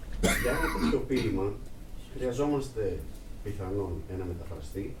 Για ένα τέτοιο ποίημα χρειαζόμαστε πιθανόν ένα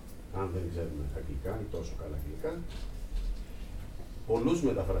μεταφραστή, αν δεν ξέρουμε αγγλικά ή τόσο καλά αγγλικά, πολλούς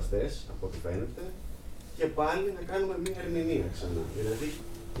μεταφραστές, από ό,τι φαίνεται, και πάλι να κάνουμε μία ερμηνεία ξανά. Δηλαδή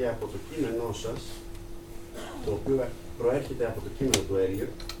και από το κείμενό σας, το οποίο προέρχεται από το κείμενο του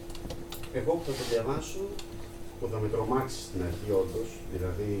Eliot, εγώ που θα το διαβάσω, που θα με τρομάξει στην αρχή, όντως.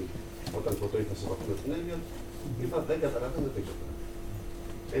 Δηλαδή, όταν πρώτο ήρθα σε επαφή με τον Eliot, είπα δεν καταλαβαίνω τίποτα.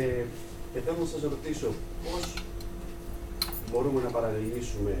 Και θέλω να σας ρωτήσω πώς μπορούμε να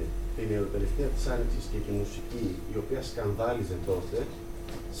παραλληλήσουμε την ιεροτελεστία της Άνοιξης και τη μουσική, η οποία σκανδάλιζε τότε,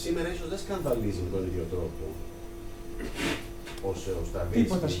 σήμερα ίσως δεν σκανδαλίζει με τον ίδιο τρόπο. Ως ο Σταμπουλού.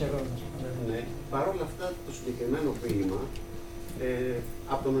 Τίποτα σχεδόν. Ναι. Παρ' όλα αυτά, το συγκεκριμένο ποίημα,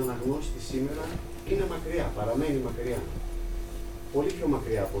 από τον αναγνώστη σήμερα, είναι μακριά, παραμένει μακριά. Πολύ πιο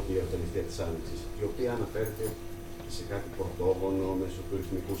μακριά από τη ιεροτελεστία της Άνοιξης, η οποία αναφέρεται σε κάτι πρωτόγονο μέσω του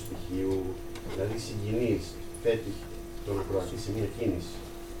ρυθμικού στοιχείου, δηλαδή συγκινείς, θέτει τον ακροατή σε μια κίνηση.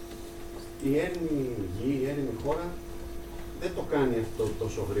 Η Έρημη Γη, η Έρημη Χώρα, δεν το κάνει αυτό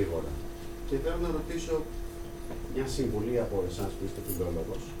τόσο γρήγορα. Και θέλω να ρωτήσω μια συμβουλή από εσάς που είστε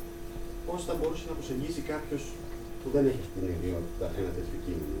φιλόλογος, πώς θα μπορούσε να προσεγγίσει κάποιος που δεν έχει αυτή την ιδιότητα ένα τέτοιο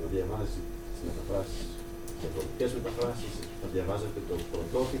κείμενο, να διαβάζει τις μεταφράσεις, τις διαφορετικές μεταφράσεις, θα διαβάζετε το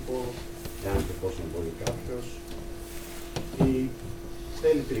πρωτότυπο, εάν και εφόσον μπορεί κάποιος, ή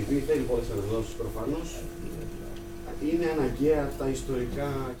θέλει τριβή, θέλει πολλές αναγνώσεις προφανώς. Είναι αναγκαία τα ιστορικά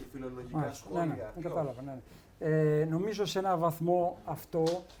και φιλολογικά σχόλια. Ναι, κατάλαβα. Ναι. Νομίζω σε ένα βαθμό αυτό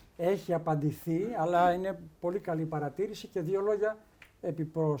έχει απαντηθεί, αλλά είναι πολύ καλή παρατήρηση και δύο λόγια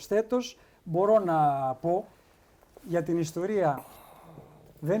επιπροσθέτως μπορώ να πω για την ιστορία.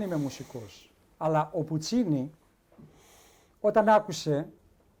 Δεν είμαι μουσικός, αλλά ο Πουτσίνι όταν άκουσε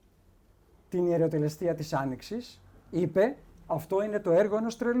την ιεροτελεστία της Άνοιξης είπε αυτό είναι το έργο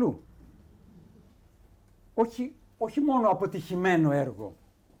ενός τρελού. Όχι μόνο αποτυχημένο έργο,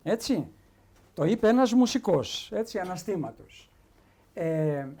 έτσι. Το είπε ένας μουσικός, έτσι, αναστήματος.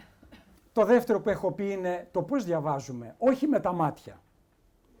 Το δεύτερο που έχω πει είναι το πώς διαβάζουμε, όχι με τα μάτια.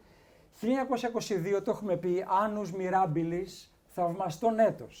 1922 το έχουμε πει, Annus Mirabilis, θαυμαστόν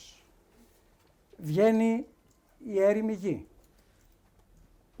έτος. Βγαίνει η Έρημη Γη.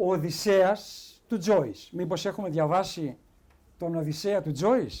 Ο Οδυσσέας του Τζόις. Μήπως έχουμε διαβάσει τον Οδυσσέα του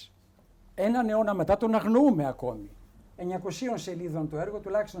Τζόις? Έναν αιώνα μετά τον αγνοούμε ακόμη. 900 σελίδων το έργο,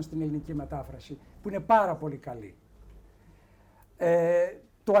 τουλάχιστον στην ελληνική μετάφραση, που είναι πάρα πολύ καλή.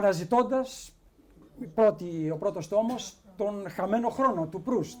 Το αναζητώντας, ο πρώτος τόμος, τον χαμένο χρόνο του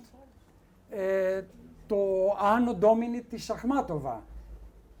Προύστ. Το Άνω Ντόμινι της Αχμάτοβα.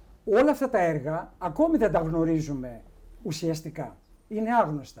 Όλα αυτά τα έργα ακόμη δεν τα γνωρίζουμε ουσιαστικά. Είναι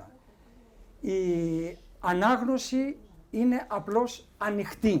άγνωστα. Η ανάγνωση είναι απλώς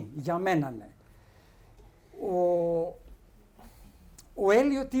ανοιχτή, για μένα ναι. Ο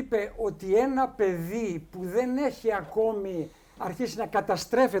Eliot είπε ότι ένα παιδί που δεν έχει ακόμη αρχίσει να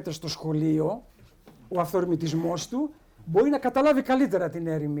καταστρέφεται στο σχολείο, ο αυθορμητισμός του, μπορεί να καταλάβει καλύτερα την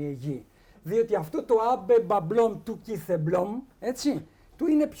Έρημη Γη. Διότι αυτό το άμπε μπαμπλόμ του κιθεμπλόμ, έτσι, του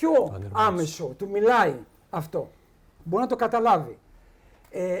είναι πιο άμεσο, του μιλάει αυτό. Μπορεί να το καταλάβει.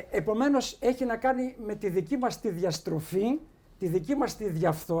 Επομένως έχει να κάνει με τη δική μας τη διαστροφή, τη δική μας τη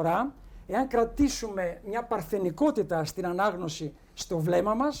διαφθορά. Εάν κρατήσουμε μια παρθενικότητα στην ανάγνωση στο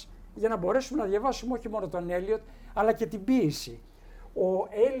βλέμμα μας, για να μπορέσουμε να διαβάσουμε όχι μόνο τον Eliot, αλλά και την ποίηση. Ο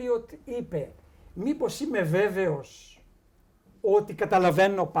Eliot είπε, μήπως είμαι βέβαιος ότι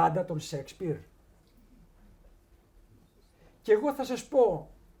καταλαβαίνω πάντα τον Σέξπιρ? Και εγώ θα σας πω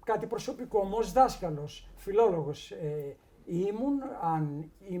κάτι προσωπικό, μου ως δάσκαλος, φιλόλογος ήμουν,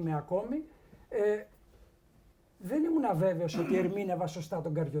 αν είμαι ακόμη, δεν ήμουν αβέβαιος ότι ερμήνευα σωστά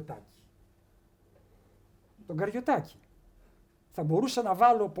τον Καριωτάκη. Τον Καριωτάκη. Θα μπορούσα να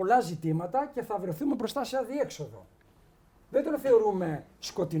βάλω πολλά ζητήματα και θα βρεθούμε μπροστά σε αδιέξοδο. Δεν τον θεωρούμε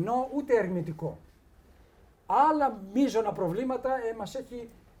σκοτεινό ούτε ερμητικό. Άλλα μείζωνα προβλήματα μας έχει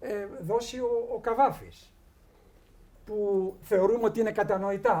δώσει ο Καβάφης, που θεωρούμε ότι είναι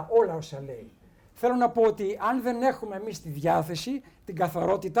κατανοητά όλα όσα λέει. Θέλω να πω ότι αν δεν έχουμε εμείς τη διάθεση, την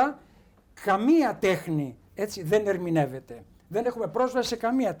καθαρότητα, καμία τέχνη έτσι, δεν ερμηνεύεται. Δεν έχουμε πρόσβαση σε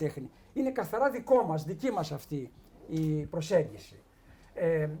καμία τέχνη. Είναι καθαρά δικό μας, δική μας αυτή η προσέγγιση.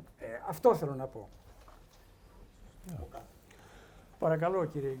 Αυτό θέλω να πω. Παρακαλώ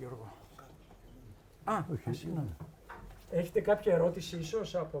κύριε Γιώργο. Συγγνώμη. Έχετε κάποια ερώτηση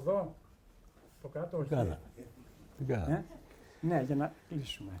ίσως από εδώ, από κάτω? Όχι. Ναι, για να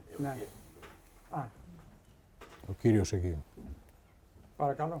κλείσουμε. Ναι. Ο κύριος εκεί.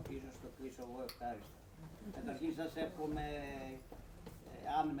 Παρακαλώ. Ίσως το κλείσω εγώ ευχάριστα. Καταρχήν σας εύχομαι,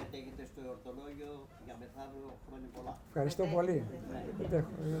 αν μετέχετε στο εορτολόγιο, για μεθαύριο χρόνια πολλά. Ευχαριστώ πολύ.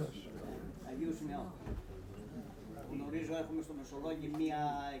 Αγίου Σημειών. Γνωρίζω, έχουμε στο Μεσολόγγι μία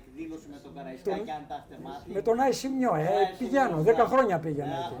εκδήλωση με τον Καραϊσκάκη, αν τα έχετε μάθει. Με τον Άι Σημειό, πηγαίνω, 10 χρόνια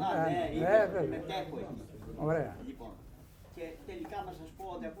πήγαινα εκεί. Μετέχω εκεί. Ωραία. Λοιπόν, και τελικά να σας πω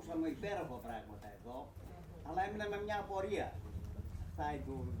ότι ακούσαμε υπέροχα πράγματα εδώ. Αλλά έμεινα με μια απορία. Θα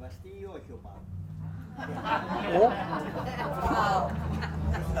υποβιβαστεί ή όχι ο Πάου?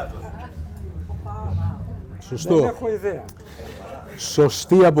 Σωστό. Δεν έχω ιδέα.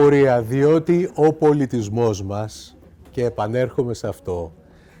 Σωστή απορία, διότι ο πολιτισμός μας, και επανέρχομαι σε αυτό,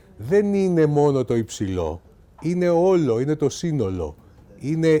 δεν είναι μόνο το υψηλό, είναι όλο, είναι το σύνολο.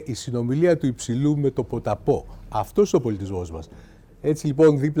 Είναι η συνομιλία του υψηλού με το ποταπό. Αυτός ο πολιτισμός μας. Έτσι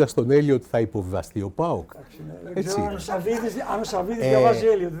λοιπόν δίπλα στον Έλιοτ θα υποβιβαστεί ο ΠΑΟΚ. Δεν ξέρω αν ο Σαββίδης διαβάζει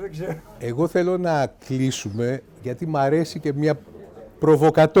Έλιοτ, δεν ξέρω. Εγώ θέλω να κλείσουμε, γιατί μου αρέσει και μια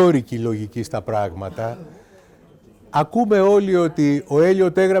προβοκατόρικη λογική στα πράγματα. Ακούμε όλοι ότι ο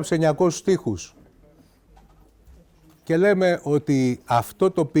Έλιοτ έγραψε 900 στίχους. Και λέμε ότι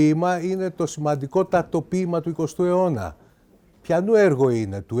αυτό το ποίημα είναι το σημαντικότατο ποίημα του 20ου αιώνα. Ποιανού έργο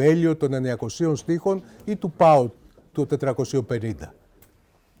είναι, του Έλιοτ των 900 στίχων ή του Πάου του 450?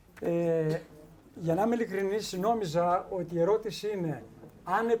 Για να είμαι ειλικρινής, νόμιζα ότι η ερώτηση είναι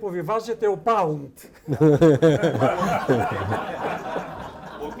αν υποβιβάζεται ο Πάουντ.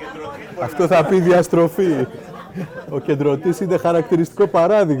 Αυτό θα πει διαστροφή. Ο κεντρωτής είναι χαρακτηριστικό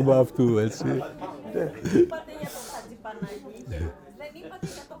παράδειγμα αυτού, έτσι. Είπατε για τον Χατζηπαναγή, δεν είπατε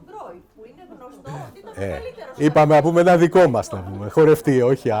για τον Κρόι, που είναι γνωστό ότι ήταν ο καλύτερος. Είπαμε να πούμε ένα δικό μας, να πούμε. Χορευτή,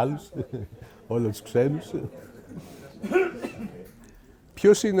 όχι άλλους. Όλους τους ξένους.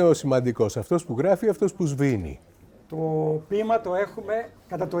 Ποιος είναι ο σημαντικός, αυτός που γράφει ή αυτός που σβήνει? Το ποίημα το έχουμε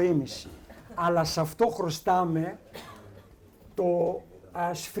κατά το ίμιση. Αλλά σε αυτό χρωστάμε το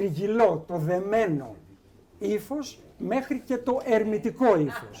σφριγγυλό, το δεμένο ύφος μέχρι και το ερμητικό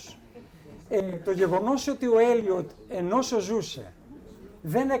ύφος. Το γεγονός ότι ο Έλιοτ ενώ ζούσε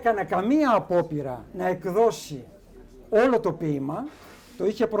δεν έκανε καμία απόπειρα να εκδώσει όλο το ποίημα, το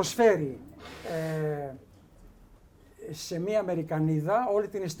είχε προσφέρει σε μία Αμερικανίδα, όλη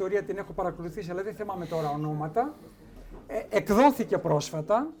την ιστορία την έχω παρακολουθήσει, αλλά δεν θυμάμαι τώρα ονόματα. Εκδόθηκε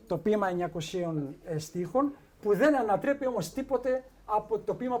πρόσφατα το ποίημα 900 στίχων, που δεν ανατρέπει όμως τίποτε από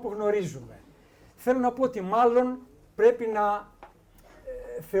το ποίημα που γνωρίζουμε. Θέλω να πω ότι μάλλον πρέπει να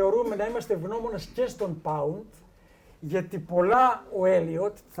θεωρούμε να είμαστε ευγνώμονες και στον Πάουντ, γιατί πολλά ο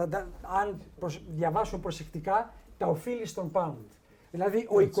Έλιοτ, αν διαβάσουμε προσεκτικά, τα οφείλει στον Πάουντ. Δηλαδή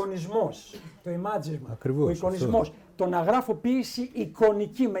ο εικονισμός, το imagism, ο εικονισμός, το να γράφω ποίηση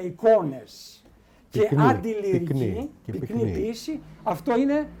εικονική με εικόνες και αντιλυρική, πυκνή ποίηση, αυτό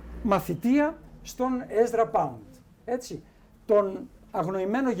είναι μαθητεία στον Έσδρα Πάουντ. Έτσι, τον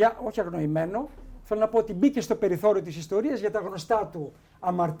αγνοημένο, όχι αγνοημένο, θέλω να πω ότι μπήκε στο περιθώριο της ιστορίας για τα γνωστά του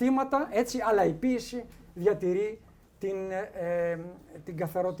αμαρτήματα, έτσι, αλλά η ποίηση διατηρεί την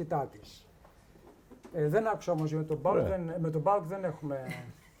καθαρότητά της. Δεν άκουσα όμως με τον Πάουκ, δεν έχουμε...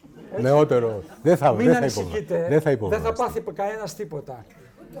 Νεότερο. Δεν θα ανησυχείτε, δεν θα πάθει κανένας τίποτα.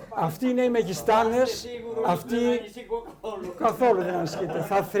 Αυτοί είναι οι μεγιστάνες, αυτοί καθόλου δεν ανησυχείτε.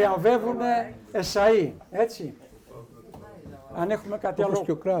 Θα θριαμβεύουν εσαΐ, έτσι. Αν έχουμε κάτι άλλο...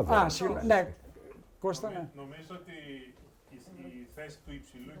 Και ο Κράβας. Ναι, Κώστα, ναι. Νομίζω ότι η θέση του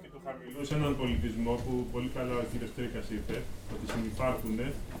υψηλού και του χαμηλού σε έναν πολιτισμό, που πολύ καλά ο κ. Τρίκας είπε, ότι συνυπάρχουν,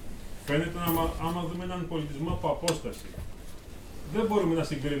 φαίνεται άμα δούμε έναν πολιτισμό από απόσταση. Δεν μπορούμε να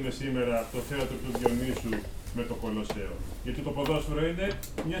συγκρίνουμε σήμερα το θέατρο του Διονύσου με το Κολοσσέο. Γιατί το ποδόσφαιρο είναι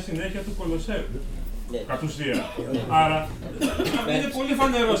μια συνέχεια του Κολοσσέου. Κατ' ουσία. Άρα είναι πολύ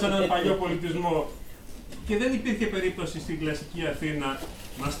φανερό σε έναν παλιό πολιτισμό και δεν υπήρχε περίπτωση στην κλασική Αθήνα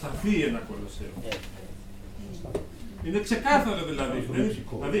να σταθεί ένα Κολοσσέο. Είναι ξεκάθαρο δηλαδή.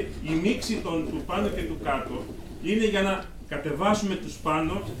 Δηλαδή η μίξη του πάνω και του κάτω είναι για να κατεβάσουμε τους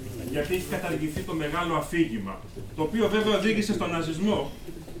πάνω, γιατί έχει καταργηθεί το μεγάλο αφήγημα. Το οποίο βέβαια οδήγησε στον ναζισμό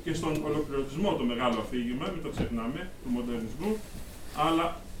και στον ολοκληρωτισμό το μεγάλο αφήγημα, μην το ξεχνάμε, του μοντερνισμού. Αλλά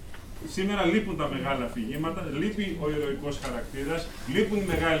σήμερα λείπουν τα μεγάλα αφηγήματα, λείπει ο ηρωικός χαρακτήρας, λείπουν οι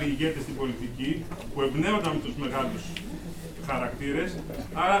μεγάλοι ηγέτες στην πολιτική που εμπνέονταν με τους μεγάλους χαρακτήρες.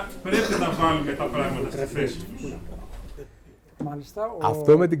 Άρα πρέπει να βάλουμε τα πράγματα στη θέση τους.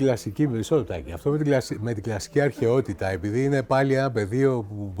 Αυτό με την κλασική, με την κλασική αρχαιότητα, επειδή είναι πάλι ένα πεδίο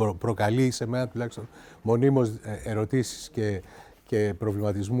που προκαλεί σε μένα τουλάχιστον μονίμως ερωτήσεις και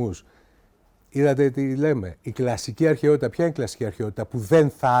προβληματισμούς. Είδατε τι λέμε, η κλασική αρχαιότητα, ποια είναι η κλασική αρχαιότητα που δεν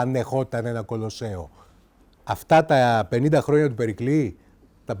θα ανεχόταν ένα Κολοσσέο? Αυτά τα 50 χρόνια του Περικλή,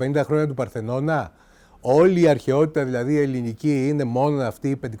 τα 50 χρόνια του Παρθενώνα, όλη η αρχαιότητα δηλαδή η ελληνική είναι μόνο αυτή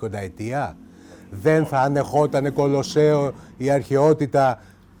η 50ετία? Δεν θα ανεχόταν Κολοσσέο η αρχαιότητα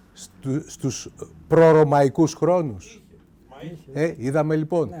στους προρωμαϊκούς χρόνους? Είδαμε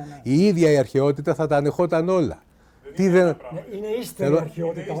λοιπόν. Η ίδια η αρχαιότητα θα τα ανεχόταν όλα. Είναι ύστερη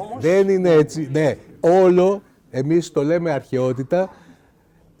αρχαιότητα όμως. Δεν είναι έτσι. Ναι, όλο, εμείς το λέμε αρχαιότητα,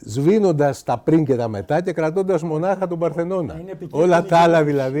 σβήνοντας τα πριν και τα μετά και κρατώντας μονάχα τον Παρθενώνα. Όλα τα άλλα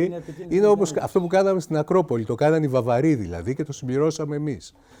δηλαδή είναι όπως αυτό που κάναμε στην Ακρόπολη. Το κάνανε οι Βαβαροί δηλαδή και το συμπληρώσαμε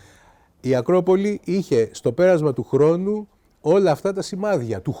εμείς. Η Ακρόπολη είχε στο πέρασμα του χρόνου όλα αυτά τα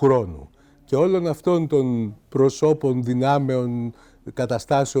σημάδια του χρόνου και όλων αυτών των προσώπων, δυνάμεων,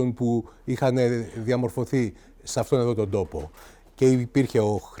 καταστάσεων που είχαν διαμορφωθεί σε αυτόν εδώ τον τόπο. Και υπήρχε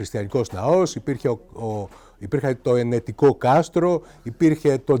ο χριστιανικός ναός, υπήρχε το ενετικό κάστρο,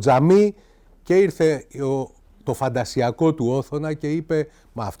 υπήρχε το τζαμί και ήρθε το φαντασιακό του Όθωνα και είπε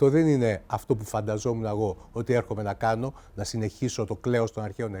 «Μα αυτό δεν είναι αυτό που φανταζόμουν εγώ ότι έρχομαι να κάνω, να συνεχίσω το κλέος των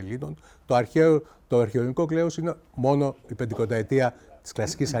αρχαίων Ελλήνων. Το αρχαιολογικό κλέος είναι μόνο η 50ετία της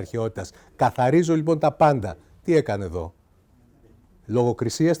κλασικής αρχαιότητας. Καθαρίζω λοιπόν τα πάντα». Τι έκανε εδώ?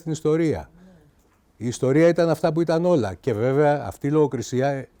 Λογοκρισία στην ιστορία. Η ιστορία ήταν αυτά που ήταν όλα και βέβαια αυτή η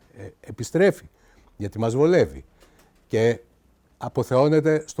λογοκρισία επιστρέφει γιατί μας βολεύει και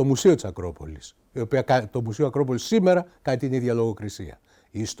αποθεώνεται στο Μουσείο της Ακρόπολης. Το Μουσείο Ακρόπολης σήμερα κάνει την ίδια λογοκρισία.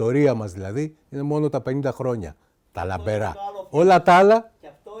 Η ιστορία μας δηλαδή είναι μόνο τα 50 χρόνια, τα λαμπερά. Όλα τα άλλα... Και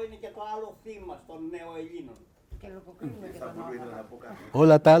αυτό είναι και το άλλο θύμα των νεοελλήνων.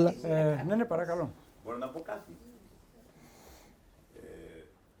 Όλα τα άλλα... Ναι, παρακαλώ. Μπορώ να πω κάτι?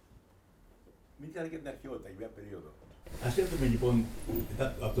 Μιλήσατε για την αρχαιότητα, για μια περίοδο. Ας έρθουμε λοιπόν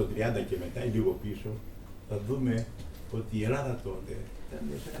από το 30 και μετά, λίγο πίσω, θα δούμε ότι η Ελλάδα τότε ήταν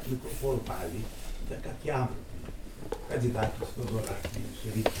σε ένα μικρό χώρο πάλι, ήταν κάποιοι άνθρωποι. Κατζηδάκης, Θοδωράκης,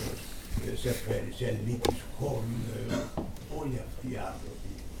 Ρίτσος, Σεφέρης, Ελίτης, Χόρν, όλοι αυτοί οι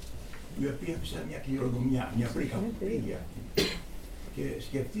άνθρωποι, οι οποίοι άφησαν μια κληρονομιά, μια πρίκα που πήγε αυτή. Και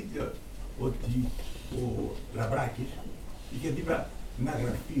σκεφτείτε ότι ο Λαμπράκης είχε δίπλα ένα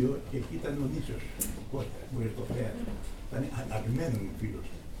γραφείο και εκεί ήταν ο Νίτσος, ο Κώστας, ο Εστοφέας. Ήταν αγαπημένο μου φίλος.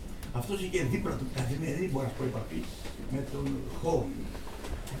 Αυτός είχε δίπλα του καθημερινή, μπορώ να πω, επαφή με τον Χόρν,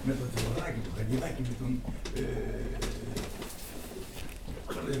 με τον Θεοδωράκη, τον Καγγιδάκη, με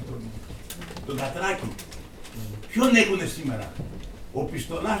τον Τατράκη. Ποιον έχουνε σήμερα? Ο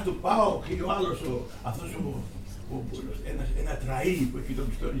πιστολάς του ΠΑΟΚ ή ο άλλος, αυτός ένα τραΐ που έχει το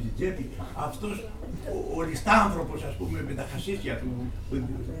πιστόλι στην τσέπη, αυτός ο ληστάνθρωπος, ας πούμε, με τα χασίσια του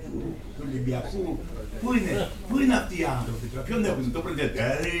Ολυμπιακού. Πού είναι αυτοί οι άνθρωποι τώρα? Ποιον έχουν? Το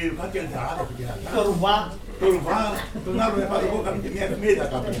Πρετετέρι, κάτι άνθρωποι και αυτά. Το Ρουβά, τον άλλον έπαθα εγώ και μια εφημερίδα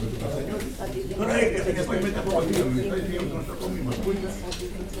κάπου με τον Καστανιώτη. Τώρα έφυγε πάει μετά από δύο μήνες, έφυγε με το νοσοκομείο μας.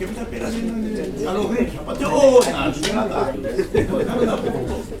 Και μετά πέρασε έναν καλογρίνης, πατεώνας, θέλω να πω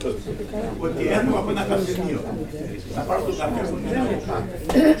ότι έρχομαι από ένα καφενείο. Να πάρω τον καφέ μου,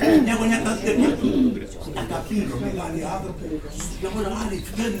 μια γωνιά τα τέτοια του. Τα καπίνω, μεγάλοι άνθρωποι. Και εγώ άλλοι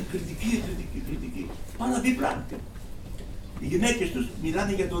φταίνουν, κριτική. Πάνω δίπλα. Οι γυναίκες τους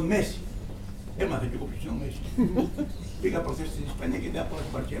μιλάνε για τον Μέση. Έμαθα και εγώ ποιος είναι ο Μέση. Πήγα προχθές στην Ισπανία και δεν από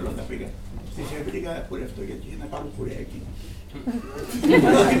την Μπαρσελόνα, πήγα στη Σεβίλια κουρευτό γιατί είναι ένα καλό κουρέα εκεί.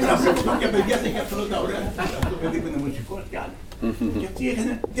 Πάνω δίπλα αυτό και παιδιά δεν είχε αυτό τα ωραία. Αυτό παιδί που είναι μουσικός και άλλο. Και αυτοί είχαν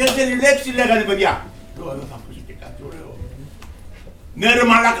 4 λέξεις λέγανε παιδιά. Λέω εδώ θα ακούσω και κάτι ωραίο. Ναι ρε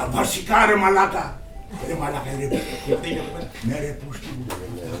μαλάκα, βασικά ρε μαλάκα. Ρε μαλάκα, ρε ναι ρε πούστη μου.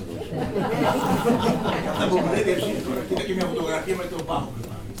 Αυτά που μου λέτε εσείς τώρα, κοίτα και μια φωτογραφία με τον Πάχο.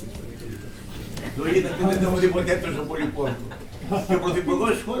 Το είδα και δεν έχω δει ποτέ τόσο πολύ πόρτο. Και ο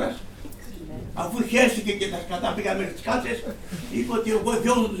πρωθυπουργός της χώρας, αφού χέστηκε και τα σκατά πήγαν μέχρι τις κάτσες, είπε ότι εγώ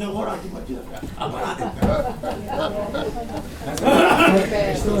διώχνω τους αγοράκι μας. Απαράδεκτα.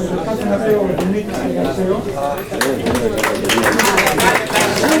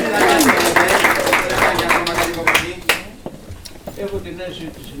 Έχω την αίσθηση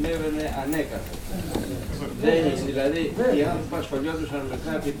ότι συνέβαινε ανέκαθεν. Δηλαδή, οι άνθρωποι που ασχολιόντουσαν με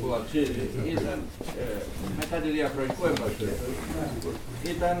κάτι που αξίζει ήταν με κάτι διαχρονικό έμπαστο.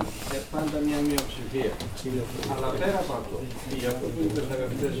 Ήταν πάντα μια μειοψηφία. Αλλά πέρα από αυτό, για αυτό που είπες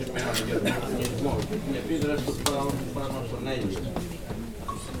αγαπητές ημέρες για τον εθνισμό και την επίδραση του πάνω στον Έλληνα,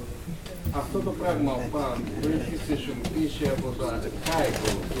 αυτό το πράγμα που έχει χρησιμοποιήσει από το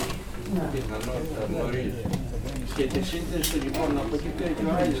αρχαϊκό πιθανότητα νωρίς και τη σύνθεση του λοιπόν από εκεί πέρα και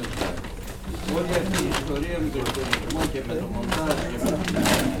ο Άγιος όλη αυτή η ιστορία με τον εθνισμό και με το μοντάζ και με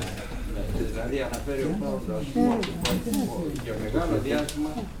δηλαδή αναφέρει ο Παύλος για μεγάλο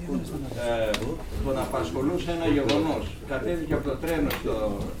διάστημα τον απασχολούσε ένα γεγονός. Κατέβηκε από το τρένο στο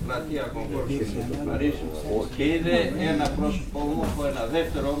πλατεία Κονκόρσιο στο Παρίσι και είδε ένα πρόσωπο όμορφο, ένα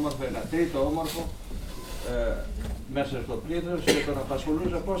δεύτερο όμορφο, ένα τρίτο όμορφο μέσα στο πλήθος και τον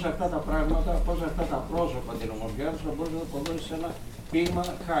απασχολούσε πώς αυτά τα πράγματα, πώς αυτά τα πρόσωπα την ομορφιά τους θα μπορούσε να αποδώσει σε ένα ποίημα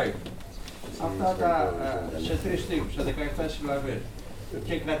χάικου. Αυτά τα σε 3 στίχους, σε 17 συλλαβές.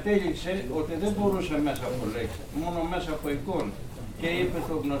 και κατέληξε ότι δεν μπορούσε μέσα από λέξη, μόνο μέσα από εικόνα. Και είπε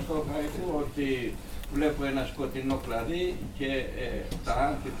το γνωστό χαϊκού ότι βλέπω ένα σκοτεινό κλαδί και τα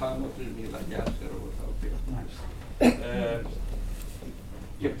άνθη πάνω της μυγδαλιάς, ξέρω εγώ τα οποία.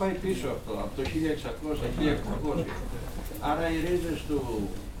 Και πάει πίσω αυτό, από το 1600-1800. Άρα οι ρίζες του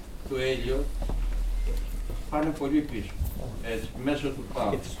Eliot πάνε πολύ πίσω, έτσι, μέσω του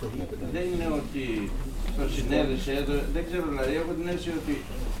Πάου. Δεν είναι ότι το συνέδεσε, δεν ξέρω, δηλαδή έχω την αίσθηση ότι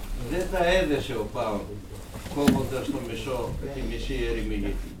δεν τα έδεσε ο Πάου κόβοντας το μισό, τη μισή Έρημη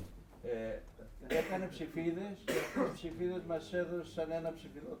Γη. Έκανε ψηφίδες και αυτές τις ψηφίδες μας έδωσε σαν ένα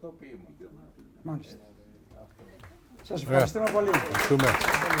ψηφιδωτό ποίημα. Μάλιστα. Σας ευχαριστούμε πολύ. Ευχαριστούμε.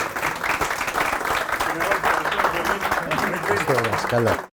 Καλά.